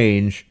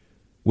exchange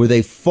with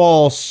a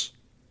false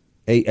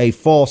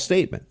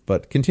statement.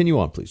 But continue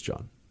on, please,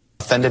 John.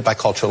 Offended by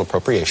cultural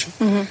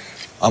appropriation.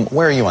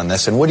 Where are you on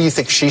this, and what do you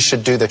think she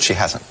should do that she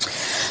hasn't?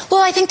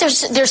 Well, I think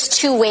there's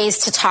two ways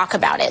to talk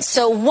about it.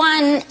 So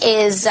one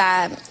is,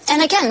 and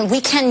again,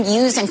 we can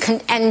use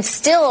and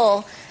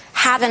still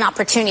have an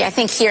opportunity. I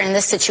think here in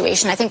this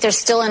situation, I think there's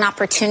still an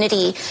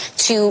opportunity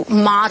to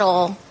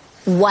model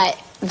what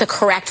the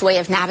correct way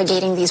of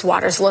navigating these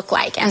waters look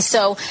like. And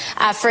so,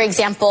 for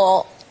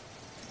example,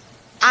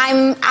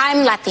 I'm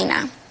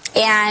Latina.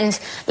 And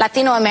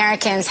Latino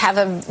Americans have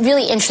a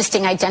really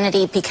interesting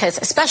identity because,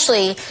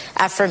 especially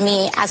for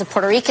me as a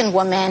Puerto Rican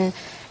woman,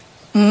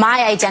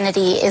 my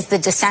identity is the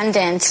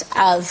descendant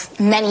of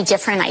many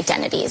different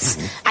identities.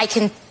 I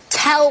can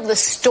tell the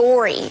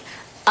story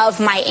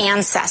of my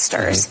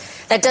ancestors.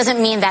 That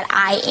doesn't mean that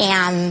I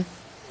am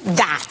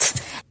that.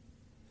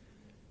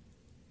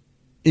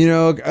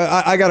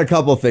 I got a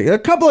couple of things, a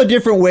couple of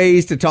different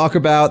ways to talk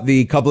about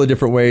the couple of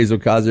different ways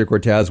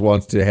Ocasio-Cortez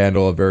wants to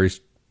handle a very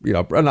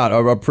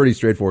a pretty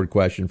straightforward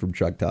question from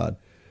Chuck Todd.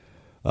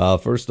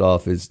 First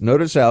off, is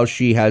notice how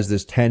she has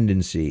this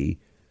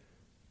tendency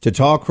to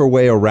talk her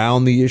way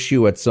around the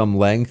issue at some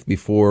length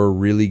before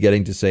really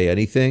getting to say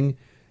anything.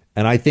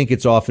 And I think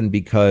it's often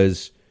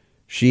because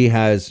she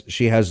has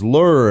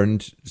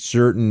learned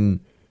certain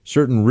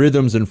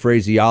rhythms and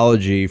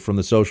phraseology from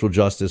the social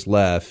justice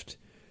left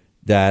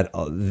that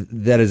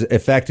is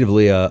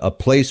effectively a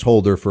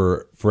placeholder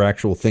for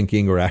actual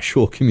thinking or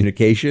actual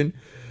communication.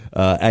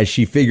 As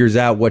she figures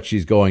out what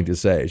she's going to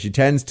say. She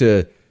tends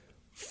to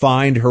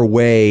find her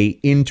way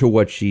into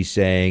what she's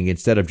saying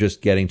instead of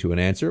just getting to an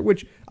answer,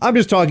 which I'm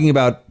just talking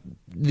about.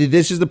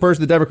 This is the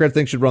person the Democrats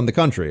think should run the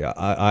country.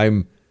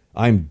 I'm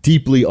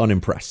deeply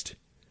unimpressed.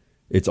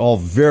 It's all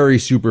very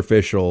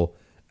superficial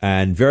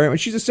and very much.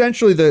 She's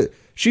essentially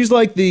she's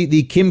like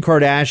the Kim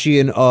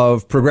Kardashian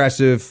of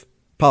progressive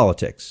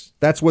politics.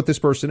 That's what this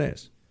person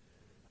is.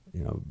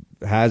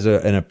 Has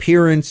an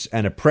appearance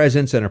and a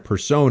presence and a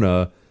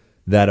persona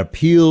that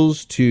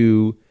appeals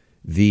to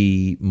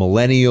the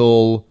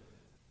millennial,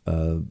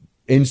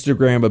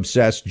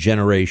 Instagram-obsessed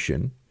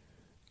generation.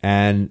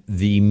 And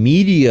the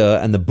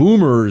media and the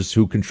boomers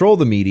who control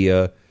the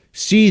media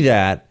see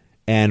that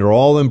and are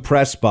all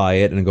impressed by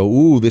it and go,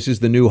 ooh, this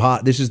is the new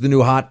hot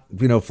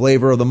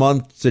flavor of the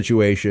month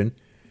situation.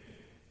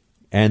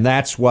 And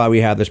that's why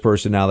we have this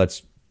person now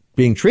that's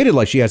being treated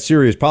like she has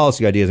serious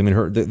policy ideas. I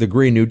mean, the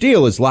Green New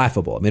Deal is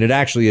laughable. I mean, it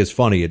actually is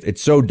funny.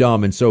 It's so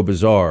dumb and so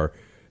bizarre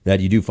that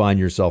you do find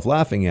yourself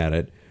laughing at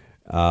it.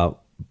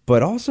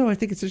 But also, I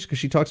think it's just because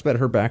she talks about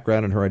her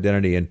background and her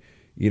identity. And,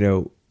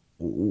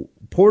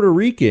 Puerto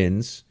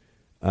Ricans,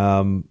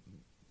 I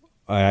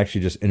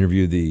actually just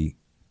interviewed the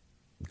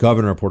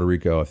governor of Puerto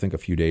Rico, I think a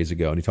few days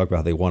ago, and he talked about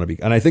how they want to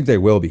be, and I think they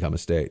will become a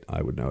state,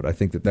 I would note. I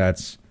think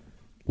that's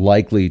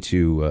likely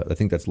to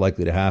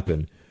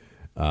happen,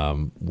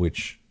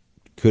 which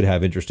could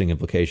have interesting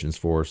implications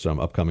for some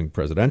upcoming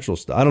presidential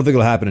stuff. I don't think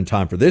it'll happen in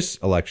time for this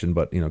election,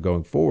 but,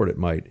 going forward, it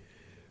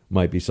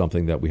might be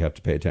something that we have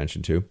to pay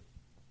attention to.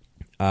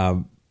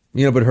 But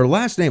her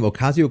last name,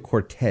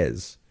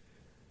 Ocasio-Cortez,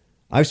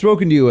 I've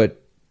spoken to you at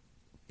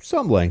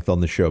some length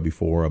on the show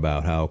before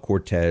about how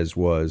Cortez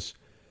was,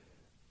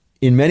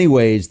 in many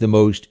ways, the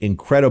most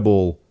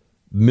incredible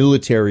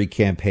military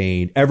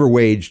campaign ever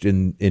waged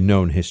in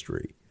known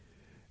history.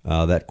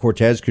 That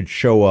Cortez could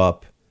show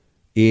up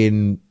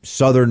in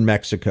southern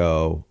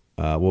Mexico,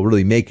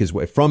 really make his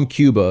way from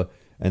Cuba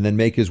and then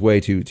make his way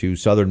to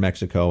southern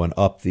Mexico and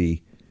up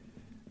the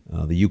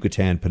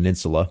Yucatan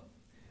Peninsula,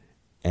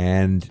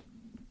 and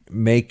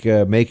make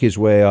his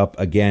way up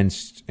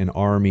against an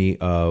army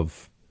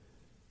of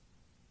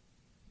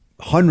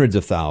hundreds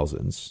of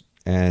thousands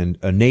and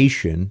a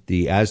nation,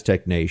 the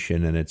Aztec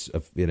nation, and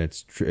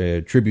its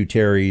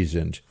tributaries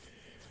and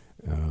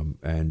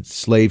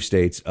slave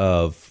states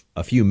of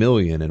a few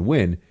million, and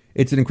win.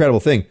 It's an incredible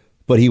thing.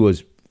 But he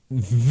was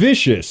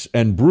vicious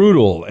and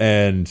brutal,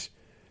 and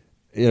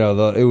he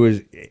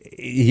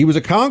was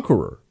a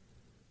conqueror,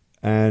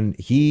 and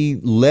he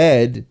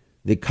led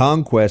the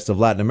conquest of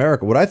Latin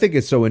America. What I think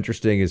is so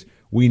interesting is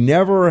we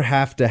never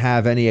have to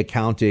have any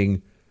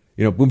accounting.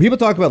 When people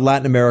talk about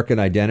Latin American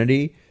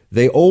identity,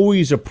 they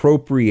always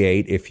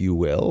appropriate, if you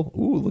will.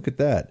 Ooh, look at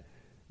that.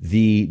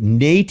 The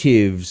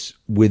natives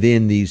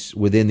within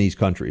these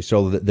countries.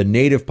 So the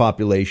native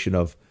population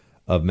of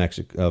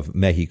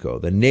Mexico,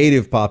 the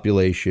native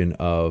population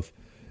of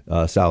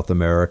South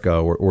America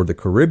or the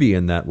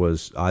Caribbean that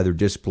was either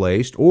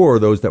displaced or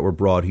those that were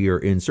brought here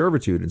in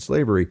servitude and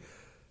slavery.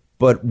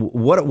 But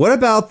what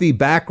about the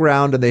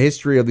background and the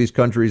history of these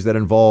countries that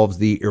involves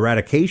the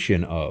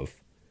eradication of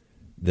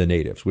the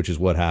natives, which is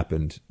what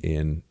happened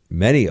in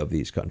many of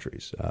these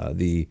countries?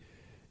 The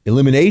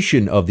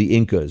elimination of the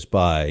Incas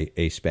by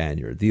a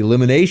Spaniard, the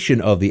elimination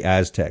of the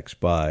Aztecs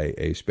by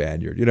a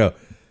Spaniard.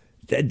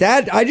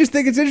 That I just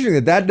think it's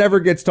interesting that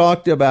never gets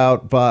talked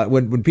about. But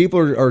when people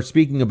are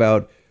speaking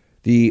about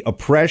the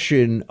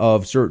oppression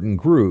of certain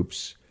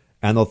groups,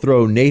 and they'll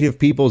throw native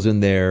peoples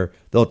in there,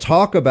 they'll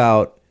talk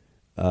about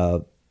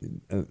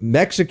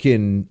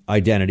Mexican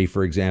identity,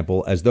 for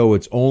example, as though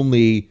it's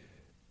only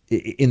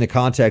in the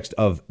context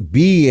of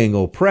being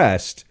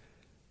oppressed.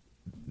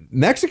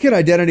 Mexican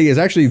identity is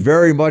actually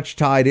very much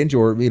tied into,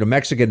 or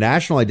Mexican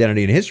national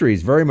identity and history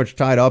is very much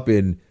tied up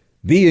in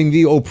being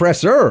the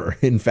oppressor,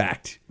 in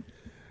fact.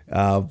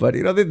 But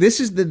this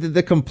is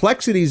the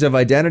complexities of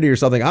identity or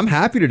something I'm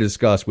happy to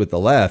discuss with the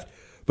left.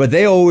 But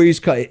they always,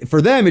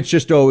 for them, it's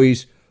just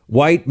always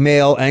white,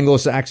 male,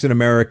 Anglo-Saxon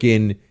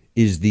American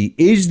is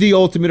the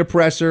ultimate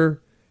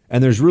oppressor,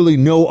 and there's really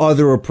no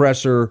other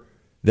oppressor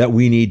that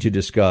we need to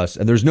discuss,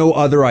 and there's no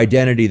other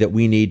identity that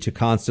we need to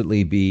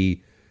constantly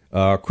be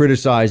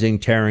criticizing,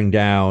 tearing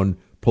down,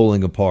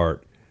 pulling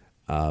apart.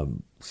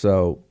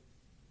 So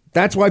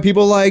that's why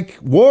people like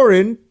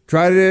Warren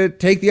try to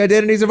take the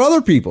identities of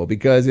other people,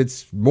 because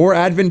it's more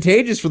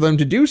advantageous for them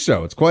to do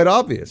so. It's quite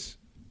obvious.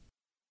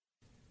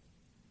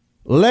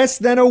 Less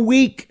than a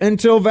week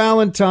until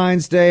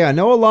Valentine's Day. I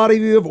know a lot of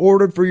you have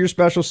ordered for your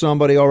special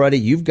somebody already.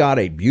 You've got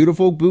a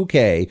beautiful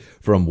bouquet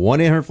from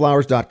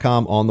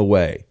 1-800-Flowers.com on the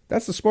way.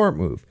 That's the smart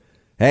move.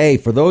 Hey,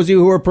 for those of you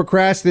who are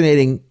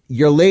procrastinating,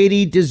 your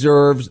lady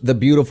deserves the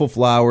beautiful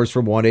flowers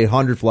from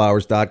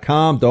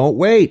 1-800-Flowers.com. Don't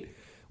wait.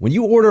 When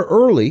you order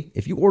early,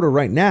 if you order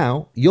right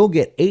now, you'll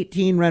get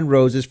 18 red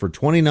roses for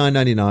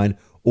 $29.99,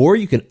 or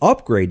you can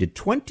upgrade to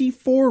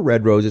 24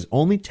 red roses,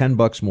 only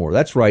 $10 more.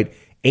 That's right.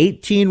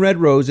 18 red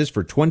roses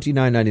for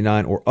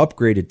 $29.99, or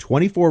upgraded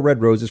 24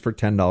 red roses for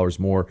 $10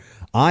 more.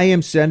 I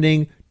am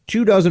sending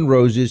 2 dozen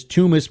roses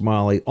to Miss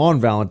Molly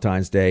on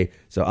Valentine's Day,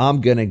 so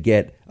I'm going to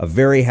get a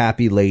very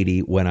happy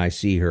lady when I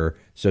see her.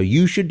 So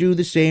you should do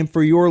the same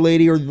for your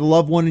lady or the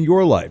loved one in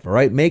your life, all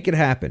right? Make it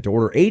happen. To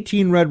order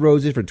 18 red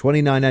roses for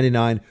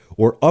 $29.99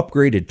 or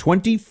upgraded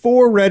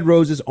 24 red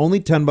roses, only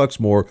 $10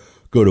 more,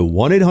 go to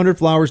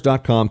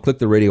 1-800-Flowers.com, click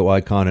the radio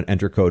icon, and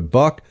enter code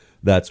BUCK.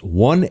 That's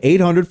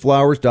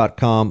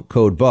 1-800-Flowers.com,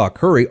 code BUCK.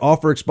 Hurry,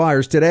 offer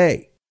expires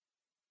today.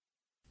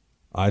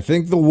 I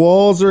think the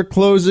walls are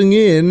closing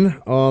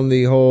in on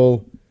the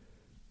whole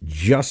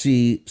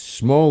Jussie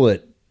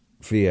Smollett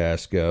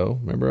fiasco.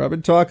 Remember, I've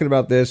been talking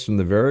about this from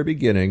the very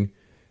beginning.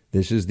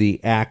 This is the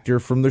actor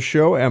from the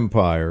show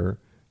Empire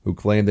who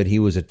claimed that he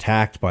was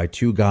attacked by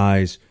two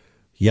guys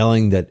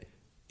yelling that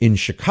in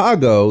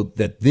Chicago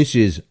that this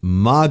is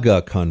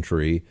MAGA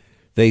country.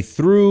 They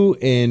threw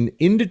an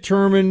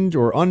indeterminate,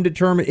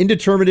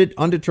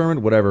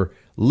 whatever,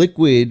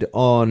 liquid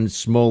on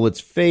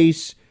Smollett's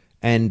face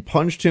and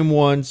punched him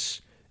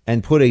once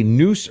and put a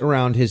noose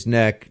around his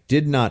neck,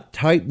 did not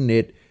tighten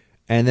it,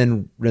 and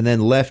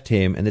then left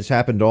him. And this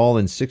happened all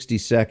in 60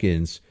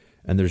 seconds.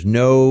 And there's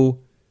no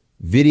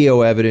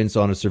video evidence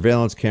on a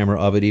surveillance camera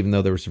of it, even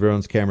though there were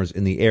surveillance cameras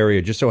in the area.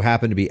 It just so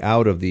happened to be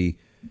out of the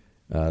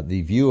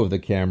view of the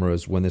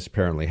cameras when this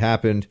apparently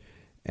happened.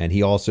 And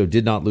he also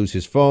did not lose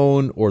his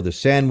phone or the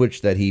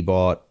sandwich that he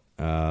bought.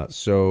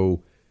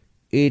 So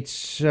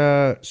it's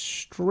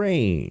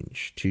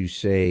strange, to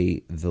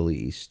say the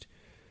least.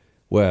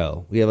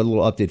 Well, we have a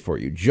little update for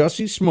you.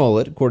 Jussie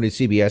Smollett, according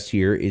to CBS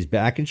here, is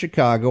back in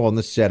Chicago on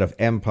the set of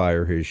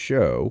Empire, his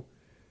show.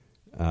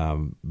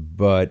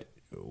 But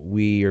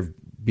we are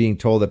being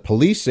told that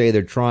police say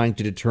they're trying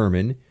to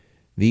determine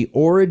the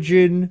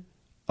origin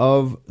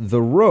of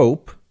the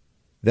rope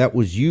that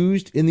was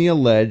used in the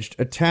alleged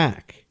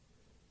attack.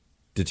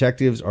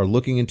 Detectives are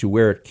looking into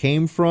where it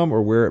came from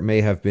or where it may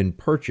have been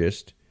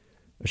purchased.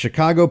 A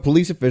Chicago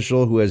police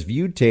official who has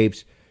viewed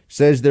tapes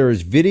says there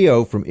is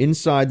video from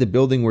inside the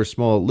building where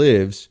Smollett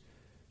lives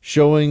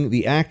showing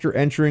the actor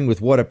entering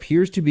with what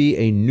appears to be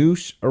a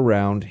noose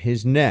around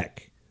his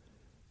neck.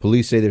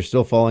 Police say they're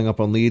still following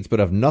up on leads, but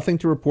have nothing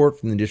to report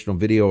from the additional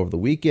video over the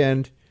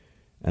weekend.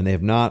 And they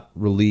have not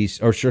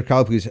released, or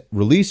Chicago police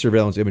released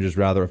surveillance images,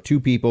 rather, of 2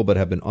 people, but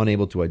have been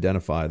unable to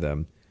identify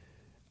them.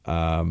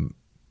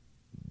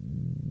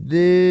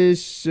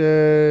 This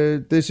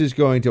is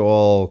going to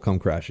all come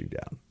crashing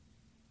down.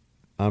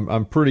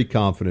 I'm pretty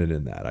confident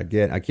in that.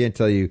 I can't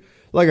tell you.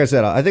 Like I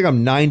said, I think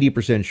I'm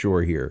 90%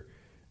 sure here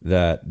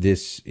that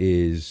this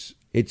is.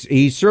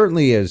 He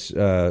certainly is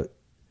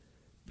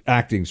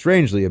acting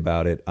strangely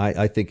about it.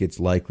 I think it's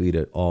likely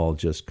to all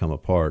just come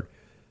apart.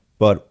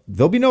 But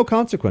there'll be no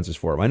consequences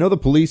for him. I know the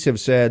police have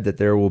said that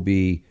there'll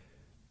be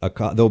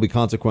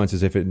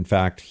consequences if, in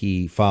fact,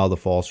 he filed a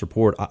false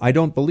report. I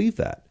don't believe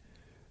that.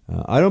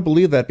 I don't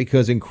believe that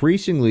because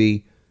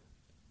increasingly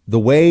the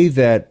way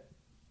that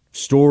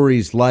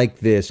stories like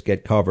this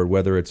get covered,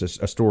 whether it's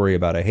a story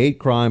about a hate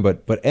crime,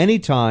 but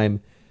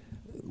anytime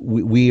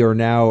we are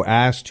now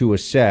asked to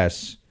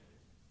assess.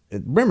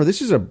 Remember,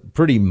 this is a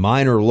pretty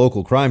minor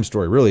local crime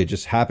story. Really, it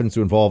just happens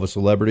to involve a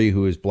celebrity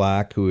who is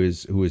black, who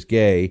is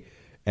gay,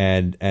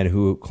 and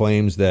who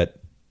claims that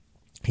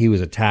he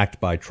was attacked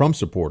by Trump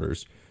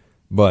supporters.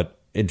 But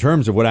in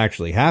terms of what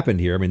actually happened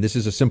here, I mean, this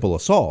is a simple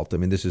assault. I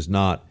mean, this is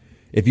not.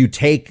 If you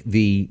take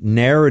the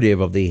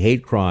narrative of the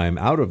hate crime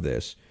out of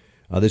this,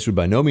 this would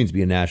by no means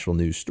be a national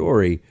news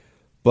story.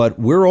 But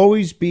we're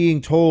always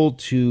being told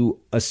to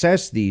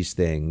assess these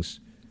things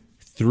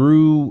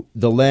through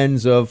the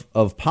lens of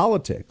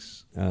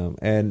politics.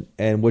 And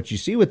what you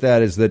see with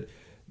that is that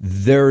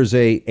there's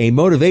a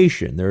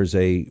motivation. There's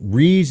a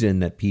reason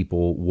that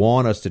people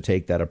want us to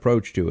take that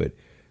approach to it,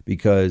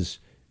 because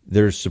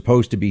there's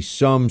supposed to be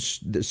some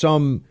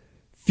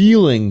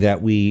feeling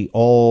that we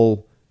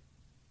all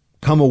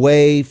come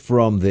away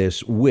from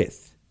this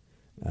with.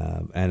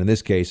 And in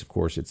this case, of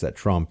course, it's that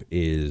Trump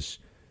is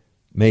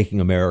making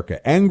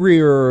America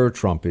angrier.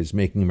 Trump is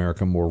making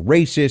America more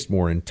racist,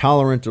 more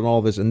intolerant, and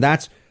all this. And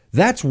that's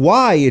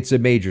why it's a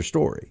major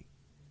story.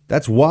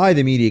 That's why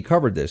the media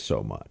covered this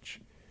so much.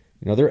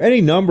 You know, there are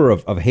any number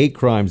of hate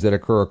crimes that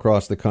occur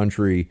across the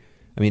country.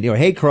 I mean,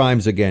 hate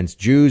crimes against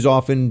Jews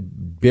often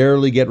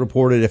barely get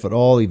reported, if at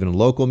all, even in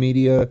local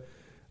media.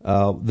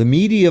 The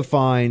media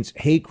finds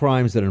hate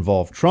crimes that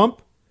involve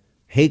Trump,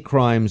 hate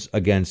crimes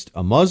against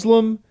a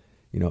Muslim,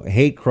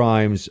 hate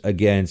crimes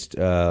against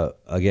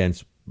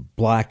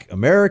Black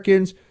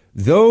Americans.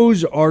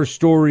 Those are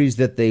stories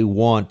that they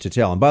want to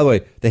tell. And by the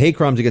way, the hate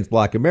crimes against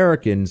Black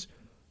Americans,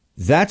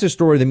 that's a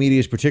story the media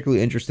is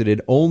particularly interested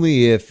in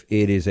only if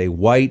it is a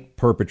white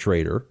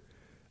perpetrator,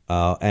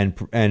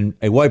 and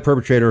a white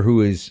perpetrator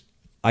who is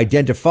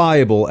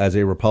identifiable as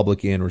a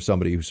Republican or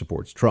somebody who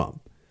supports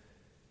Trump.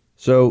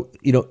 So,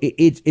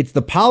 it's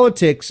the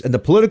politics and the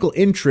political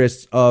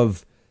interests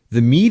of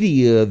the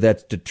media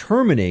that's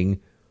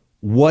determining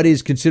what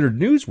is considered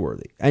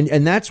newsworthy.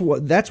 And that's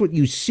what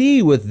you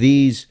see with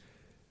these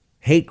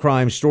hate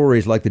crime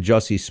stories like the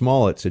Jussie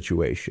Smollett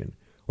situation,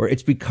 where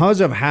it's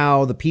because of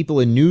how the people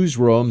in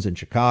newsrooms in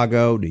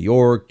Chicago, New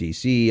York,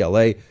 D.C.,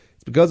 L.A.,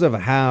 it's because of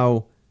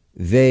how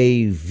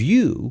they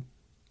view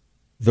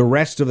the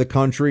rest of the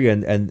country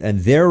and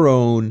their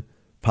own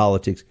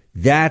politics.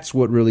 That's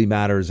what really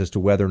matters as to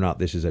whether or not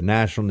this is a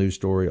national news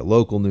story, a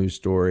local news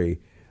story,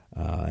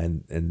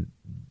 and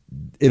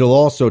it'll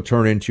also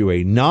turn into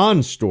a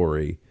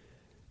non-story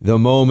the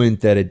moment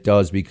that it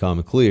does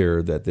become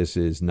clear that this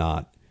is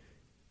not.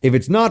 If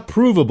it's not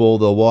provable,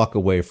 they'll walk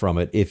away from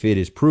it. If it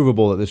is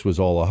provable that this was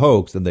all a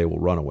hoax, then they will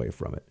run away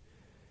from it.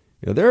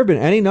 There have been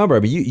any number. I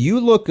mean, you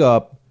look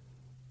up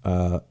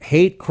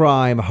hate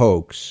crime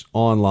hoax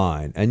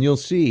online, and you'll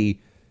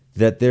see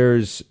that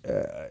there's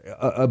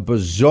a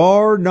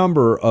bizarre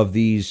number of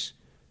these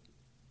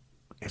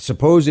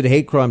supposed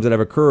hate crimes that have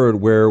occurred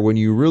where when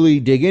you really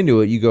dig into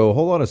it, you go,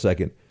 hold on a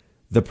second.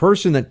 The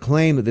person that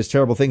claimed that this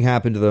terrible thing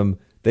happened to them,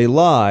 they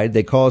lied,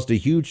 they caused a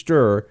huge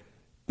stir,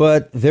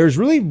 but there's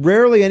really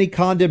rarely any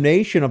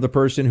condemnation of the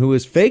person who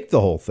has faked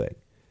the whole thing.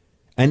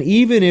 And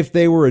even if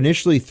they were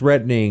initially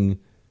threatening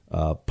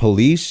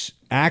police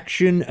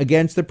action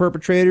against the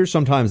perpetrators,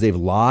 sometimes they've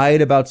lied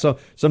about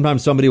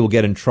sometimes somebody will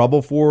get in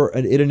trouble for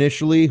it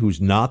initially who's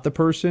not the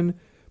person,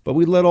 but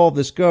we let all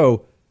this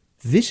go.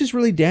 This is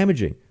really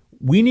damaging.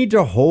 We need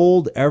to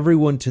hold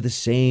everyone to the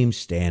same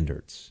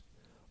standards.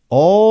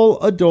 All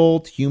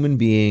adult human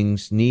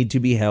beings need to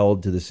be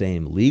held to the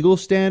same legal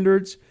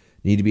standards,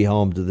 need to be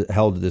held to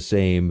the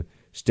same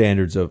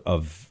standards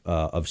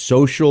of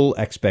social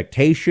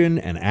expectation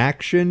and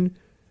action.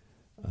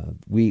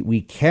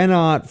 We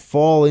cannot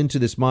fall into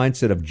this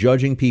mindset of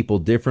judging people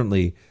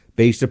differently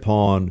based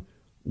upon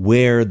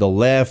where the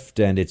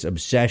left and its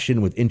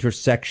obsession with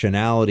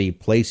intersectionality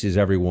places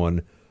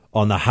everyone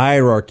on the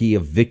hierarchy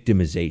of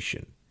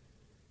victimization.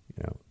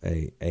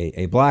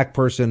 A black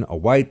person, a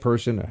white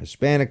person, a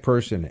Hispanic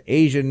person, an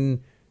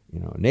Asian,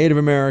 a Native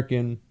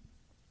American,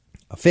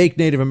 a fake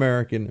Native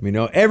American. I mean,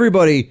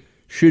 everybody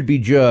should be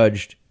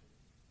judged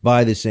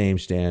by the same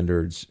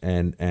standards,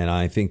 and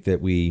I think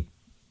that we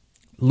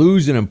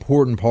lose an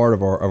important part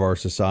of our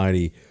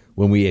society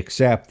when we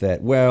accept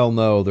that. Well,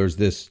 no, there's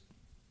this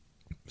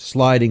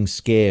sliding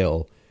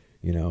scale.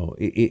 You know,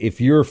 if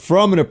you're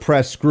from an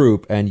oppressed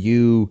group and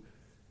you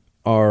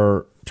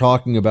are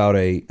talking about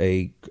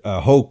a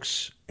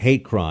hoax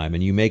hate crime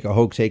and you make a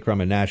hoax hate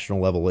crime a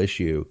national level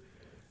issue,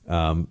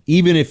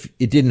 even if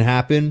it didn't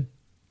happen,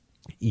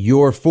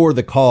 you're for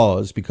the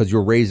cause because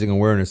you're raising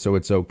awareness, so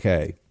it's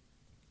okay.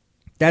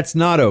 That's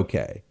not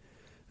okay.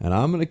 And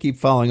I'm going to keep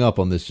following up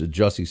on this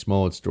Jussie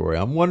Smollett story.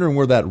 I'm wondering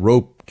where that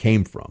rope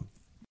came from.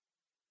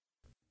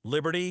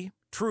 Liberty,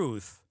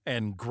 truth,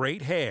 and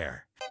great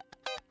hair.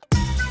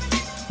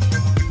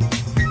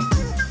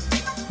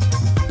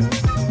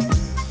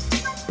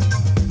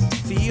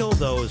 Feel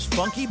those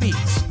funky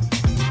beats.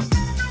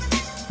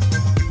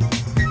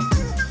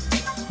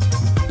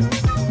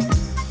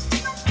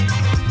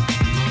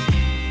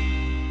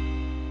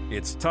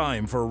 It's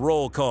time for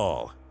roll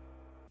call.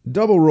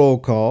 Double roll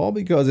call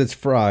because it's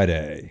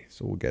Friday.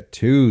 So we'll get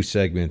 2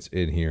 segments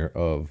in here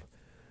of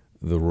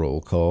the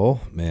roll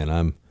call.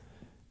 Man,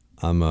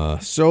 I'm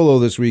solo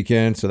this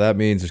weekend, so that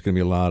means there's going to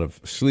be a lot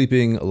of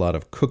sleeping, a lot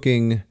of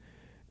cooking,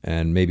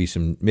 and maybe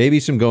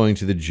some going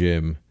to the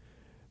gym.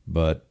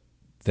 But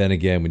then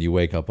again, when you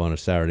wake up on a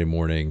Saturday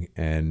morning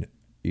and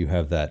you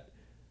have that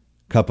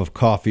cup of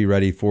coffee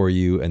ready for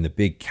you and the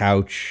big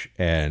couch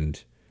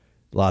and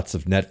lots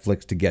of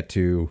Netflix to get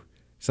to,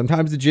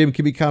 sometimes the gym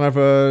can be kind of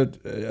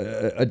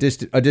a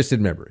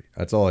distant memory.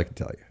 That's all I can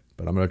tell you.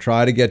 But I'm going to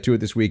try to get to it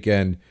this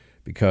weekend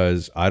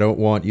because I don't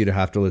want you to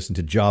have to listen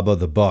to Jabba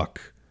the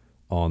Buck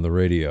on the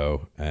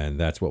radio, and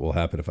that's what will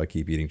happen if I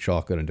keep eating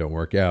chocolate and don't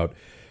work out.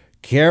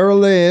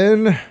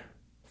 Carolyn,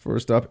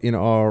 first up in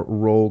our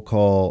roll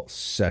call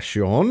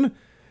session,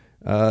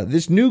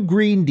 this new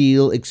Green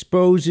Deal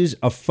exposes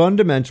a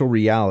fundamental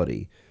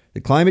reality.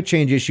 The climate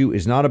change issue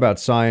is not about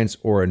science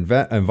or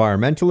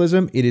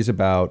environmentalism. It is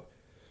about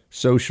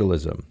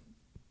socialism.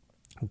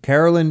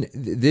 Carolyn,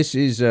 this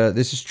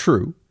is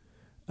true.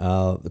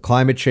 The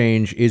climate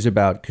change is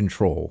about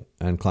control,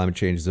 and climate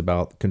change is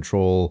about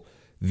control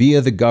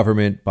via the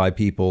government by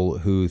people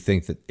who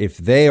think that if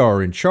they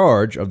are in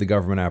charge of the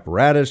government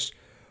apparatus,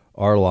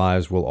 our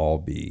lives will all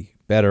be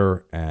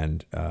better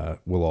and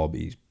we'll all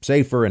be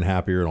safer and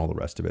happier and all the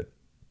rest of it.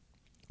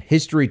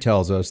 History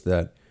tells us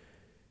that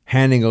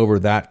handing over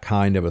that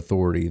kind of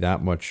authority,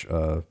 that much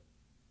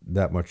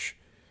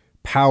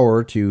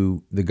power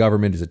to the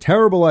government is a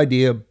terrible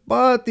idea,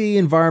 but the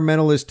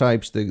environmentalist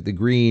types, the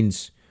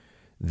Greens,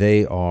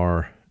 they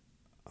are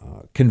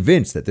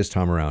convinced that this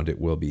time around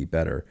it will be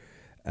better.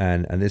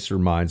 And this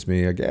reminds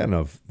me again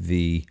of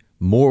the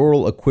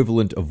moral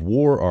equivalent of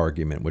war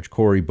argument, which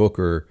Cory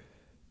Booker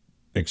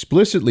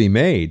explicitly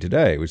made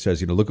today, which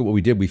says, look at what we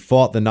did. We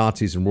fought the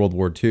Nazis in World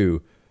War II.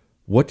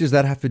 What does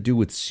that have to do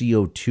with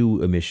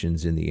CO2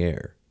 emissions in the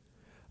air?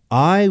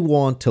 I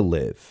want to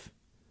live.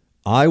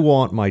 I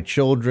want my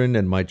children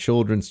and my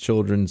children's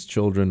children's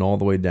children all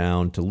the way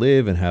down to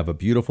live and have a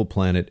beautiful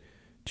planet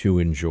to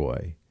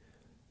enjoy.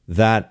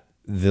 That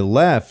the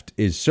left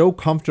is so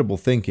comfortable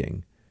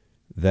thinking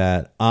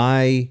that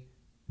I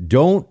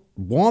don't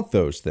want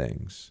those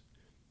things.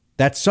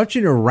 That's such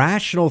an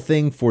irrational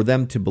thing for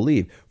them to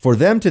believe. For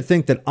them to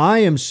think that I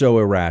am so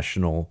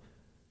irrational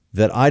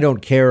that I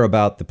don't care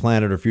about the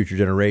planet or future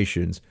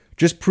generations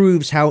just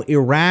proves how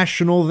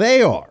irrational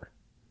they are.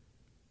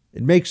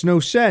 It makes no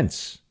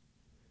sense.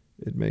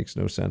 It makes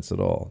no sense at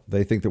all.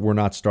 They think that we're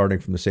not starting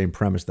from the same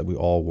premise that we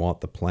all want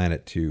the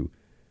planet to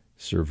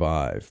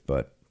survive.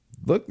 But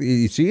look,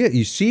 you see it.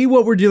 You see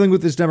what we're dealing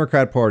with this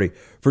Democrat Party.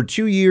 For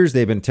 2 years,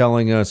 they've been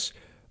telling us,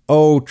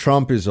 oh,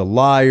 Trump is a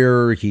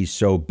liar. He's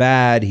so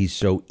bad. He's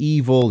so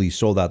evil. He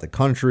sold out the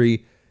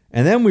country.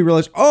 And then we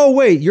realize, oh,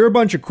 wait, you're a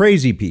bunch of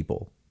crazy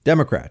people.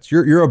 Democrats,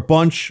 you're a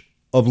bunch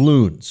of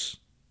loons.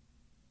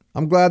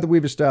 I'm glad that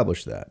we've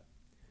established that.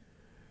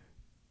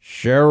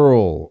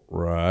 Cheryl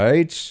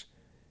writes,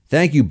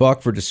 thank you,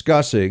 Buck, for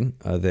discussing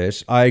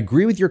this. I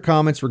agree with your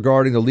comments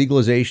regarding the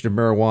legalization of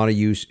marijuana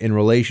use in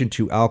relation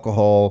to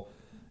alcohol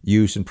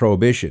use and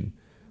prohibition.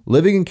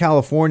 Living in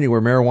California,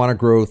 where marijuana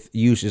growth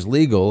use is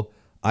legal,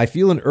 I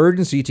feel an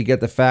urgency to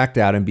get the fact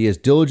out and be as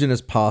diligent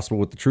as possible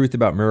with the truth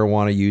about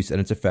marijuana use and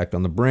its effect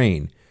on the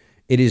brain.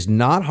 It is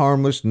not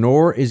harmless,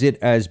 nor is it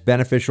as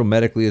beneficial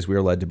medically as we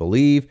are led to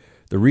believe.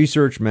 The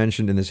research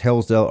mentioned in this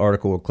Hillsdale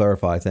article will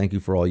clarify. Thank you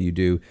for all you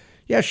do.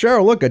 Yeah,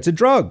 Cheryl, look, it's a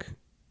drug.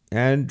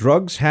 And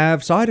drugs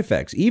have side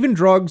effects. Even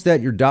drugs that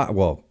your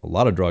a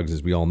lot of drugs,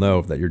 as we all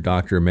know, that your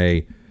doctor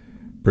may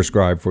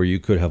prescribe for you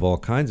could have all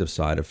kinds of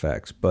side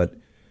effects. But,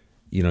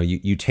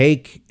 you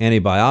take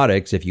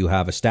antibiotics if you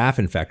have a staph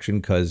infection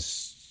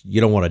because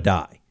you don't want to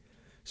die.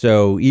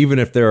 So even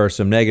if there are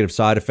some negative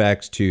side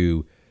effects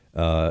to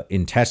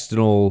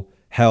intestinal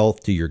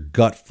health, to your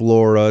gut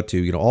flora,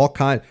 to, all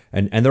kinds,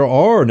 and there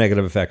are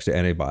negative effects to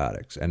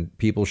antibiotics, and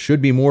people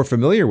should be more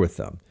familiar with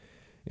them.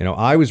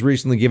 I was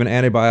recently given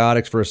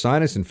antibiotics for a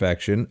sinus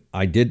infection.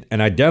 I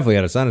definitely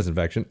had a sinus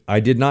infection. I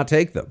did not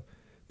take them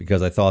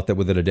because I thought that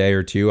within a day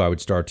or two I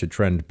would start to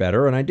trend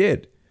better, and I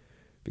did.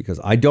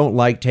 Because I don't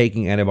like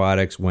taking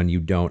antibiotics when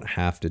you don't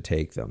have to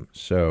take them.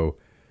 So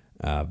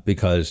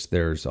because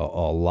there's a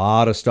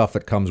lot of stuff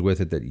that comes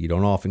with it that you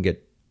don't often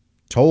get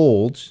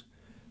told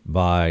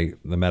by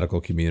the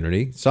medical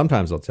community.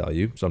 Sometimes they'll tell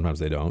you, sometimes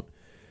they don't.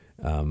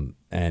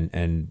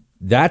 And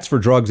that's for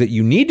drugs that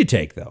you need to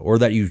take, though, or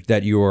that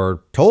you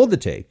are told to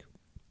take.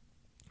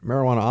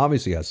 Marijuana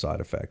obviously has side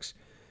effects.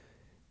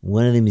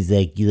 One of them is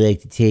like you like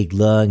to take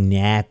long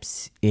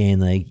naps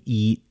and like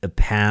eat a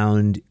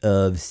pound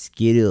of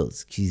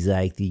Skittles. She's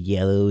like the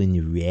yellow and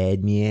the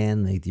red,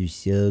 man. Like they're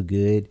so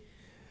good.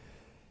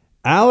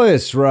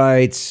 Alice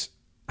writes,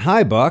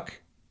 "Hi,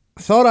 Buck.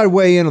 Thought I'd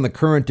weigh in on the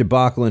current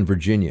debacle in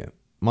Virginia.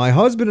 My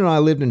husband and I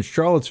lived in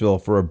Charlottesville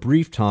for a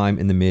brief time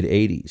in the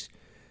mid-'80s.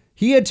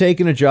 He had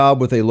taken a job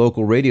with a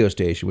local radio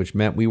station, which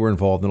meant we were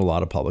involved in a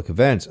lot of public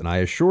events. And I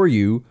assure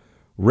you,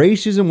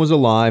 racism was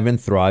alive and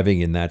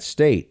thriving in that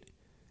state.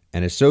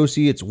 An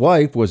associate's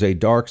wife was a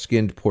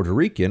dark-skinned Puerto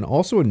Rican,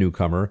 also a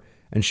newcomer,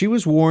 and she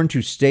was warned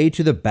to stay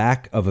to the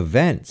back of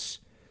events.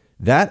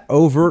 That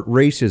overt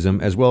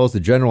racism, as well as the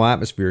general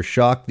atmosphere,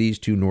 shocked these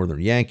two northern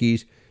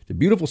Yankees. It's a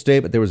beautiful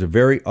state, but there was a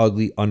very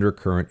ugly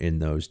undercurrent in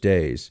those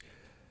days."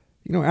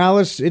 You know,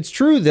 Alice, it's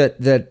true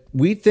that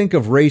we think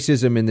of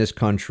racism in this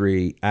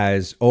country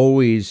as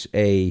always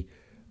a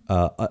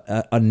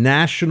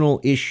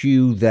national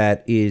issue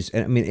that is,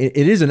 I mean, it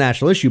is a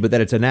national issue, but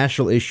that it's a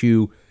national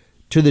issue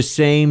to the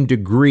same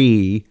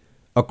degree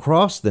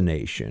across the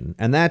nation.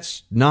 And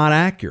that's not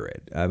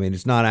accurate. I mean,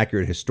 it's not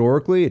accurate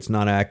historically. It's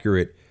not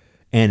accurate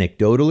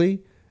anecdotally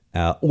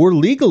or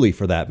legally,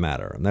 for that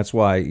matter. And that's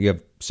why you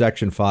have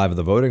Section 5 of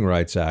the Voting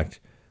Rights Act,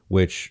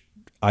 which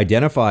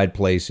identified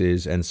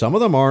places, and some of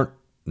them aren't,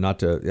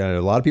 a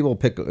lot of people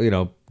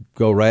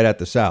go right at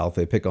the South.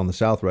 They pick on the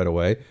South right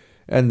away.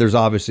 And there's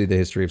obviously the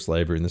history of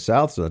slavery in the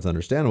South, so that's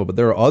understandable. But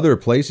there are other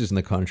places in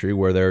the country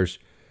where there's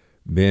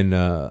been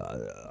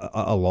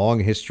a long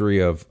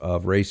history of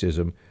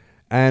racism.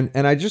 And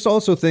I just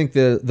also think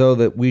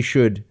that we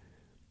should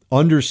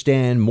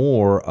understand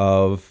more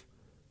of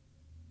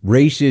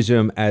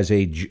racism as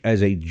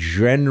a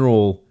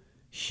general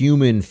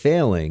human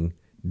failing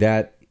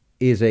that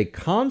is a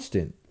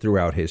constant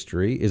throughout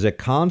history, is a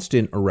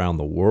constant around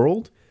the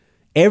world.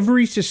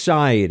 Every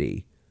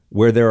society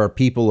where there are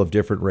people of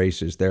different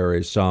races, there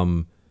is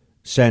some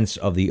sense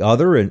of the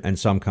other and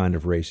some kind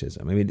of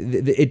racism. I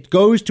mean, it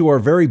goes to our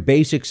very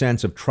basic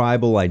sense of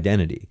tribal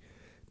identity.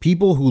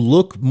 People who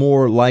look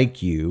more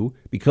like you,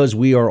 because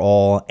we are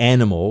all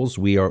animals,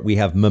 we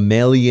have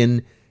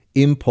mammalian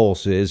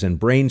impulses and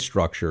brain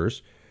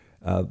structures.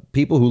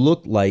 People who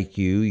look like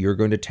you, you're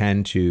going to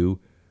tend to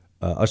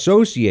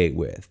associate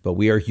with. But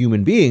we are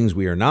human beings.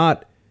 We are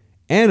not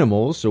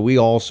animals, so we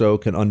also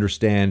can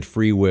understand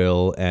free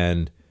will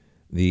and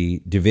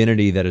the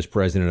divinity that is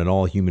present in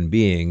all human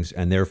beings,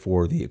 and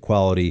therefore the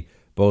equality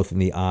both in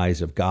the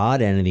eyes of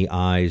God and in the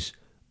eyes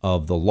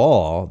of the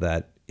law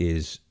that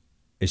is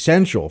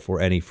essential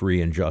for any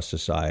free and just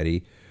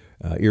society,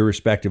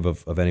 irrespective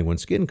of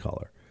anyone's skin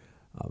color.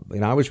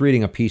 And I was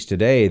reading a piece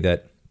today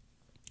that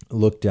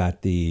looked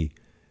at the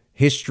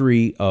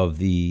history of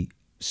the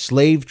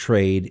slave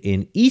trade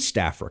in East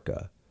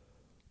Africa,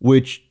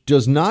 which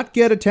does not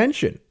get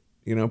attention.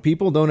 You know,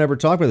 people don't ever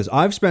talk about this.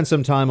 I've spent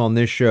some time on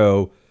this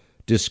show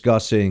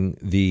discussing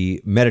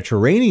the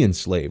Mediterranean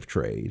slave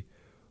trade,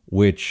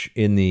 which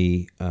in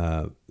the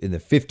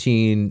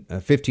 1500s,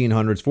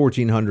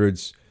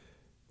 1400s,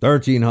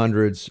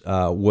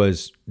 1300s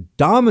was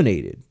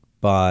dominated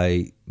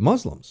by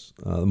Muslims.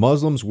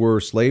 Muslims were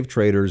slave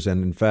traders,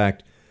 and in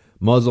fact,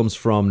 Muslims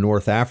from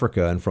North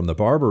Africa and from the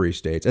Barbary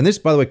states. And this,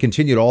 by the way,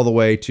 continued all the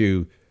way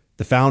to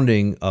the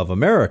founding of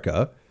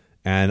America.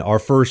 And our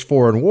first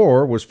foreign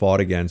war was fought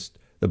against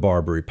the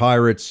Barbary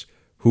pirates,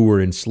 who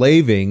were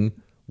enslaving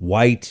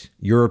white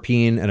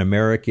European and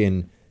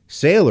American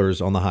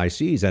sailors on the high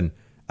seas and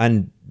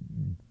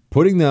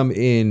putting them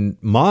in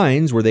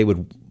mines where they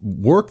would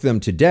work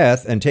them to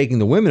death, and taking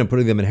the women and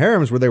putting them in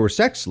harems where they were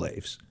sex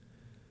slaves.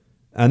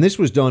 And this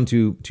was done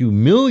to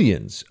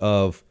millions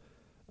of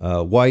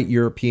white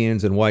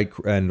Europeans and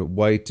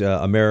white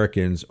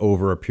Americans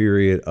over a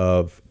period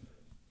of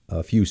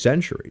a few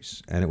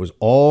centuries. And it was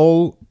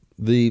all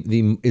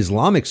the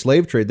Islamic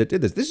slave trade that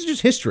did this. This is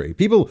just history.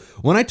 People,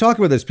 when I talk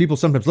about this, people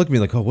sometimes look at me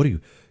like, oh, what do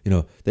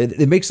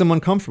it makes them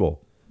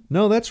uncomfortable.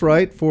 No, that's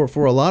right.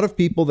 For a lot of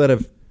people that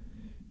have,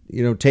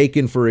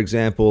 taken, for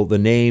example, the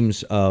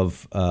names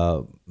of,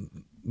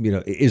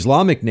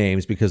 Islamic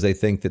names because they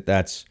think that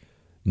that's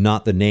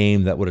not the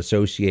name that would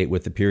associate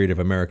with the period of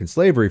American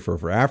slavery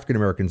for African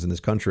Americans in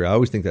this country. I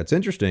always think that's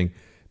interesting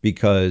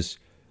because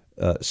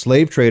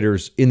slave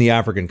traders in the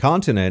African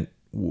continent,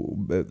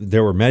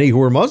 there were many who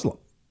were Muslim.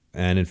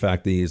 And in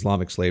fact, the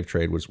Islamic slave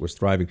trade was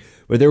thriving.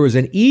 But there was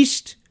an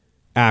East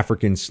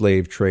African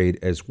slave trade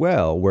as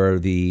well, where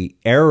the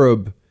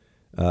Arab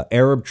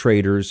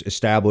traders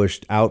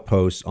established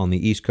outposts on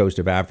the east coast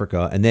of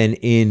Africa, and then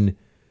in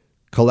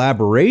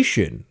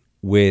collaboration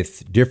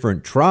with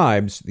different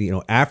tribes,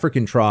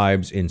 African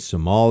tribes in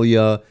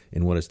Somalia,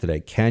 in what is today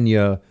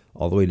Kenya,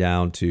 all the way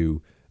down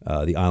to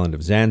the island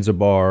of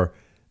Zanzibar,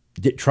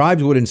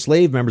 tribes would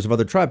enslave members of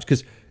other tribes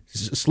because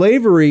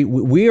Slavery,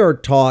 we are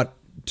taught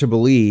to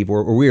believe,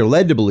 or we are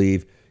led to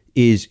believe,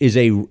 is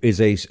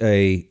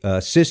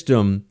a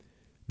system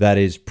that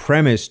is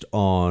premised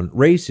on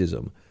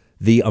racism.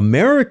 The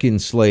American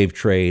slave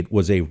trade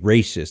was a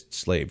racist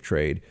slave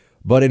trade,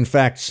 but in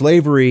fact,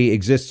 slavery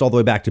exists all the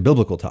way back to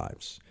biblical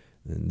times.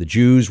 And the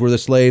Jews were the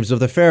slaves of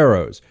the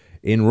pharaohs.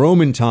 In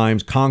Roman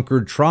times,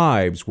 conquered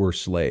tribes were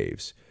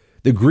slaves.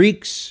 The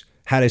Greeks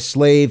had a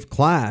slave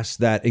class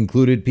that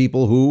included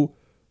people who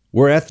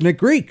were ethnic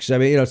Greeks. I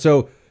mean,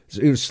 so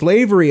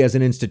slavery as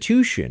an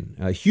institution,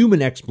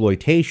 human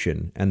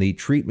exploitation, and the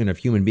treatment of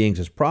human beings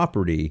as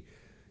property,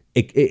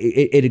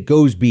 it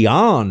goes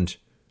beyond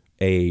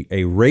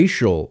a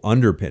racial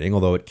underpinning,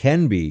 although it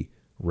can be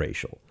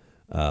racial.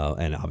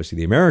 And obviously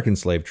the American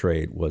slave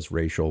trade was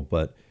racial,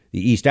 but the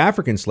East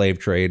African slave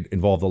trade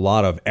involved a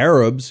lot of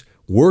Arabs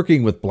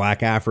working with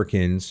black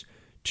Africans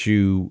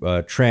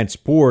to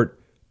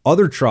transport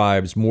other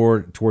tribes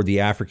more toward the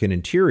African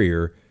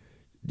interior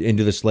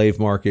into the slave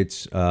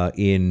markets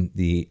in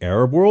the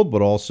Arab world,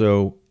 but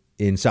also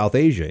in South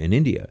Asia, in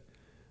India.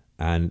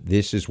 And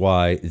this is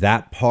why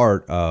that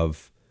part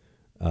of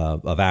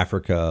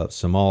Africa,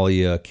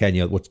 Somalia,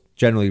 Kenya, what's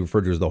generally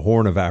referred to as the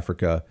Horn of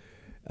Africa,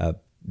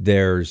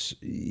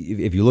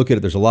 if you look at it,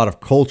 there's a lot of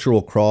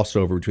cultural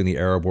crossover between the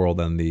Arab world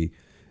and the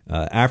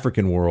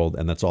African world,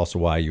 and that's also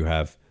why you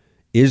have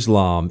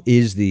Islam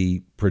is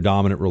the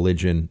predominant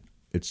religion.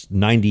 It's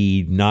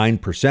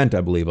 99%,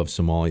 I believe, of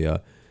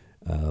Somalia,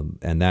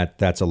 and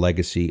that's a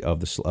legacy of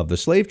the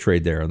slave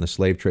trade there and the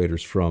slave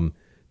traders from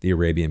the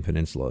Arabian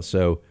Peninsula.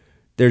 So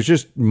there's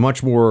just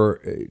much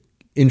more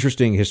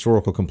interesting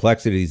historical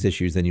complexity to these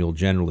issues than you'll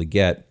generally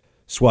get.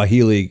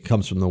 Swahili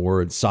comes from the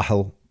word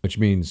Sahel, which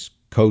means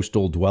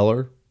coastal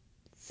dweller.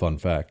 Fun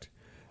fact.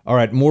 All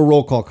right, more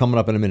roll call coming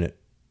up in a minute.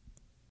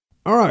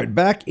 All right,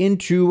 back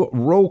into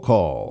roll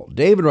call.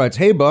 David writes,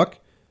 "Hey, Buck,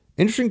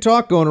 interesting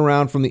talk going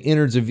around from the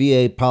innards of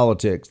VA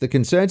politics. The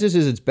consensus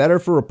is it's better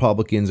for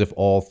Republicans if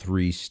all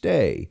three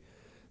stay.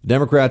 The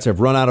Democrats have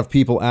run out of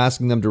people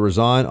asking them to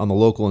resign on the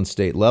local and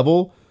state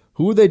level.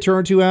 Who would they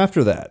turn to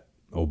after that?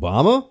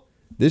 Obama?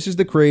 This is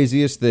the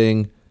craziest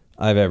thing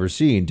I've ever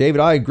seen." David,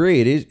 I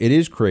agree. It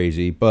is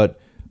crazy, but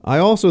I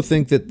also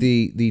think that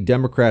the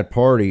Democrat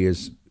Party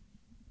is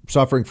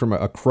suffering from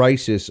a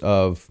crisis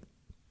of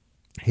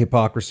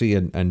hypocrisy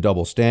and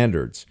double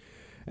standards.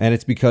 And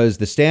it's because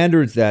the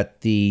standards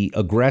that the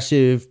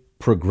aggressive,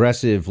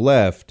 progressive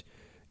left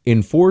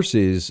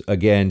enforces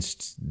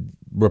against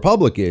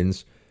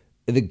Republicans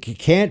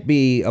can't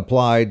be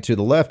applied to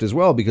the left as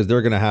well, because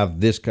they're going to have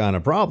this kind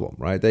of problem,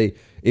 right?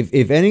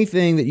 If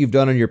anything that you've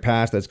done in your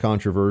past that's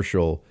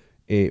controversial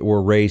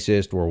or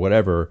racist or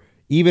whatever,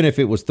 even if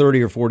it was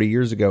 30 or 40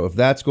 years ago, if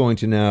that's going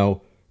to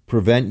now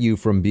prevent you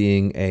from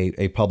being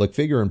a public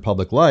figure in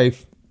public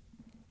life,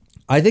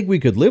 I think we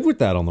could live with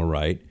that on the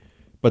right,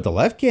 but the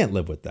left can't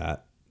live with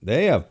that.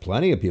 They have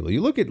plenty of people. You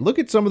look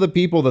at some of the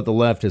people that the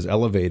left has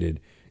elevated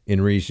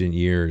in recent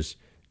years,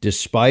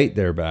 despite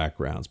their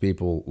backgrounds.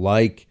 People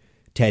like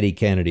Teddy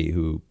Kennedy,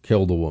 who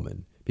killed a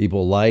woman.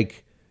 People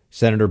like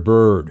Senator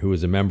Byrd, who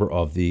was a member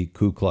of the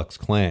Ku Klux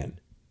Klan.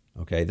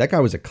 Okay, that guy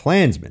was a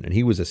Klansman, and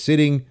he was a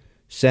sitting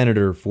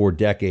senator for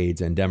decades,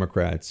 and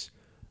Democrats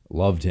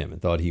loved him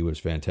and thought he was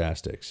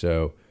fantastic.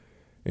 So,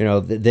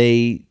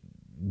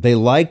 they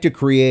like to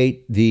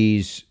create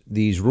these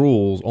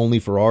rules only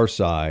for our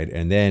side,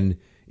 and then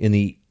in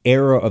the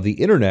era of the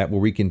internet,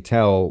 where we can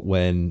tell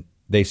when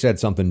they said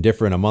something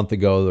different a month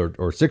ago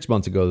or 6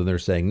 months ago than they're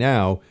saying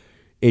now,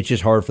 it's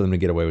just hard for them to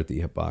get away with the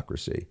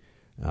hypocrisy.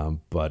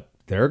 But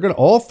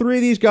all three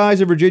of these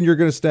guys in Virginia are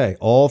going to stay.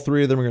 All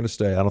three of them are going to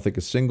stay. I don't think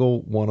a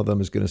single one of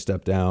them is going to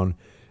step down.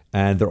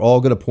 And they're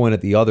all going to point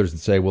at the others and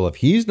say, well, if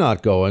he's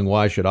not going,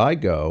 why should I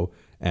go?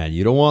 And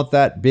you don't want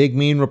that big,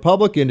 mean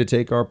Republican to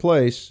take our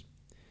place.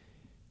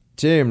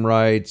 Tim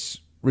writes,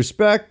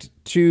 "Respect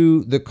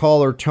to the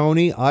caller,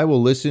 Tony. I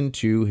will listen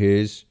to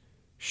his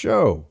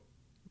show."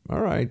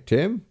 All right,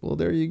 Tim. Well,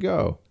 there you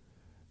go.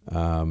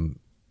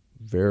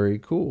 Very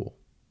cool.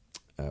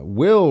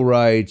 Will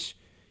writes,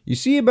 "You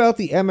see about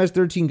the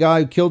MS-13 guy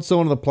who killed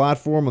someone on the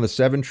platform on the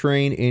 7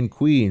 train in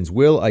Queens?"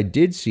 Will, I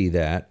did see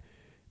that.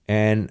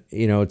 And,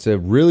 it's a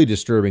really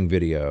disturbing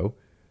video.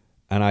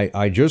 And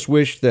I just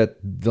wish that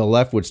the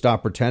left would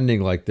stop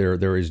pretending like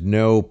there is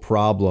no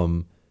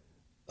problem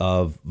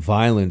of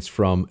violence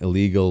from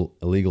illegal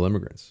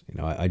immigrants.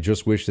 I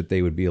just wish that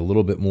they would be a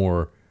little bit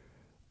more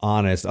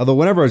honest. Although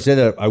whenever I say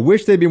that, I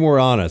wish they'd be more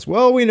honest.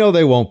 Well, we know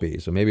they won't be,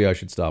 so maybe I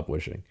should stop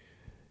wishing.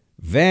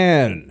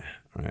 Van,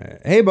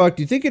 "Hey, Buck,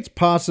 do you think it's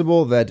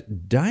possible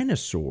that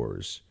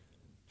dinosaurs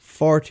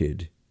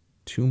farted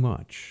too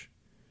much?"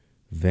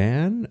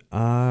 Van,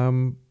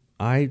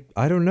 I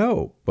don't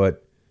know,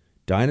 but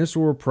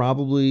dinosaur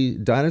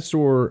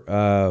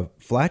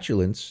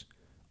flatulence,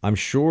 I'm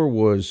sure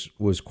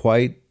was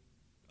quite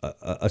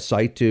a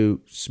sight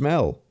to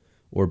smell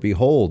or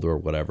behold or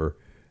whatever.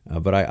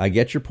 But I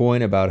get your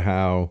point about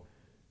how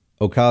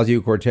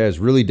Ocasio-Cortez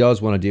really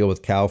does want to deal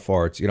with cow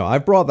farts.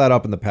 I've brought that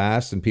up in the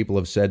past, and people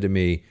have said to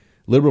me,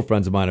 liberal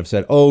friends of mine have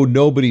said, oh,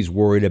 nobody's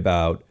worried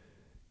about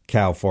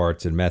cow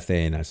farts and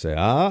methane. I say,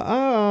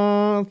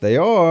 they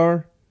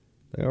are.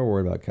 They are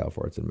worried about cow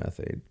farts and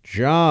methane.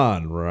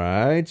 John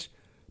writes,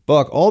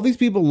 Buck, all these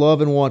people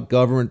love and want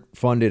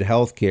government-funded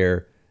health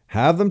care.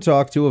 Have them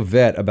talk to a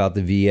vet about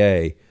the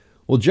VA.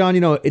 Well, John,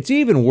 it's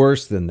even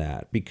worse than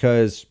that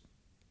because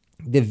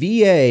the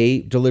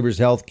VA delivers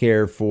health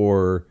care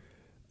for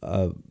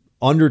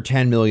under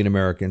 10 million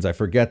Americans. I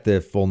forget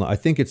the full. I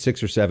think it's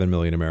 6 or 7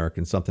 million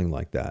Americans, something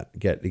like that,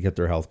 get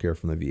their health care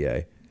from the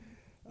VA.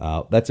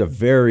 That's a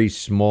very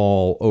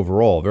small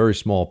overall, very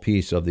small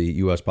piece of the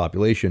U.S.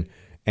 population.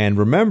 And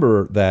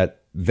remember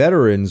that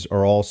veterans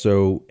are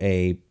also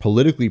a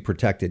politically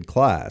protected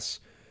class,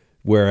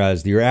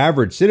 whereas your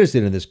average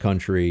citizen in this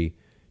country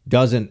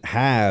doesn't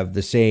have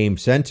the same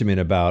sentiment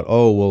about,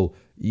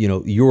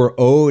 you're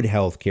owed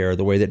health care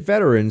the way that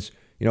veterans,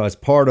 as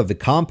part of the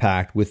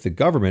compact with the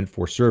government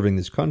for serving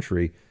this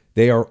country,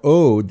 they are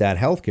owed that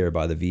health care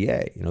by the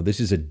VA. This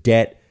is a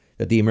debt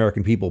that the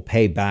American people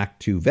pay back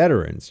to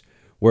veterans.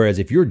 Whereas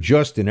if you're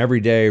just an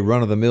everyday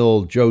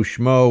run-of-the-mill Joe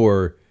Schmo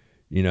or,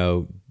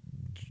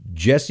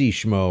 Jesse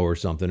Schmo or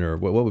something, or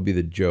what would be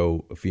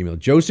the female?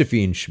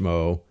 Josephine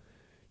Schmo.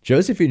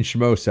 Josephine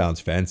Schmo sounds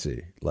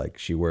fancy, like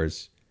she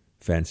wears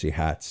fancy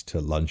hats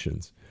to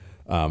luncheons.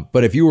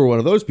 But if you were one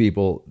of those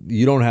people,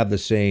 you don't have the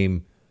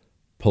same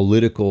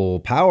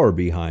political power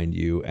behind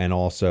you. And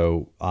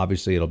also,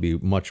 obviously, it'll be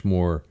much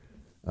more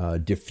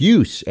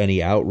diffuse,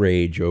 any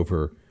outrage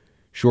over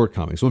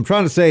shortcomings. What I'm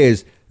trying to say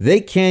is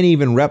they can't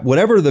even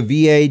whatever the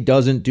VA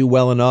doesn't do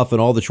well enough and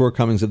all the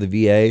shortcomings of the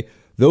VA,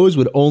 those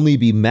would only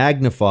be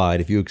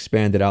magnified if you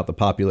expanded out the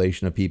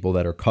population of people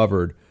that are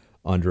covered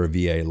under a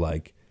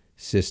VA-like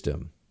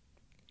system.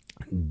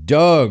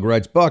 Doug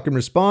writes, Buck, in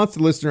response to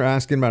the listener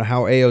asking about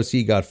how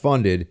AOC got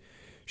funded,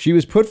 she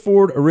was put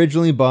forward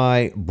originally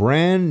by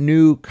Brand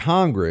New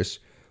Congress,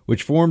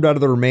 which formed out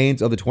of the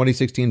remains of the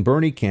 2016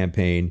 Bernie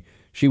campaign.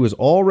 She was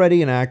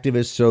already an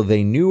activist, so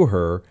they knew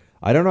her.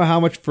 I don't know how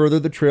much further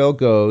the trail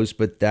goes,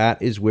 but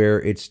that is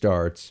where it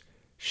starts.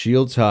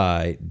 Shields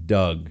high,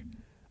 Doug.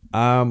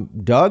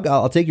 Doug,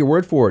 I'll take your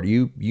word for it.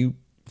 You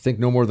think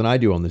no more than I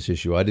do on this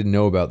issue. I didn't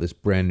know about this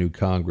Brand New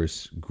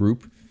Congress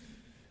group,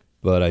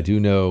 but I do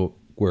know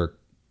where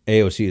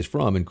AOC is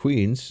from in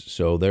Queens,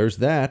 so there's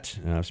that.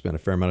 I've spent a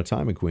fair amount of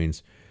time in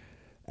Queens.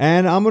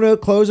 And I'm going to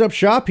close up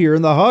shop here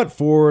in the hut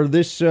for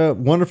this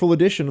wonderful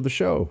edition of the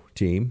show,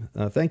 team.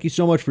 Thank you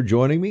so much for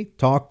joining me.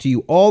 Talk to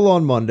you all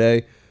on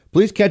Monday.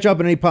 Please catch up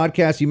on any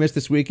podcasts you missed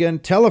this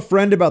weekend. Tell a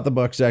friend about the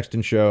Buck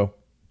Sexton Show.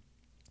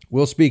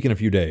 We'll speak in a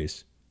few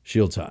days.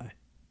 Shields high.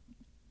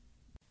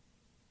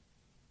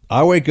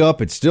 I wake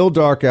up, it's still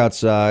dark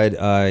outside.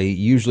 I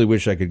usually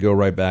wish I could go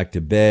right back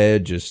to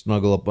bed, just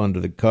snuggle up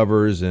under the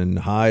covers and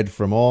hide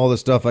from all the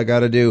stuff I got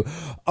to do.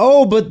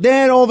 Oh, but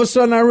then all of a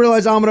sudden I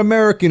realize I'm an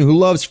American who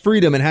loves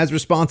freedom and has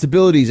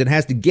responsibilities and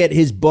has to get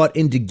his butt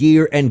into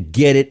gear and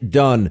get it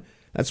done.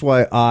 That's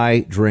why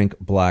I drink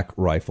Black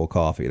Rifle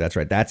coffee. That's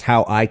right. That's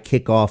how I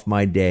kick off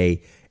my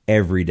day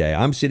every day.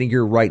 I'm sitting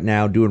here right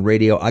now doing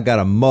radio. I got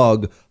a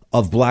mug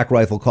of Black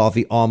Rifle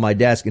coffee on my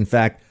desk. In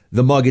fact,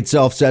 the mug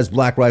itself says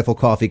Black Rifle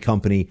Coffee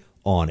Company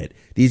on it.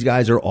 These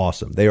guys are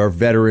awesome. They are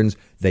veterans.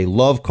 They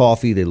love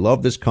coffee. They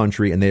love this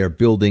country, and they are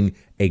building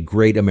a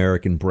great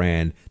American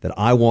brand that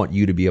I want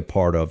you to be a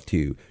part of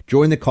too.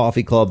 Join the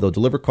coffee club. They'll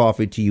deliver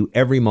coffee to you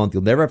every month.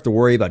 You'll never have to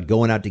worry about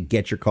going out to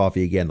get your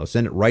coffee again. They'll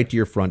send it right to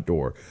your front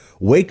door.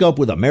 Wake up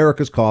with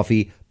America's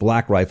coffee,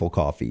 Black Rifle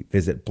Coffee.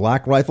 Visit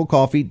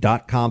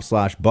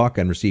blackriflecoffee.com/buck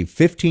and receive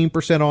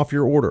 15% off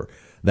your order.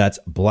 That's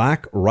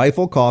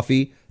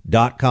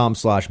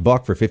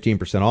blackriflecoffee.com/buck for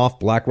 15% off.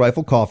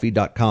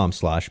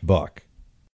 blackriflecoffee.com/buck.